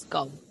is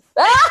gold.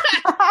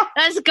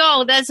 That's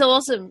gold. That's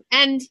awesome.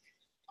 And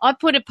I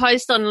put a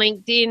post on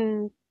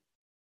LinkedIn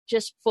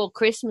just before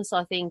Christmas,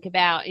 I think,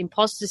 about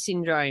imposter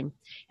syndrome.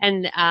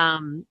 And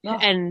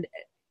and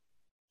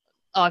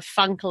I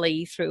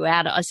funkily threw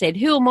out it. I said,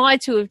 who am I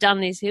to have done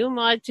this? Who am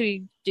I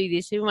to do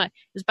this? Who am I? It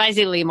was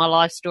basically my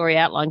life story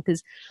outline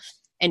because,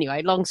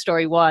 anyway, long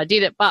story why I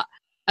did it. But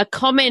a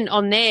comment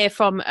on there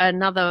from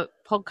another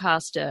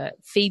podcaster,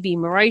 Phoebe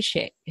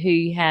Moroshek,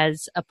 who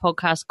has a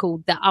podcast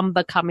called The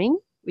Unbecoming,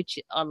 which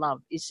I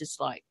love. It's just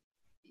like,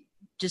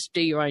 just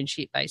do your own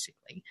shit,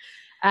 basically.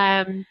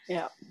 But in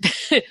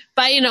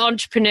an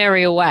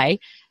entrepreneurial way.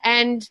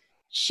 And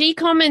she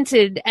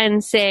commented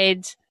and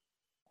said,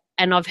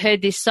 and I've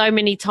heard this so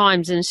many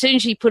times, and as soon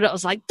as she put it, I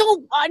was like,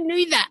 oh, I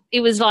knew that. It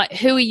was like,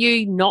 who are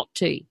you not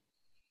to?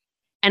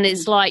 And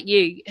it's like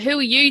who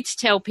are you to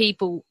tell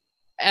people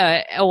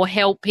or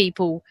help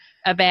people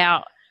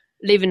about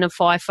living a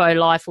FIFO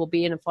life or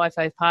being a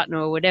FIFO partner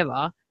or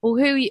whatever, well,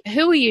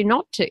 who are you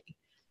not to?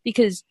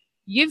 Because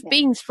you've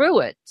been through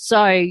it.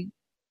 So,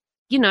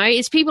 you know,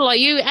 it's people like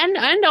you,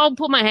 and I'll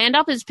put my hand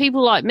up, it's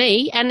people like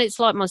me, and it's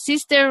like my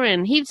sister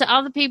and heaps of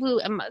other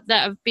people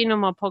that have been on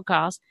my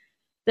podcast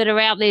that are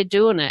out there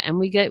doing it, and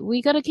we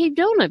got to keep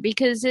doing it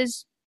because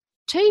there's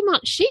too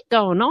much shit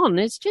going on.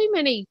 There's too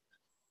many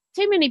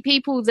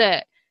people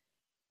that,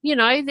 you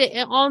know, that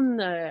are on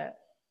the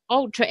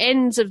ultra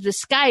ends of the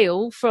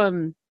scale,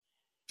 from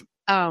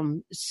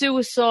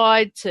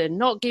suicide to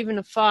not giving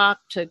a fuck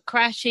to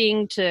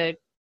crashing to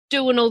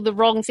doing all the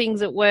wrong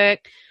things at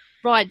work,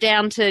 right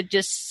down to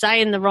just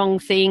saying the wrong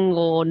thing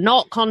or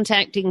not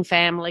contacting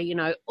family. You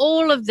know,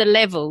 all of the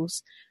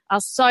levels are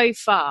so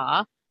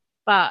far.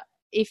 But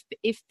if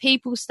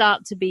people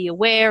start to be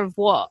aware of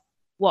what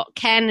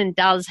can and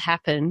does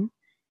happen,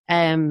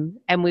 and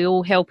we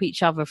all help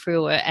each other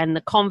through it, and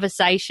the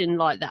conversation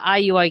like the "Are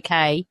you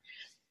okay?"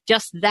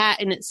 just that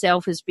in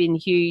itself has been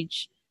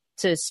huge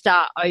to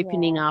start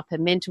opening up,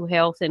 and mental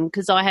health. And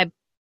because I had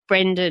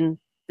Brendan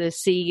Ma,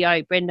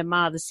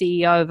 the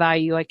CEO of Are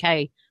You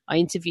Okay? I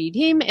interviewed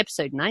him,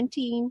 episode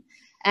 19.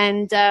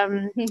 And,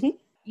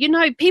 you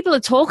know, people are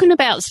talking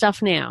about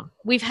stuff now.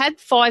 We've had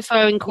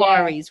FIFO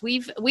inquiries.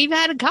 Yeah. We've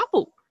had a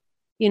couple,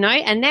 you know,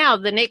 and now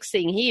the next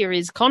thing here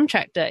is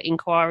contractor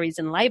inquiries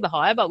and labour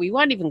hire, but we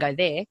won't even go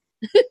there.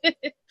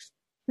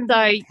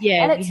 So,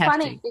 yeah. And it's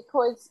funny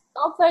because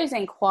of those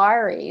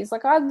inquiries,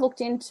 like I've looked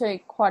into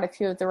quite a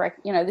few of the,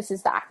 you know, this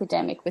is the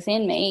academic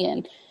within me,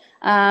 and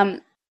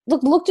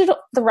looked at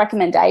the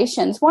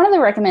recommendations. One of the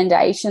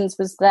recommendations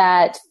was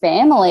that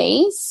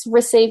families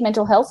receive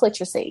mental health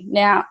literacy.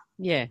 Now,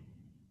 yeah.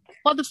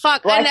 What the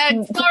fuck? Like,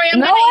 sorry,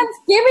 no one's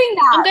giving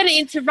that. I'm going to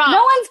interrupt.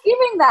 No one's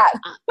giving that.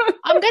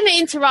 I'm going to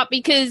interrupt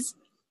because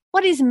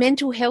what is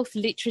mental health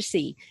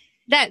literacy?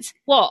 That's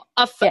what?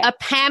 A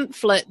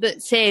pamphlet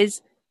that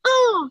says,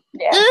 I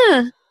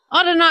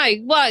don't know.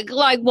 What?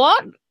 Like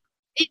what?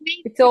 It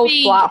needs to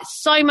be fluff.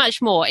 So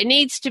much more. It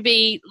needs to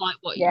be like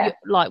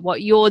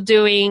what you're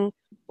doing,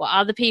 what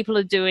other people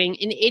are doing.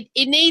 And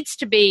it needs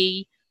to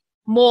be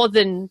more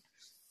than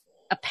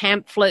a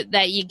pamphlet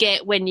that you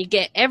get when you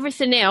get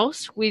everything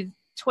else with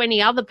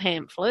 20 other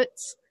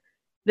pamphlets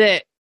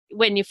that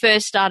when you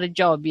first start a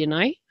job, you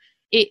know.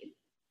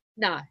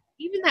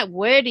 Even that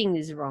wording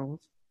is wrong.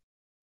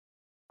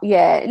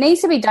 Yeah, it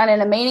needs to be done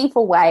in a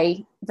meaningful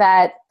way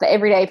that the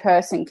everyday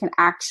person can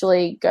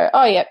actually go,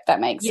 oh, yep, that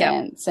makes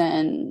sense,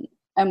 and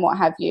what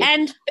have you.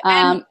 And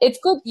it's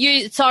good.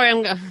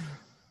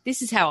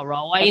 This is how I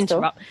roll. I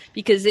interrupt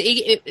because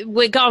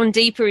we're going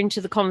deeper into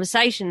the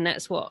conversation.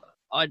 That's what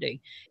I do.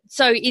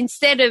 So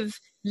instead of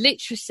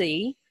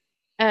literacy,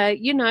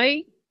 you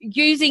know,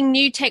 using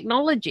new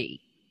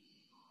technology,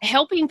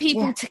 helping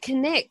people to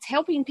connect,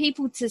 helping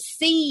people to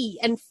see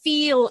and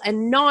feel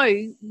and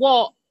know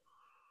what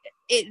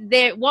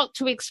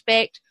to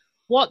expect,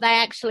 what they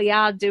actually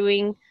are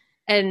doing.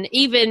 And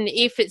even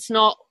if it's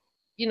not,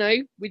 you know,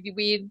 with your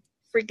weird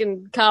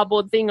freaking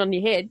cardboard thing on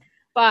your head,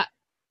 but,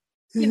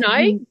 you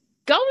know,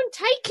 go and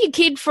take your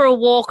kid for a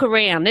walk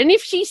around. And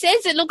if she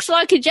says it looks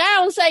like a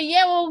jail, say,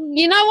 yeah, well,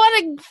 you know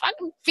what? It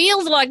fucking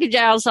feels like a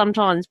jail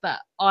sometimes, but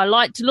I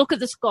like to look at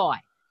the sky.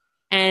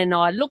 And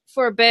I look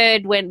for a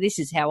bird this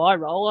is how I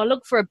roll. I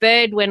look for a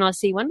bird when I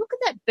see one. Look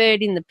at that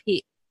bird in the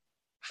pit.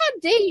 How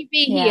dare you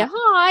be here?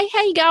 Hi,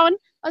 how you going?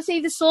 I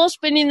see the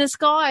saucepan in the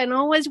sky and I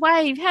always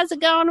wave. How's it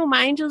going? All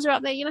my angels are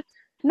up there, you know.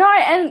 No,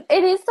 and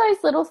it is those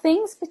little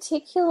things,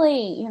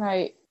 particularly, you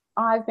know,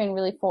 I've been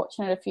really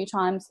fortunate a few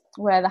times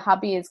where the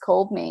hubby has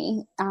called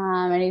me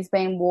and he's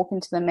been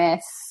walking to the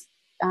mess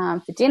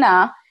for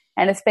dinner,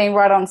 and it's been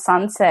right on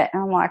sunset.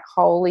 And I'm like,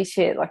 holy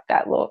shit, like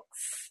that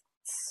looks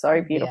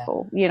so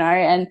beautiful, you know.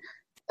 And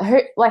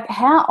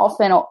how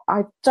often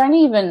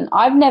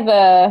I've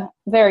never,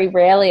 very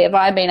rarely have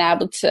I been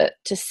able to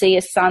see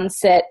a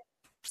sunset,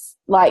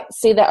 like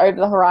see that over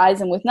the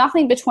horizon with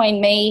nothing between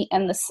me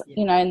and the,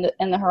 you know,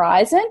 and the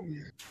horizon.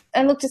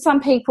 And look, to some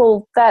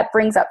people that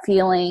brings up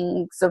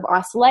feelings of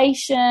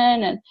isolation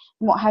and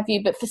what have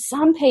you. But for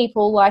some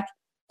people, like,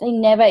 they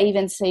never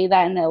even see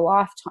that in their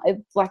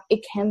lifetime. Like,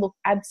 it can look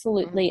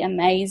absolutely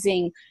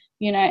amazing,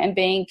 you know, and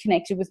being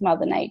connected with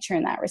Mother Nature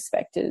in that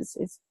respect is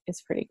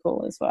pretty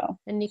cool as well.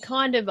 And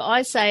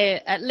I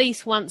say at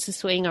least once a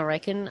swing, I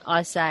reckon,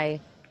 I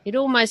say it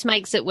almost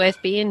makes it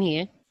worth being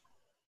here.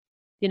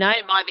 You know,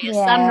 it might be a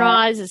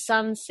sunrise, a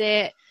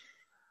sunset,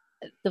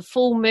 the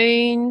full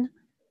moon,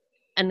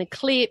 an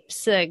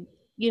eclipse,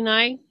 you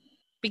know,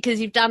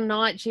 because you've done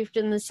night shift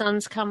and the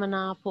sun's coming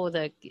up,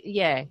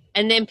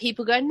 and then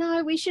people go,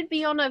 no, we should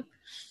be on a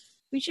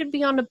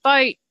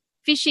boat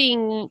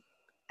fishing,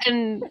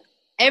 and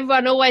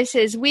everyone always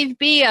says with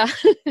beer.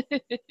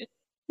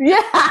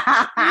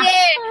 Yeah.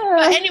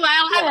 But anyway,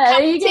 I'll have a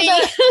cup of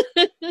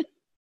tea.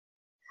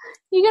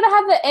 You're going to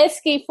have the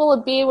esky full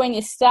of beer when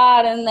you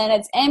start, and then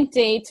it's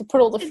empty to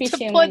put all the fish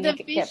in when you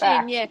get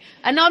back. Yeah.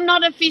 And I'm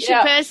not a fisher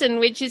person,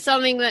 which is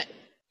something that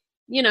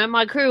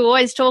my crew are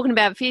always talking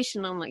about fish,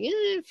 and I'm like,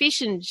 fish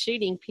and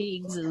shooting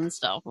pigs and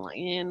stuff. I'm like,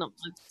 not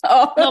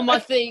my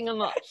thing. I'm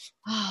like,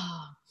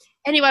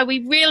 Anyway,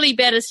 we really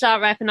better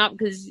start wrapping up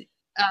because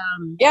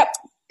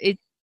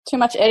too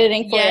much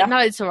editing for you. Yeah, no,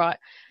 it's all right.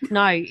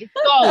 No, it's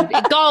gold.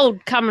 It's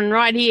gold coming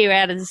right here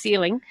out of the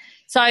ceiling.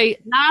 So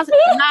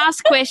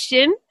last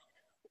question,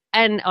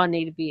 and I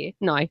need a beer.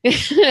 No.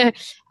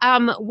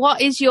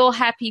 What is your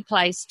happy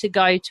place to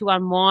go to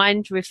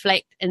unwind,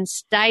 reflect, and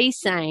stay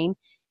sane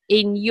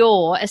in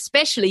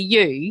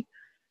especially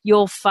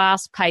your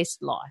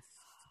fast-paced life?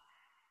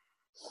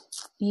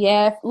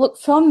 Yeah, look,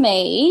 for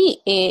me,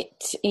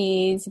 it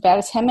is about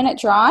a 10-minute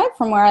drive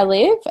from where I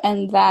live,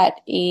 and that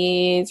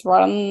is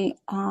right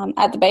on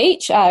at the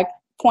beach,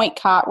 Point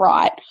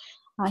Cartwright,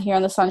 here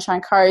on the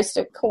Sunshine Coast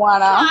at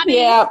Kawana.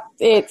 Yeah,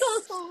 it's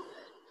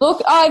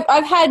look,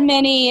 I've had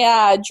many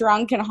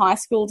drunken high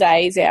school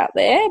days out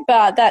there,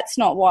 but that's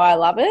not why I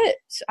love it.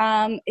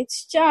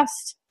 It's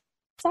just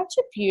such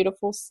a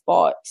beautiful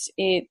spot.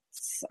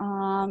 It's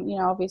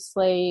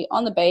obviously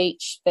on the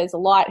beach. There's a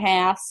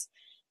lighthouse.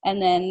 And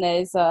then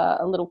there's a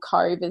little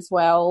cove as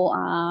well,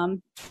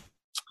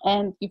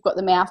 and you've got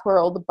the mouth where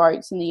all the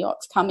boats and the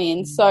yachts come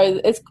in.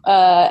 So it's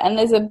and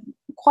there's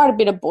quite a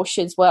bit of bush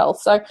as well.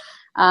 So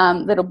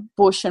little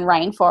bush and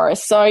rainforest.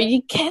 So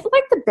you get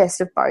like the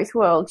best of both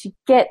worlds. You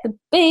get the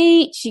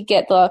beach, you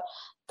get the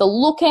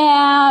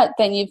lookout,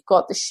 then you've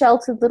got the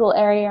sheltered little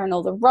area and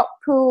all the rock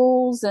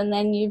pools, and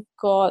then you've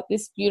got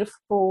this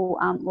beautiful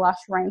lush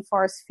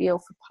rainforest feel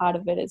for part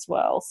of it as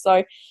well.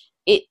 So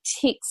it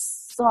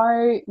ticks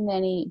so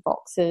many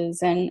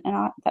boxes, and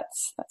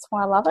that's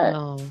why I love it.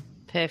 Oh,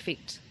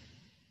 perfect.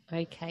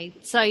 Okay.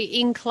 So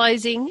in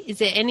closing, is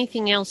there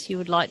anything else you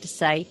would like to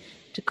say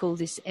to call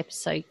this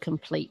episode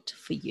complete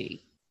for you?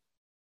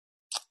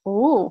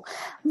 Oh,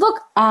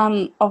 look,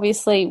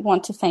 obviously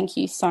want to thank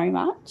you so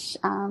much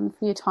for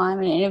your time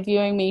and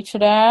interviewing me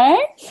today.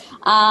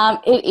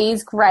 It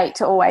is great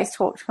to always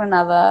talk to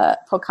another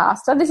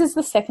podcaster. This is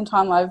the second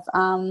time I've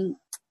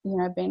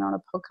been on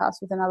a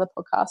podcast with another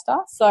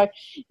podcaster, so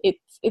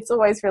it's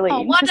always really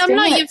interesting. What? I'm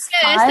not your first.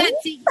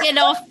 That's it. Get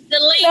off the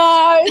list.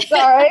 No,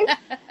 sorry.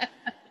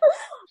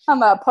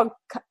 I'm a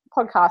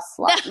podcast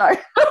slut. No,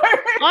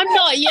 I'm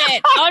not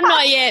yet,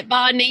 but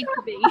I need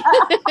to be.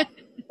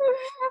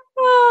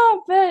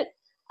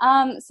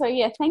 So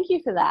yeah, thank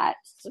you for that.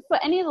 For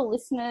any of the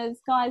listeners,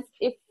 guys,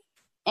 if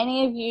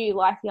any of you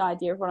like the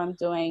idea of what I'm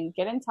doing,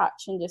 get in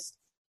touch and just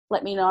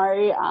let me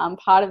know.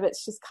 Part of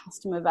it's just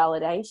customer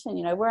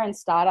validation. We're in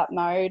startup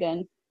mode,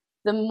 and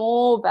the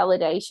more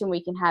validation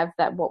we can have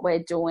that what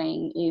we're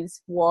doing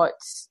is what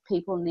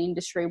people in the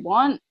industry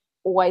want,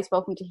 always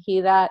welcome to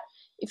hear that.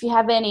 If you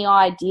have any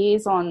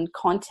ideas on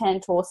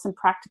content or some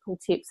practical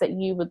tips that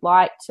you would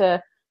like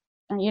to,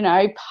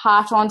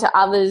 part on to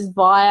others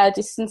via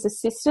Distance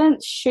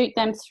Assistance, shoot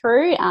them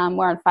through.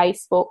 We're on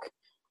Facebook,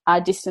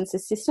 Distance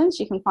Assistance.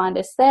 You can find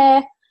us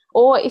there.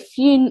 Or if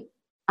you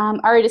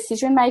are a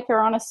decision maker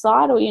on a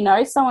site, or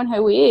someone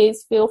who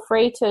is, feel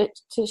free to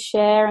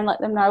share and let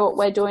them know what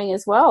we're doing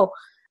as well.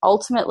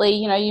 Ultimately,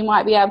 you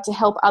might be able to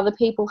help other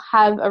people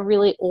have a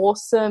really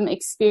awesome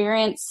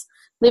experience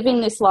living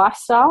this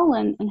lifestyle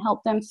and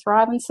help them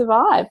thrive and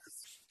survive.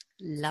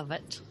 Love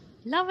it.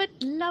 Love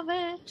it. Love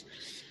it.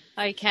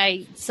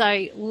 Okay,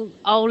 so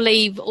I'll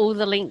leave all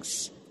the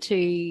links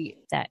to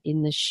that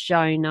in the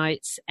show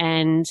notes,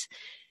 and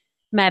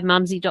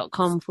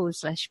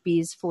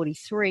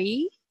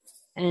madmumsy.com/beers43.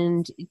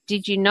 And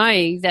did you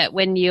know that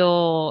when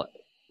you're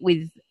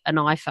with an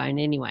iPhone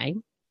anyway,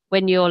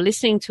 when you're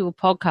listening to a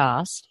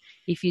podcast,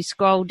 if you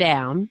scroll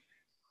down,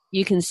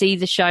 you can see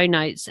the show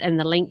notes and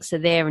the links are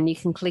there, and you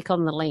can click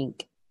on the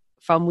link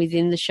from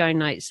within the show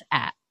notes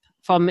app,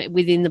 from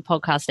within the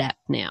podcast app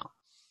now.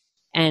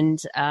 And,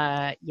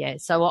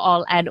 so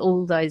I'll add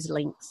all those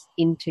links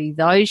into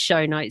those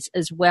show notes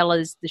as well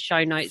as the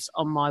show notes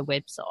on my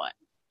website.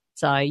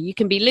 So you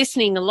can be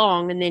listening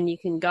along, and then you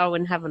can go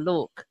and have a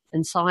look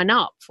and sign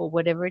up for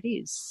whatever it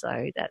is.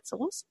 So that's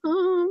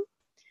awesome.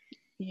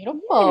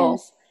 Beautiful.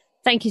 Yes.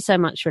 Thank you so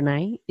much,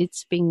 Renee.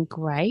 It's been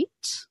great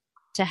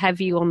to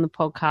have you on the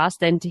podcast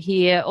and to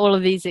hear all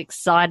of these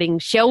exciting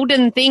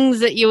Sheldon things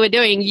that you were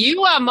doing.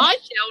 You are my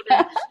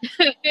Sheldon.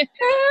 Did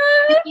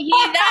you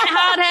hear that,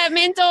 hard hat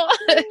mentor?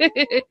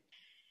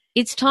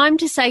 It's time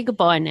to say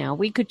goodbye now.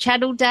 We could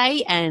chat all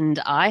day, and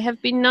I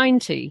have been known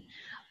to.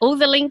 All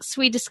the links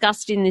we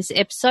discussed in this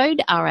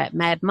episode are at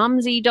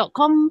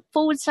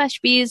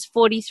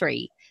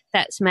madmumsy.com/beers43.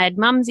 That's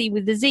madmumsy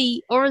with a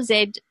Z or a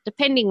Z,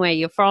 depending where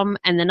you're from,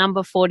 and the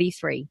number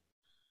 43.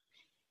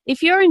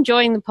 If you're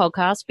enjoying the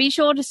podcast, be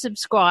sure to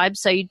subscribe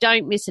so you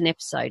don't miss an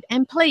episode.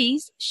 And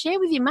please share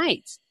with your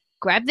mates.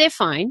 Grab their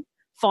phone,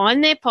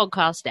 find their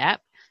podcast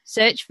app,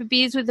 search for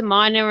Beers with a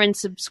Miner and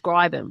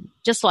subscribe them,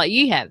 just like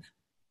you have.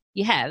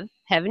 You have,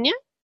 haven't you?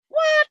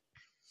 What?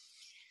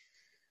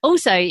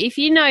 Also, if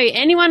you know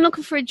anyone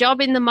looking for a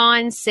job in the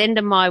mines, send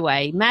them my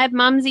way.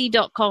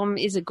 madmumsy.com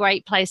is a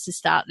great place to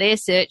start their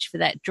search for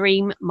that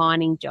dream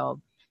mining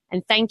job.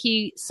 And thank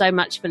you so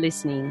much for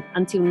listening.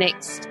 Until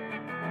next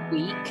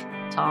week,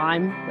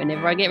 time,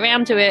 whenever I get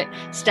round to it.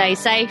 Stay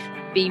safe,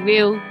 be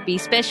real, be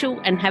special,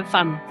 and have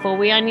fun, for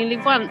we only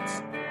live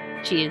once.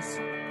 Cheers.